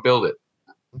together, and we're going to build it.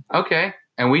 Okay.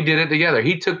 And we did it together.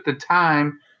 He took the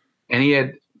time, and he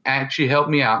had actually helped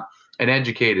me out and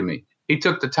educated me. He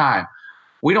took the time.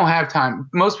 We don't have time.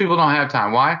 Most people don't have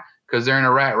time. Why? Because they're in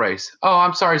a rat race. Oh,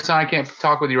 I'm sorry, son. I can't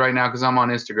talk with you right now because I'm on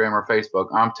Instagram or Facebook.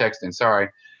 I'm texting. Sorry.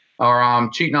 Or I'm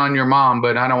cheating on your mom,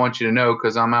 but I don't want you to know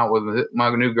because I'm out with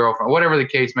my new girlfriend. Whatever the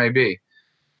case may be.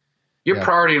 Your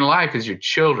priority in life is your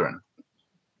children.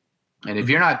 And if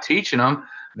you're not teaching them,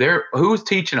 who's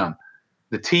teaching them?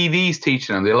 The TV's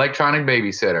teaching them, the electronic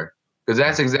babysitter. Because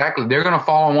that's exactly, they're going to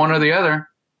fall on one or the other.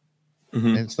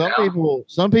 Mm-hmm. And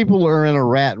some people are in a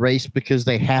rat race because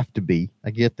they have to be. I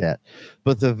get that.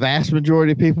 But the vast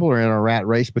majority of people are in a rat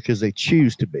race because they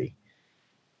choose to be.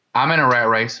 I'm in a rat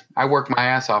race. I work my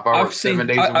ass off. I work 7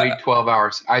 days a week, 12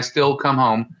 hours. I still come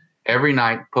home every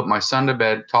night, put my son to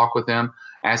bed, talk with him,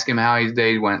 ask him how his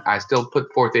day went. I still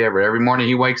put forth the effort. Every morning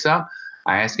he wakes up,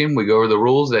 I ask him, we go over the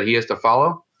rules that he has to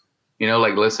follow,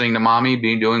 like listening to mommy,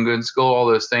 doing good in school, all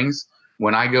those things.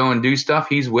 When I go and do stuff,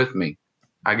 he's with me.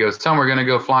 I go, son, we're going to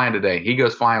go flying today. He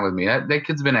goes flying with me. That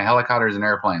kid's been in helicopters and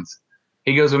airplanes.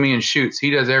 He goes with me and shoots.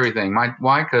 He does everything.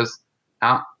 Why? Because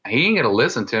he ain't going to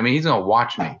listen to me. He's going to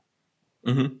watch me.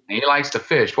 Mm-hmm. And he likes to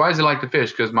fish. Why does he like to fish?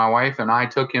 Because my wife and I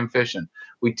took him fishing.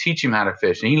 We teach him how to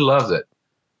fish, and he loves it.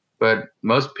 But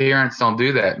most parents don't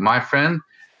do that. My friend,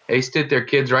 they sit their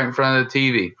kids right in front of the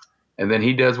TV, and then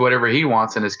he does whatever he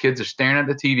wants, and his kids are staring at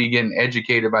the TV, getting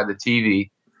educated by the TV.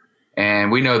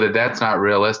 And we know that that's not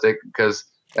realistic because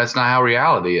that's not how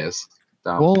reality is.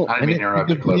 So I didn't mean to interrupt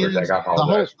you, Clifford. I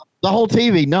apologize. The whole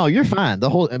TV. No, you're fine. But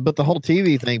the whole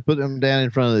TV thing, put them down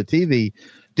in front of the TV,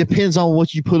 depends on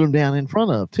what you put them down in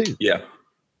front of too. Yeah.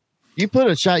 You put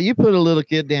a little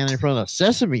kid down in front of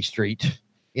Sesame Street,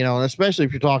 and especially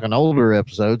if you're talking older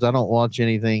episodes. I don't watch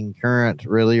anything current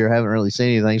really, or haven't really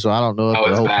seen anything, so I don't know if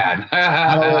it's bad.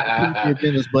 I don't know if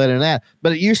the blood in that,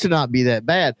 but it used to not be that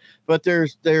bad. But there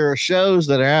are shows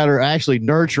that are actually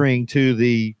nurturing to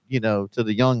the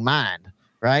young mind,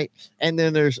 right? And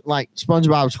then there's like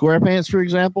SpongeBob SquarePants, for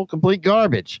example, complete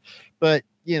garbage. But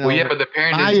but the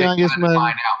parent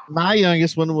my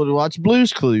youngest one would watch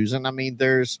Blue's Clues, and I mean,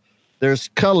 there's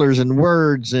colors and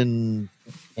words and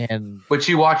but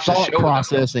you watch the show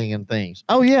processing and things.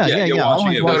 Oh yeah.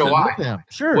 Watching it with them.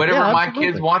 Sure. Whatever my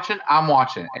kids watching, I'm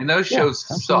watching, and those shows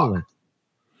suck.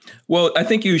 Well, I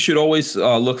think you should always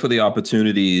look for the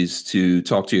opportunities to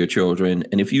talk to your children.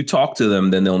 And if you talk to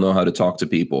them, then they'll know how to talk to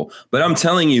people. But I'm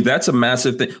telling you, that's a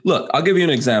massive thing. Look, I'll give you an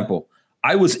example.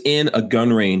 I was in a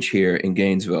gun range here in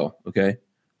Gainesville, okay,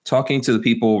 talking to the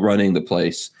people running the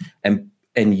place, and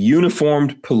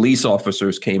uniformed police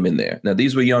officers came in there. Now,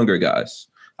 these were younger guys.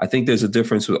 I think there's a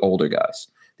difference with older guys.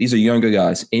 These are younger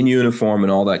guys in uniform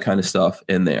and all that kind of stuff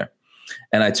in there.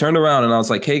 And I turned around and I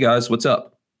was like, hey, guys, what's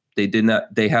up?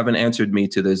 They haven't answered me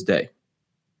to this day.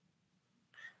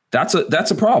 That's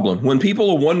a problem. When people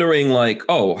are wondering like,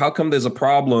 oh, how come there's a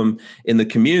problem in the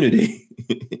community?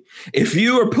 If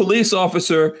you're a police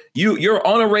officer, you're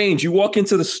on a range, you walk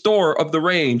into the store of the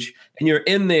range and you're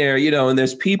in there, and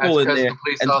there's people in there. The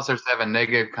police officers have a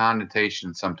negative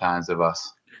connotation sometimes of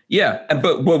us. Yeah.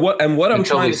 But what I'm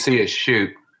trying to see us shoot.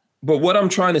 But what I'm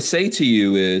trying to say to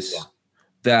you is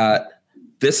that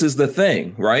this is the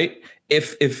thing, right?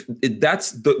 If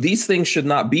these things should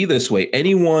not be this way.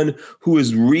 Anyone who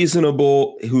is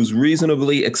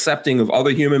reasonably accepting of other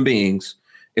human beings,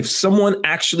 if someone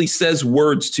actually says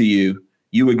words to you,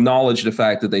 you acknowledge the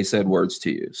fact that they said words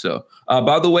to you. So,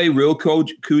 by the way, Real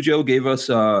Cujo gave us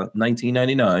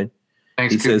 $19.99.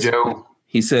 Thanks, Cujo.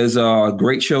 He says,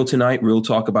 great show tonight. Real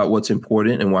talk about what's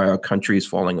important and why our country is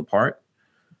falling apart.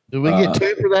 Did we get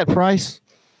two for that price?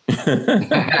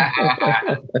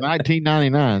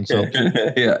 $19.99. So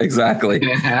yeah, exactly.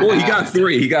 Well, he got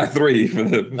three. He got three for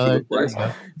the price.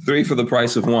 Three for the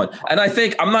price of one. And I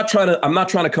think I'm not trying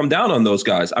to come down on those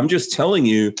guys. I'm just telling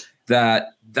you that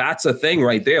that's a thing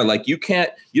right there. Like you're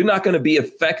not going to be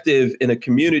effective in a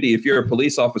community if you're a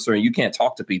police officer and you can't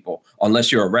talk to people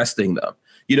unless you're arresting them.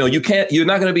 You're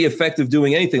not going to be effective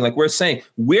doing anything. Like we're saying,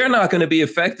 we're not going to be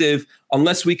effective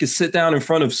unless we can sit down in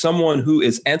front of someone who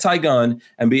is anti-gun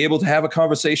and be able to have a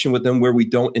conversation with them where we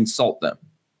don't insult them.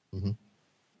 Mm-hmm.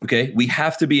 Okay. We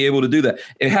have to be able to do that.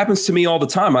 It happens to me all the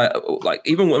time.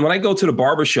 Even when I go to the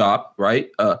barber shop, right?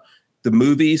 the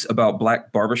movies about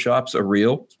black barbershops are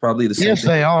real? It's probably the same. Yes,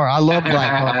 they are. I love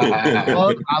black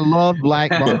barbershops. I love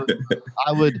black barbershops.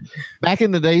 I would, back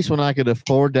in the days when I could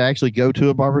afford to actually go to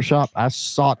a barbershop, I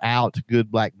sought out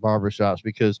good black barbershops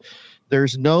because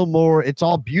there's no more. It's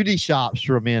all beauty shops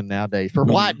for men nowadays, for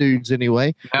white dudes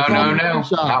anyway. No.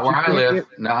 Not where I live.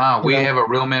 No, we have a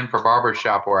real men for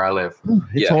barbershop where I live.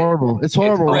 It's horrible. It's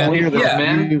horrible around here.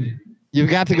 Men. You've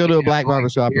got to go to a black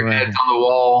barbershop Your around head's here. on the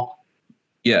wall.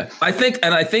 Yeah, I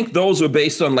think those are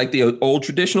based on like the old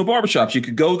traditional barbershops. You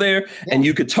could go there and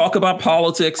you could talk about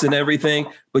politics and everything,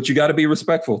 but you got to be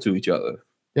respectful to each other.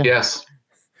 Yeah. Yes.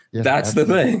 Yeah, That's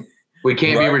absolutely. the thing. We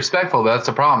can't be Right. respectful. That's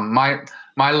the problem.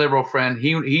 My liberal friend,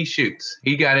 he shoots.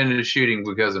 He got into shooting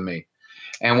because of me.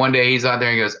 And one day he's out there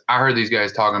and he goes, I heard these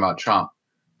guys talking about Trump.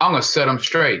 I'm going to set them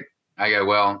straight. I go,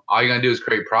 well, all you're going to do is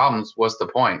create problems. What's the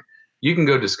point? You can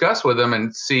go discuss with them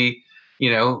and see,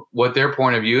 what their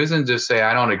point of view is and just say,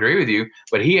 I don't agree with you.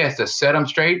 But he has to set them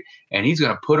straight and he's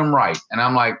going to put them right. And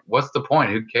I'm like, what's the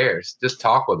point? Who cares? Just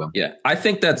talk with them. Yeah, I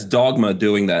think that's dogma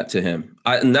doing that to him.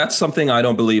 And that's something I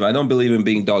don't believe. I don't believe in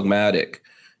being dogmatic.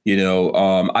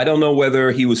 I don't know whether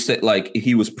he was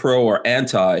he was pro or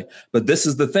anti, but this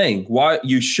is the thing. Why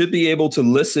you should be able to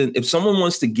listen. If someone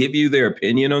wants to give you their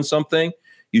opinion on something,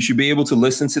 you should be able to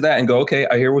listen to that and go, okay,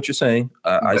 I hear what you're saying.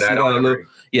 I see that a little.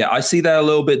 Yeah, I see that a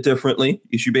little bit differently.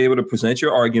 You should be able to present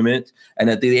your argument. And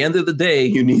at the end of the day,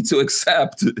 you need to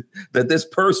accept that this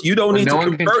person, you don't need to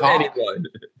convert anyone.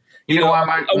 You know why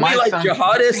my are we like son,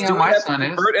 jihadists? Do we my have to son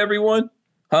convert everyone?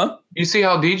 Huh? You see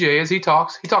how DJ is? He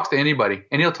talks to anybody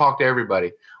and he'll talk to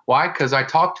everybody. Why? Because I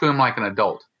talk to him like an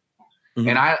adult. Mm-hmm.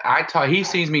 And I talk, he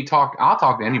sees me talk. I'll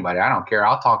talk to anybody. I don't care.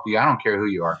 I'll talk to you. I don't care who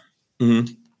you are.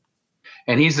 Mm-hmm.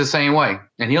 And he's the same way.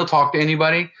 And he'll talk to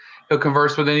anybody. He'll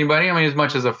converse with anybody. I mean, as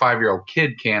much as a 5-year-old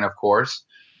kid can, of course.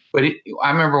 But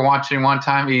I remember watching one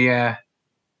time. We were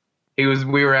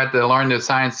at the Larndale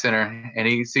Science Center, and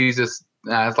he sees this.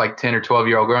 It's like 10 or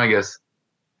 12-year-old girl. And he goes,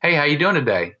 "Hey, how you doing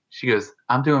today?" She goes,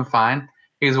 "I'm doing fine."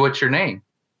 He goes, "What's your name?"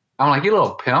 I'm like, "You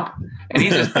little pimp." And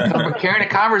he's just carrying a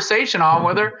conversation on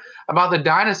with her about the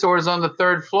dinosaurs on the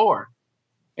 3rd floor.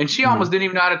 And she almost didn't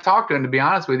even know how to talk to him, to be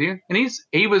honest with you. And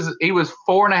he was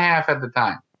 4.5 at the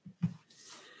time.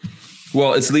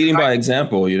 Well, it's leading by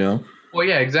example, Well,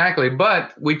 yeah, exactly.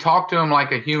 But we talk to him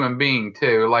like a human being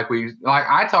too. Like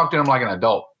I talk to him like an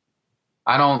adult.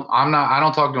 I don't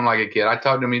talk to him like a kid. I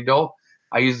talk to him adult.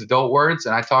 I use adult words,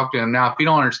 and I talk to him. Now, if he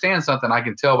don't understand something, I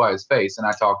can tell by his face, and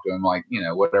I talk to him like,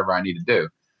 whatever I need to do.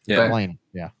 Yeah.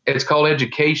 But it's called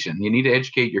education. You need to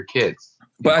educate your kids.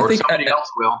 But I think somebody else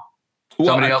will.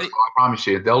 Somebody else will, I promise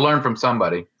you. They'll learn from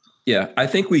somebody. Yeah, I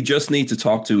think we just need to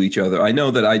talk to each other. I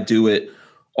know that I do it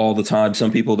all the time.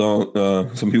 Some people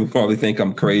don't. Some people probably think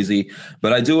I'm crazy,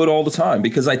 but I do it all the time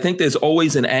because I think there's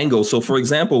always an angle. So, for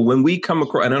example, when we come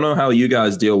across, I don't know how you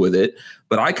guys deal with it,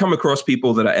 but I come across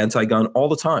people that are anti-gun all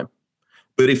the time.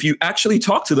 But if you actually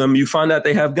talk to them, you find out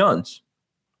they have guns.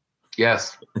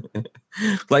 Yes.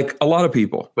 Like a lot of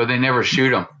people. But they never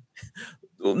shoot them.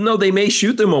 No, they may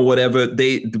shoot them or whatever.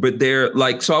 But they're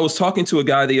like, so I was talking to a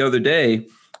guy the other day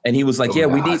and he was like, yeah,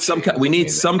 we need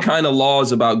some kind of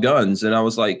laws about guns. And I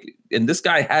was like, and this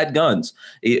guy had guns.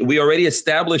 We already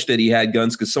established that he had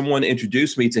guns because someone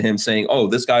introduced me to him saying, oh,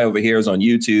 this guy over here is on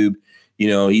YouTube.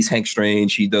 He's Hank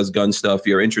Strange. He does gun stuff.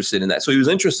 You're interested in that. So he was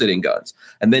interested in guns.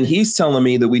 And then he's telling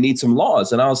me that we need some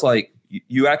laws. And I was like,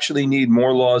 you actually need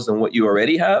more laws than what you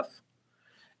already have?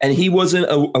 And he wasn't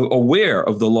aware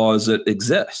of the laws that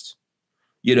exist.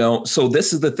 So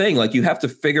this is the thing, like you have to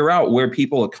figure out where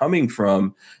people are coming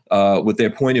from with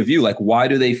their point of view. Like, why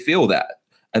do they feel that?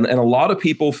 And a lot of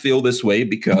people feel this way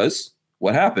because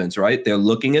what happens, right? They're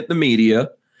looking at the media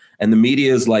and the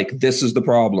media is like, this is the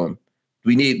problem.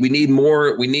 We need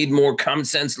more common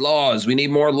sense laws. We need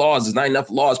more laws. There's not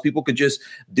enough laws. People could just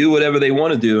do whatever they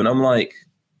want to do. And I'm like,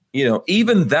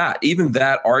 even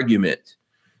that argument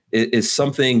is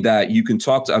something that you can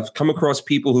talk to. I've come across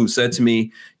people who said to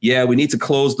me, yeah, we need to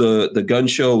close the gun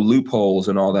show loopholes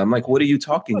and all that. I'm like, what are you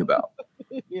talking about?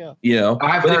 Yeah.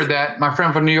 I've heard that. My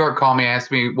friend from New York called me,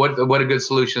 asked me what a good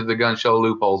solution to the gun show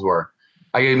loopholes were.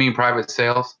 You mean private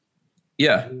sales?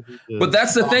 Yeah. But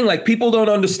that's the thing. Like people don't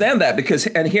understand that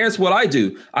and here's what I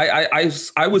do.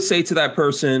 I would say to that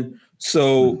person,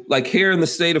 so like here in the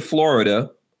state of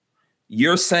Florida,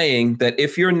 you're saying that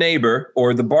if your neighbor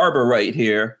or the barber right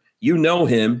here, you know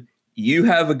him, you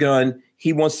have a gun,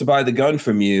 he wants to buy the gun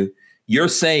from you. You're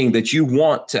saying that you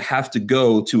want to have to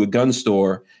go to a gun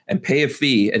store and pay a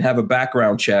fee and have a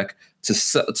background check to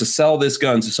sell this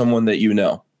gun to someone that you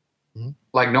know.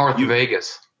 Like North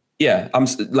Vegas. Yeah,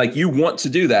 like, you want to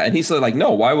do that, and he said, like, no.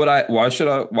 Why would I? Why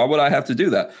would I have to do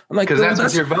that? I'm like, because that's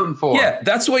what you're voting for. Yeah,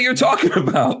 that's what you're talking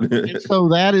about. So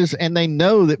that is, and they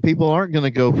know that people aren't going to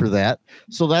go for that.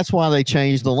 So that's why they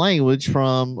changed the language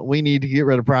from "we need to get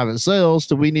rid of private sales"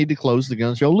 to "we need to close the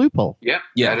gun show loophole." Yep.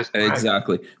 Yeah,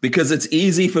 exactly. Because it's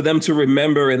easy for them to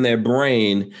remember in their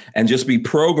brain and just be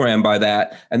programmed by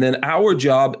that. And then our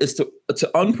job is to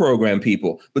unprogram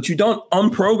people. But you don't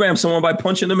unprogram someone by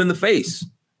punching them in the face.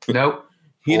 Nope.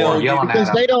 Because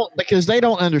they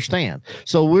don't understand.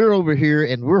 So we're over here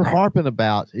and we're harping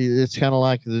about, it's kind of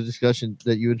like the discussion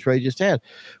that you and Trey just had.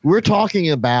 We're talking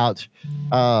about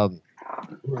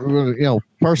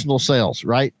personal sales,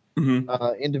 right?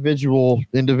 Mm-hmm.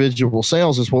 Individual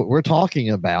sales is what we're talking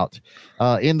about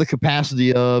in the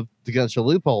capacity of the gun show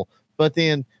loophole. But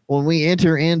then when we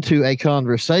enter into a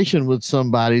conversation with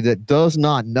somebody that does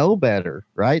not know better,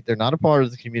 right? They're not a part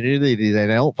of the community. They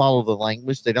don't follow the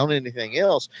language. They don't do anything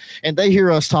else. And they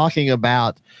hear us talking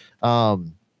about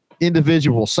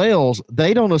individual sales.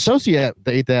 They don't associate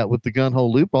that with the gun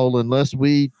hole loophole unless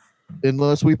we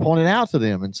point it out to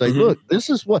them and say, look,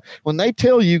 this is what, when they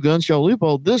tell you gun show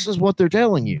loophole, this is what they're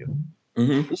telling you.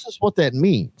 Mm-hmm. This is what that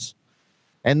means.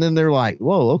 And then they're like,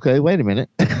 whoa, okay, wait a minute.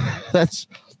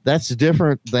 That's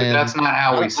different than. But that's not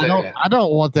how we say it. I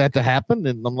don't want that to happen.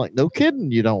 And I'm like, no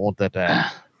kidding, you don't want that to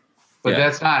happen. But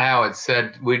that's not how it's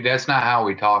said. That's not how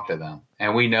we talk to them.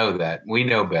 And we know that. We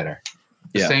know better.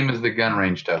 Yeah. Same as the gun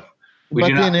range stuff. We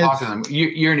do not talk to them.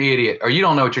 You're an idiot, or you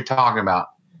don't know what you're talking about.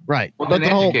 Right. Well, but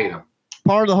then educate them.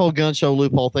 Part of the whole gun show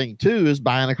loophole thing, too, is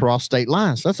buying across state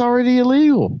lines. That's already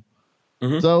illegal.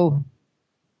 Mm-hmm. So,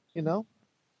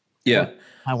 Yeah.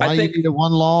 Why do you need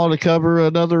one law to cover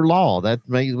another law?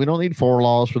 We don't need 4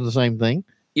 laws for the same thing.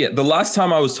 Yeah, the last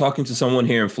time I was talking to someone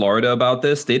here in Florida about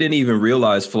this, they didn't even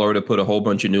realize Florida put a whole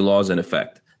bunch of new laws in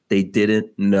effect. They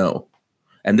didn't know.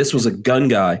 And this was a gun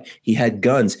guy. He had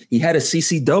guns. He had a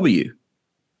CCW.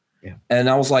 Yeah. And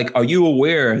I was like, are you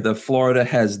aware that Florida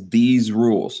has these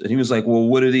rules? And he was like, well,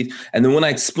 what are these? And then when I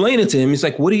explained it to him, he's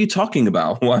like, what are you talking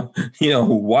about? Why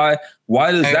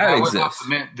does that exist?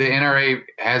 The NRA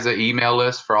has an email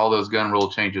list for all those gun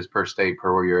rule changes per state,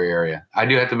 per your area. I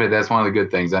do have to admit, that's one of the good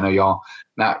things. I know y'all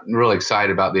not really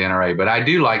excited about the NRA, but I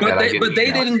do like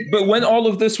that. But when all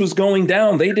of this was going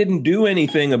down, they didn't do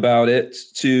anything about it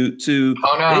to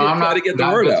I'm not to get the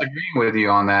word out. Disagreeing with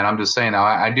you on that. I'm just saying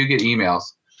I do get emails.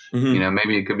 Mm-hmm.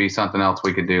 Maybe it could be something else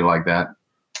we could do like that.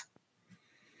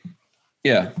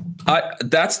 Yeah,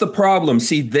 that's the problem.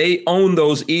 See, they own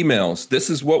those emails. This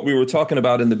is what we were talking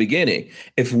about in the beginning.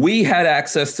 If we had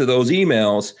access to those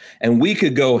emails and we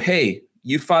could go, hey,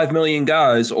 you 5 million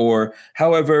guys or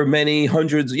however many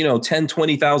hundreds, 10,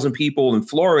 20,000 people in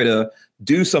Florida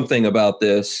do something about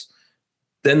this,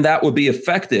 then that would be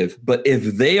effective. But if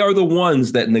they are the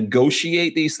ones that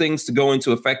negotiate these things to go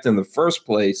into effect in the first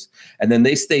place, and then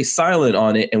they stay silent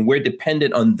on it, and we're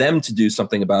dependent on them to do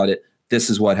something about it, this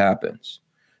is what happens.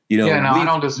 I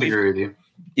don't disagree with you.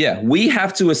 Yeah, we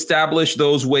have to establish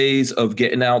those ways of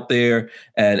getting out there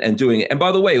and doing it. And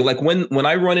by the way, like when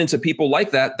I run into people like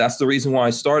that, that's the reason why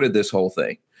I started this whole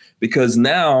thing. Because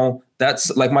now that's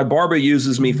like my barber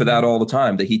uses me for that all the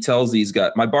time, that he tells these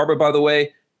guys. My barber, by the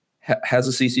way, has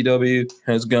a CCW,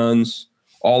 has guns,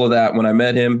 all of that. When I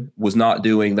met him, was not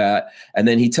doing that. And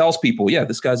then he tells people, yeah,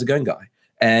 this guy's a gun guy.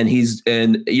 And he's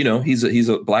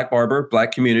a black barber,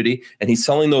 black community. And he's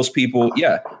telling those people,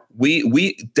 yeah,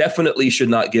 we definitely should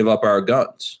not give up our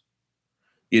guns.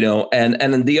 And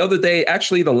then the other day,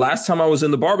 actually, the last time I was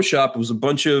in the barbershop, it was a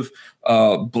bunch of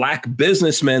black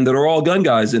businessmen that are all gun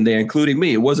guys in there, including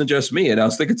me. It wasn't just me. And I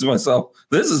was thinking to myself,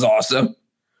 this is awesome.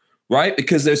 Right?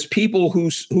 Because there's people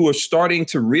who are starting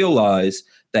to realize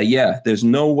that, yeah, there's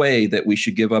no way that we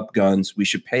should give up guns. We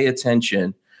should pay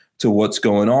attention to what's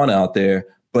going on out there.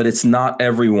 But it's not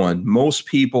everyone. Most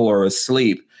people are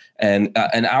asleep. And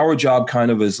our job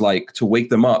kind of is like to wake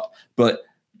them up. But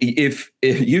if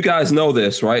you guys know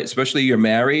this, right, especially you're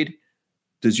married,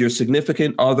 does your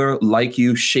significant other like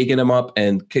you shaking them up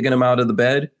and kicking them out of the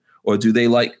bed? Or do they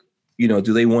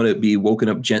do they want to be woken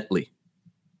up gently?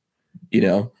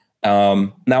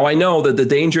 Now I know that the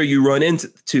danger you run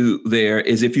into there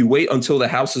is if you wait until the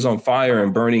house is on fire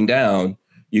and burning down,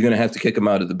 you're going to have to kick them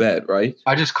out of the bed, right?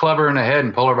 I just club her in the head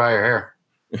and pull her by her hair.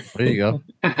 There you go.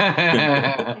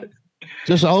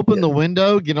 Just open the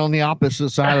window, get on the opposite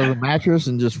side of the mattress,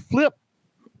 and just flip.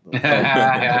 Way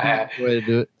to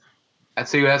do it.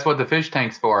 That's what the fish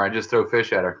tank's for. I just throw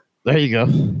fish at her. There you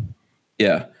go.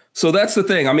 Yeah. So that's the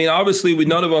thing. I mean, obviously,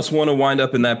 none of us want to wind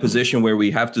up in that position where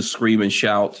we have to scream and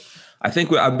shout I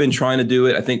think I've been trying to do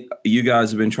it. I think you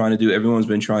guys have been trying to do it. Everyone's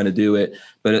been trying to do it.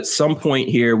 But at some point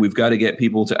here, we've got to get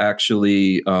people to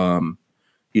actually,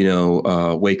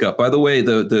 wake up. By the way,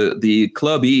 the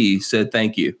Club E said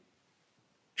thank you,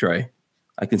 Trey.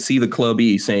 I can see the Club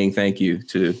E saying thank you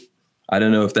to. I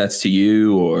don't know if that's to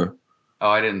you or. Oh,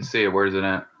 I didn't see it. Where's it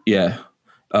at? Yeah.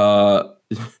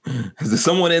 Is there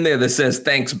someone in there that says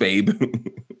thanks, babe?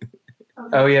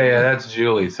 Oh yeah, that's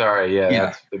Julie. Sorry,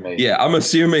 that's me. Yeah, I'm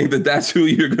assuming that's who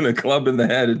you're gonna club in the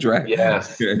head and drag.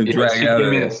 Yes, drag she out. Give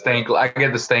me the stank. I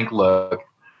get the stank look.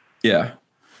 Yeah.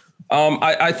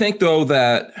 I think though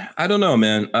that I don't know,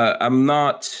 man. I'm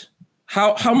not.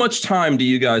 How much time do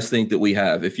you guys think that we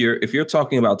have? If you're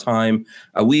talking about time,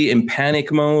 are we in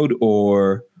panic mode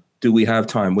or do we have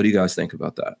time? What do you guys think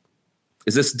about that?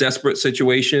 Is this a desperate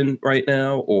situation right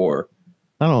now, or?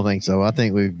 I don't think so. I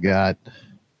think we've got.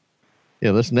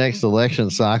 Yeah, this next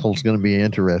election cycle is going to be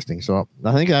interesting. So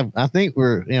I think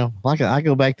we're, like I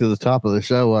go back to the top of the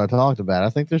show what I talked about.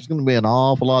 I think there's going to be an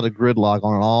awful lot of gridlock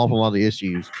on an awful lot of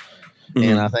issues. Mm-hmm.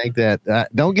 And I think that,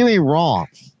 don't get me wrong,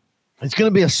 it's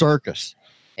going to be a circus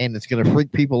and it's going to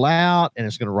freak people out and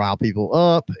it's going to rile people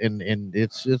up. And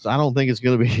it's I don't think it's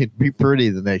going to be pretty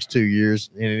the next 2 years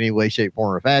in any way, shape,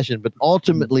 form, or fashion. But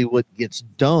ultimately what gets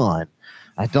done,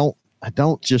 I don't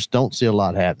see a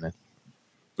lot happening.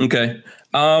 Okay.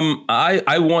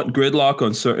 I want gridlock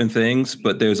on certain things,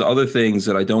 but there's other things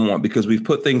that I don't want because we've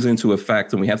put things into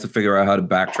effect and we have to figure out how to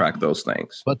backtrack those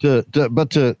things. But to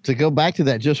go back to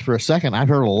that just for a second, I've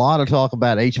heard a lot of talk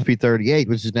about HB 38,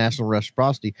 which is National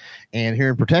Reciprocity and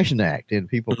Hearing Protection Act, and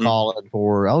people calling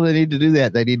for, they need to do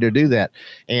that. They need to do that.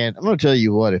 And I'm going to tell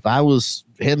you what, if I was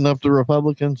heading up the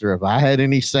Republicans or if I had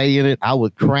any say in it, I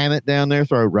would cram it down their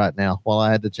throat right now while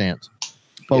I had the chance.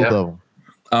 Both of them.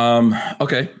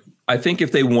 Okay. I think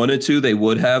if they wanted to, they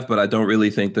would have, but I don't really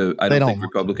think I don't think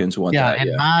Republicans want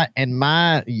that. And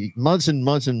my months and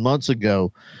months and months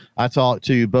ago, I talked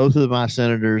to both of my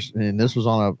senators, and this was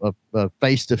on a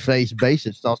face-to-face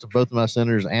basis, talked to both of my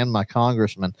senators and my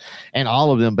congressmen, and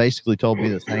all of them basically told me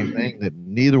the same thing, that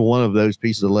neither one of those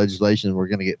pieces of legislation were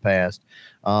going to get passed.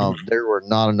 There were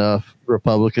not enough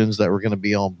Republicans that were going to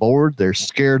be on board. They're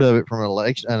scared of it from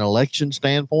an election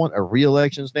standpoint, a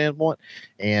re-election standpoint,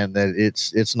 and that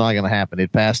it's not going to happen.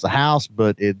 It passed the House,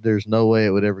 but there's no way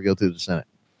it would ever go through the Senate.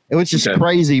 It was just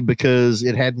crazy because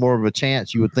it had more of a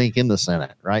chance, you would think, in the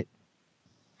Senate, right?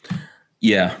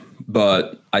 Yeah,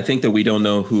 but I think that we don't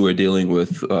know who we're dealing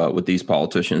with these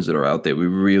politicians that are out there.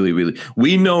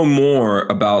 We know more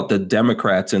about the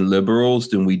Democrats and liberals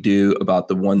than we do about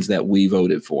the ones that we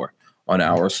voted for on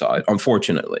our side,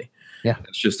 unfortunately. Yeah,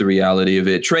 it's just the reality of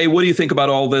it. Trey, what do you think about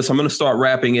all this? I'm going to start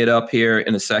wrapping it up here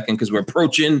in a second because we're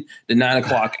approaching the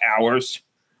 9:00 hours.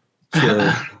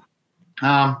 So.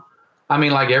 I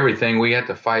mean, like everything, we have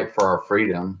to fight for our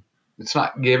freedom. It's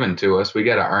not given to us. We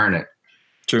got to earn it.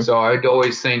 True. So I'd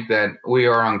always think that we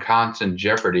are on constant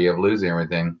jeopardy of losing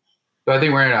everything. Do I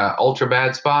think we're in an ultra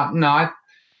bad spot? No, I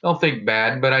don't think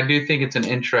bad, but I do think it's an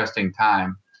interesting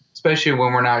time, especially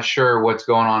when we're not sure what's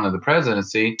going on in the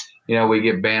presidency. We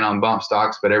get banned on bump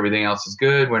stocks, but everything else is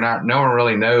good. No one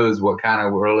really knows what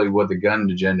the gun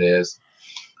agenda is.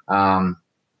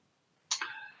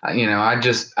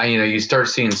 You start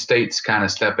seeing states kind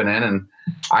of stepping in, and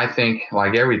I think,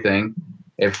 like everything,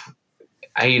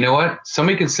 you know what?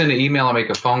 Somebody can send an email and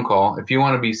make a phone call. If you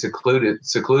want to be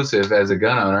seclusive as a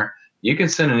gun owner, you can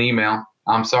send an email.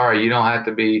 I'm sorry, you don't have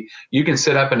to be. You can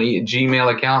set up a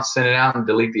Gmail account, send it out, and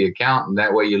delete the account, and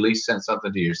that way you at least send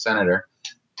something to your senator.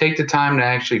 Take the time to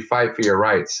actually fight for your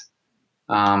rights.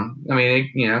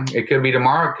 It could be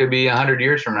tomorrow. It could be 100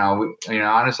 years from now.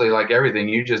 Honestly, like everything,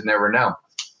 you just never know.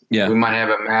 Yeah, we might have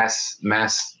a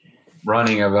mass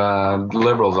running of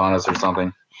liberals on us or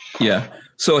something. Yeah.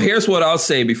 So here's what I'll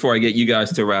say before I get you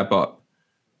guys to wrap up.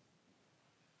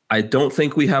 I don't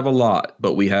think we have a lot,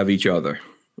 but we have each other.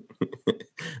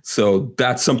 So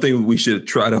that's something we should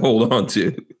try to hold on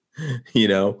to.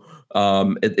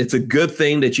 It's a good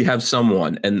thing that you have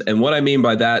someone. And what I mean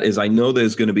by that is I know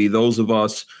there's going to be those of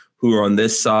us who are on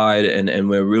this side and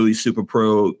we're really super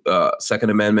pro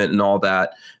Second Amendment and all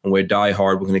that, and we're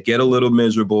diehard. We're going to get a little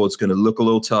miserable. It's going to look a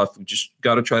little tough. We just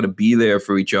got to try to be there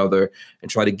for each other and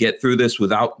try to get through this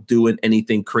without doing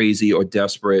anything crazy or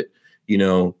desperate.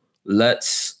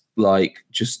 Let's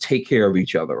just take care of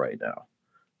each other right now.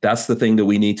 That's the thing that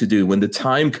we need to do. When the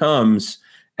time comes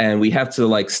and we have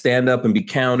to stand up and be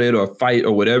counted or fight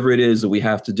or whatever it is that we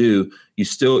have to do,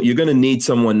 you're going to need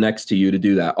someone next to you to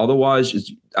do that.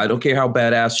 Otherwise, I don't care how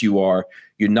badass you are,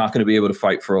 you're not going to be able to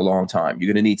fight for a long time.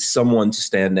 You're going to need someone to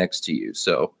stand next to you.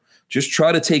 So just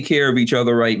try to take care of each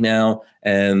other right now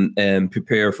and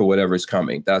prepare for whatever's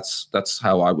coming. That's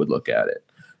how I would look at it.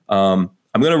 I'm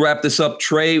going to wrap this up.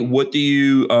 Trey, what do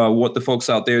you want the folks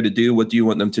out there to do? What do you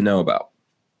want them to know about?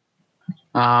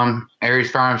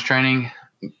 Aries Firearms Training,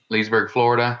 Leesburg,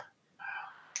 Florida.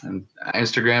 And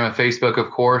Instagram and Facebook, of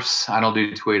course. I don't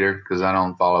do Twitter because I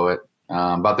don't follow it.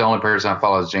 About the only person I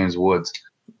follow is James Woods.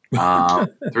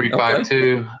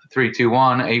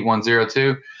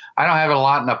 352-321-8102. I don't have a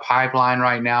lot in the pipeline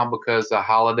right now because the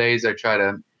holidays, I try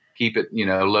to keep it,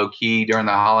 low key during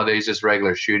the holidays, just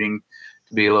regular shooting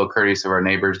to be a little courteous of our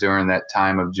neighbors during that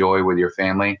time of joy with your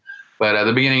family. But at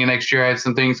the beginning of next year, I have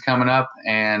some things coming up,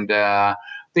 and I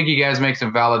think you guys make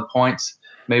some valid points.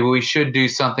 Maybe we should do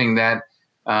something that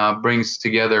brings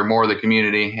together more of the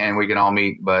community and we can all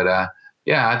meet. But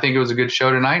yeah, I think it was a good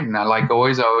show tonight. And I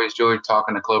always enjoy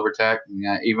talking to Clover Tech,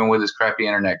 even with his crappy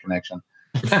internet connection.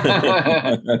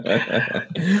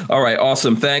 All right.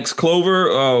 Awesome. Thanks,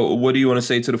 Clover. What do you want to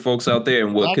say to the folks out there,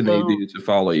 and what can they do to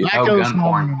follow you?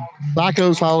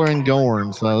 Psycho's hollering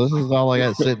Gorn. So this is all I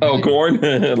got to say. Oh, Gorn.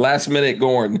 Last minute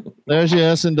Gorn. There's your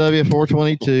S&W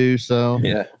 422. So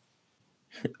yeah.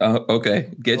 Okay.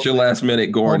 Get your last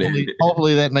minute Gorn in.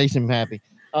 Hopefully that makes him happy.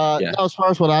 Now, as far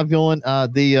as what I've going,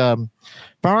 the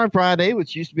Firearm Friday,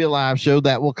 which used to be a live show,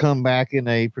 that will come back in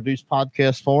a produced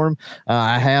podcast form.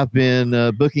 I have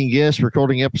been booking guests,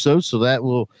 recording episodes, so that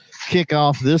will kick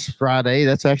off this Friday.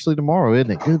 That's actually tomorrow, isn't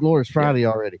it? Good Lord, it's Friday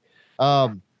already.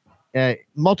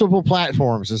 Multiple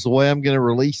platforms is the way I'm going to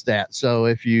release that. So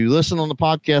if you listen on the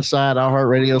podcast side,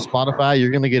 iHeartRadio, Spotify,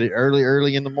 you're going to get it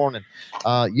early in the morning.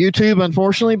 YouTube,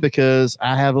 unfortunately, because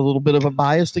I have a little bit of a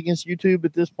bias against YouTube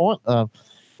at this point,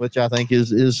 which I think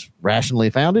is rationally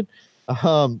founded.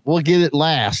 We'll get it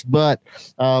last, but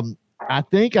I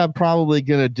think I'm probably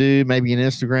going to do maybe an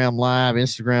Instagram live,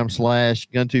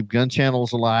 Instagram/GunTube Gun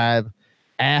Channels live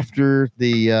after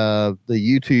the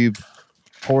YouTube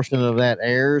portion of that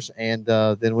airs, and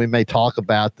then we may talk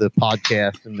about the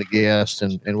podcast and the guests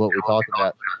and what we talk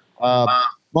about.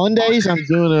 Mondays, I'm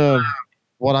doing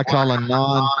what I call a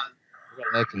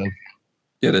echo.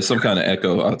 Yeah, there's some kind of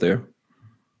echo out there.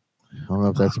 I don't know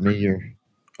if that's me or.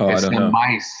 Oh, I don't know.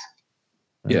 Mice.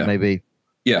 Yeah, maybe.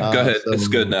 Yeah, go ahead. So, it's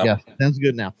good now. Yeah, that's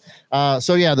good now.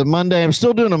 So yeah, the Monday, I'm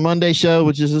still doing a Monday show,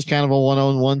 which is just kind of a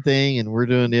one-on-one thing, and we're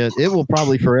doing it. It will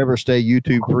probably forever stay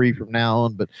YouTube free from now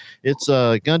on, but it's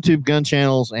GunTube Gun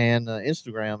Channels and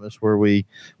Instagram is where we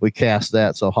cast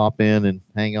that. So hop in and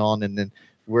hang on, and then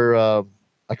we're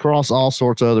across all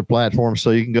sorts of other platforms.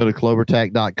 So you can go to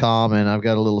clovertac.com, and I've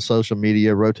got a little social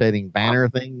media rotating banner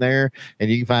thing there, and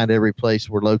you can find every place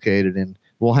we're located, and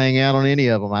we'll hang out on any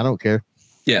of them. I don't care.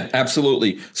 Yeah,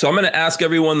 absolutely. So I'm going to ask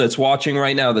everyone that's watching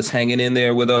right now, that's hanging in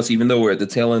there with us, even though we're at the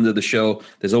tail end of the show,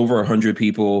 there's over 100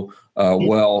 people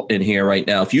in here right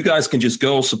now. If you guys can just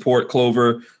go support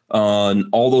Clover on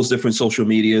all those different social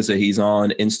medias that he's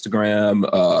on, Instagram,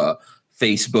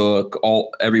 Facebook,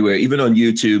 everywhere, even on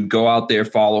YouTube, go out there,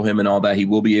 follow him and all that. He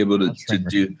will be able to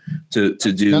do go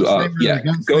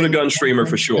to Gunstreamer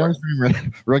for sure.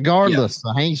 Regardless,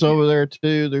 the Hank's over there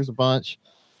too. There's a bunch.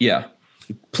 Yeah.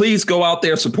 Please go out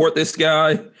there, support this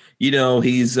guy.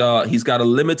 He's got a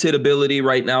limited ability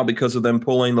right now because of them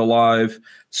pulling the live.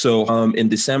 So in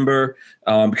December,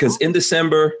 because in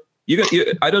December,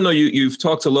 I don't know, you've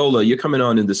talked to Lola. You're coming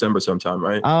on in December sometime,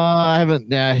 right? I haven't.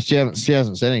 Yeah, she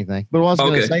hasn't said anything. But what I was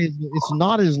going to say is it's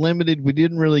not as limited. We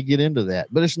didn't really get into that,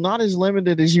 but it's not as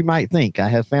limited as you might think. I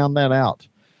have found that out.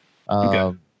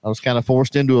 I was kind of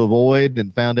forced into a void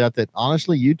and found out that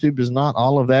honestly, YouTube is not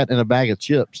all of that in a bag of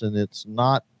chips, and it's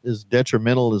not as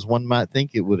detrimental as one might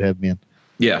think it would have been.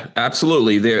 Yeah,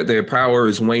 absolutely. Their power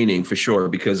is waning for sure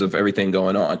because of everything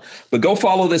going on. But go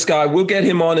follow this guy. We'll get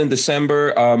him on in December.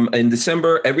 In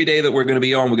December, every day that we're going to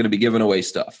be on, we're going to be giving away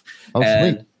stuff. Oh,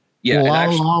 sweet. Yeah,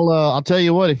 well, I'll tell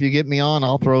you what. If you get me on,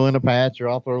 I'll throw in a patch or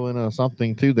I'll throw in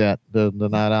something to that the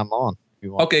night I'm on.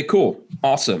 Okay, cool.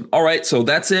 Awesome. All right. So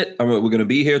that's it. We're going to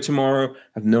be here tomorrow. I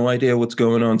have no idea what's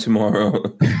going on tomorrow,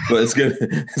 but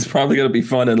it's probably going to be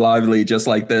fun and lively just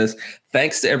like this.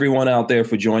 Thanks to everyone out there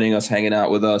for joining us, hanging out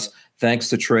with us. Thanks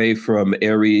to Trey from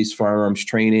Aries Firearms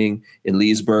Training in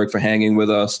Leesburg for hanging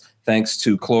with us. Thanks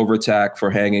to Clover Tech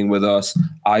for hanging with us.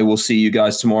 I will see you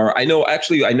guys tomorrow. I know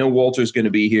Walter's going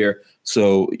to be here.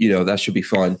 So, that should be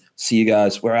fun. See you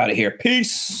guys. We're out of here.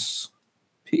 Peace.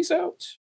 Peace out.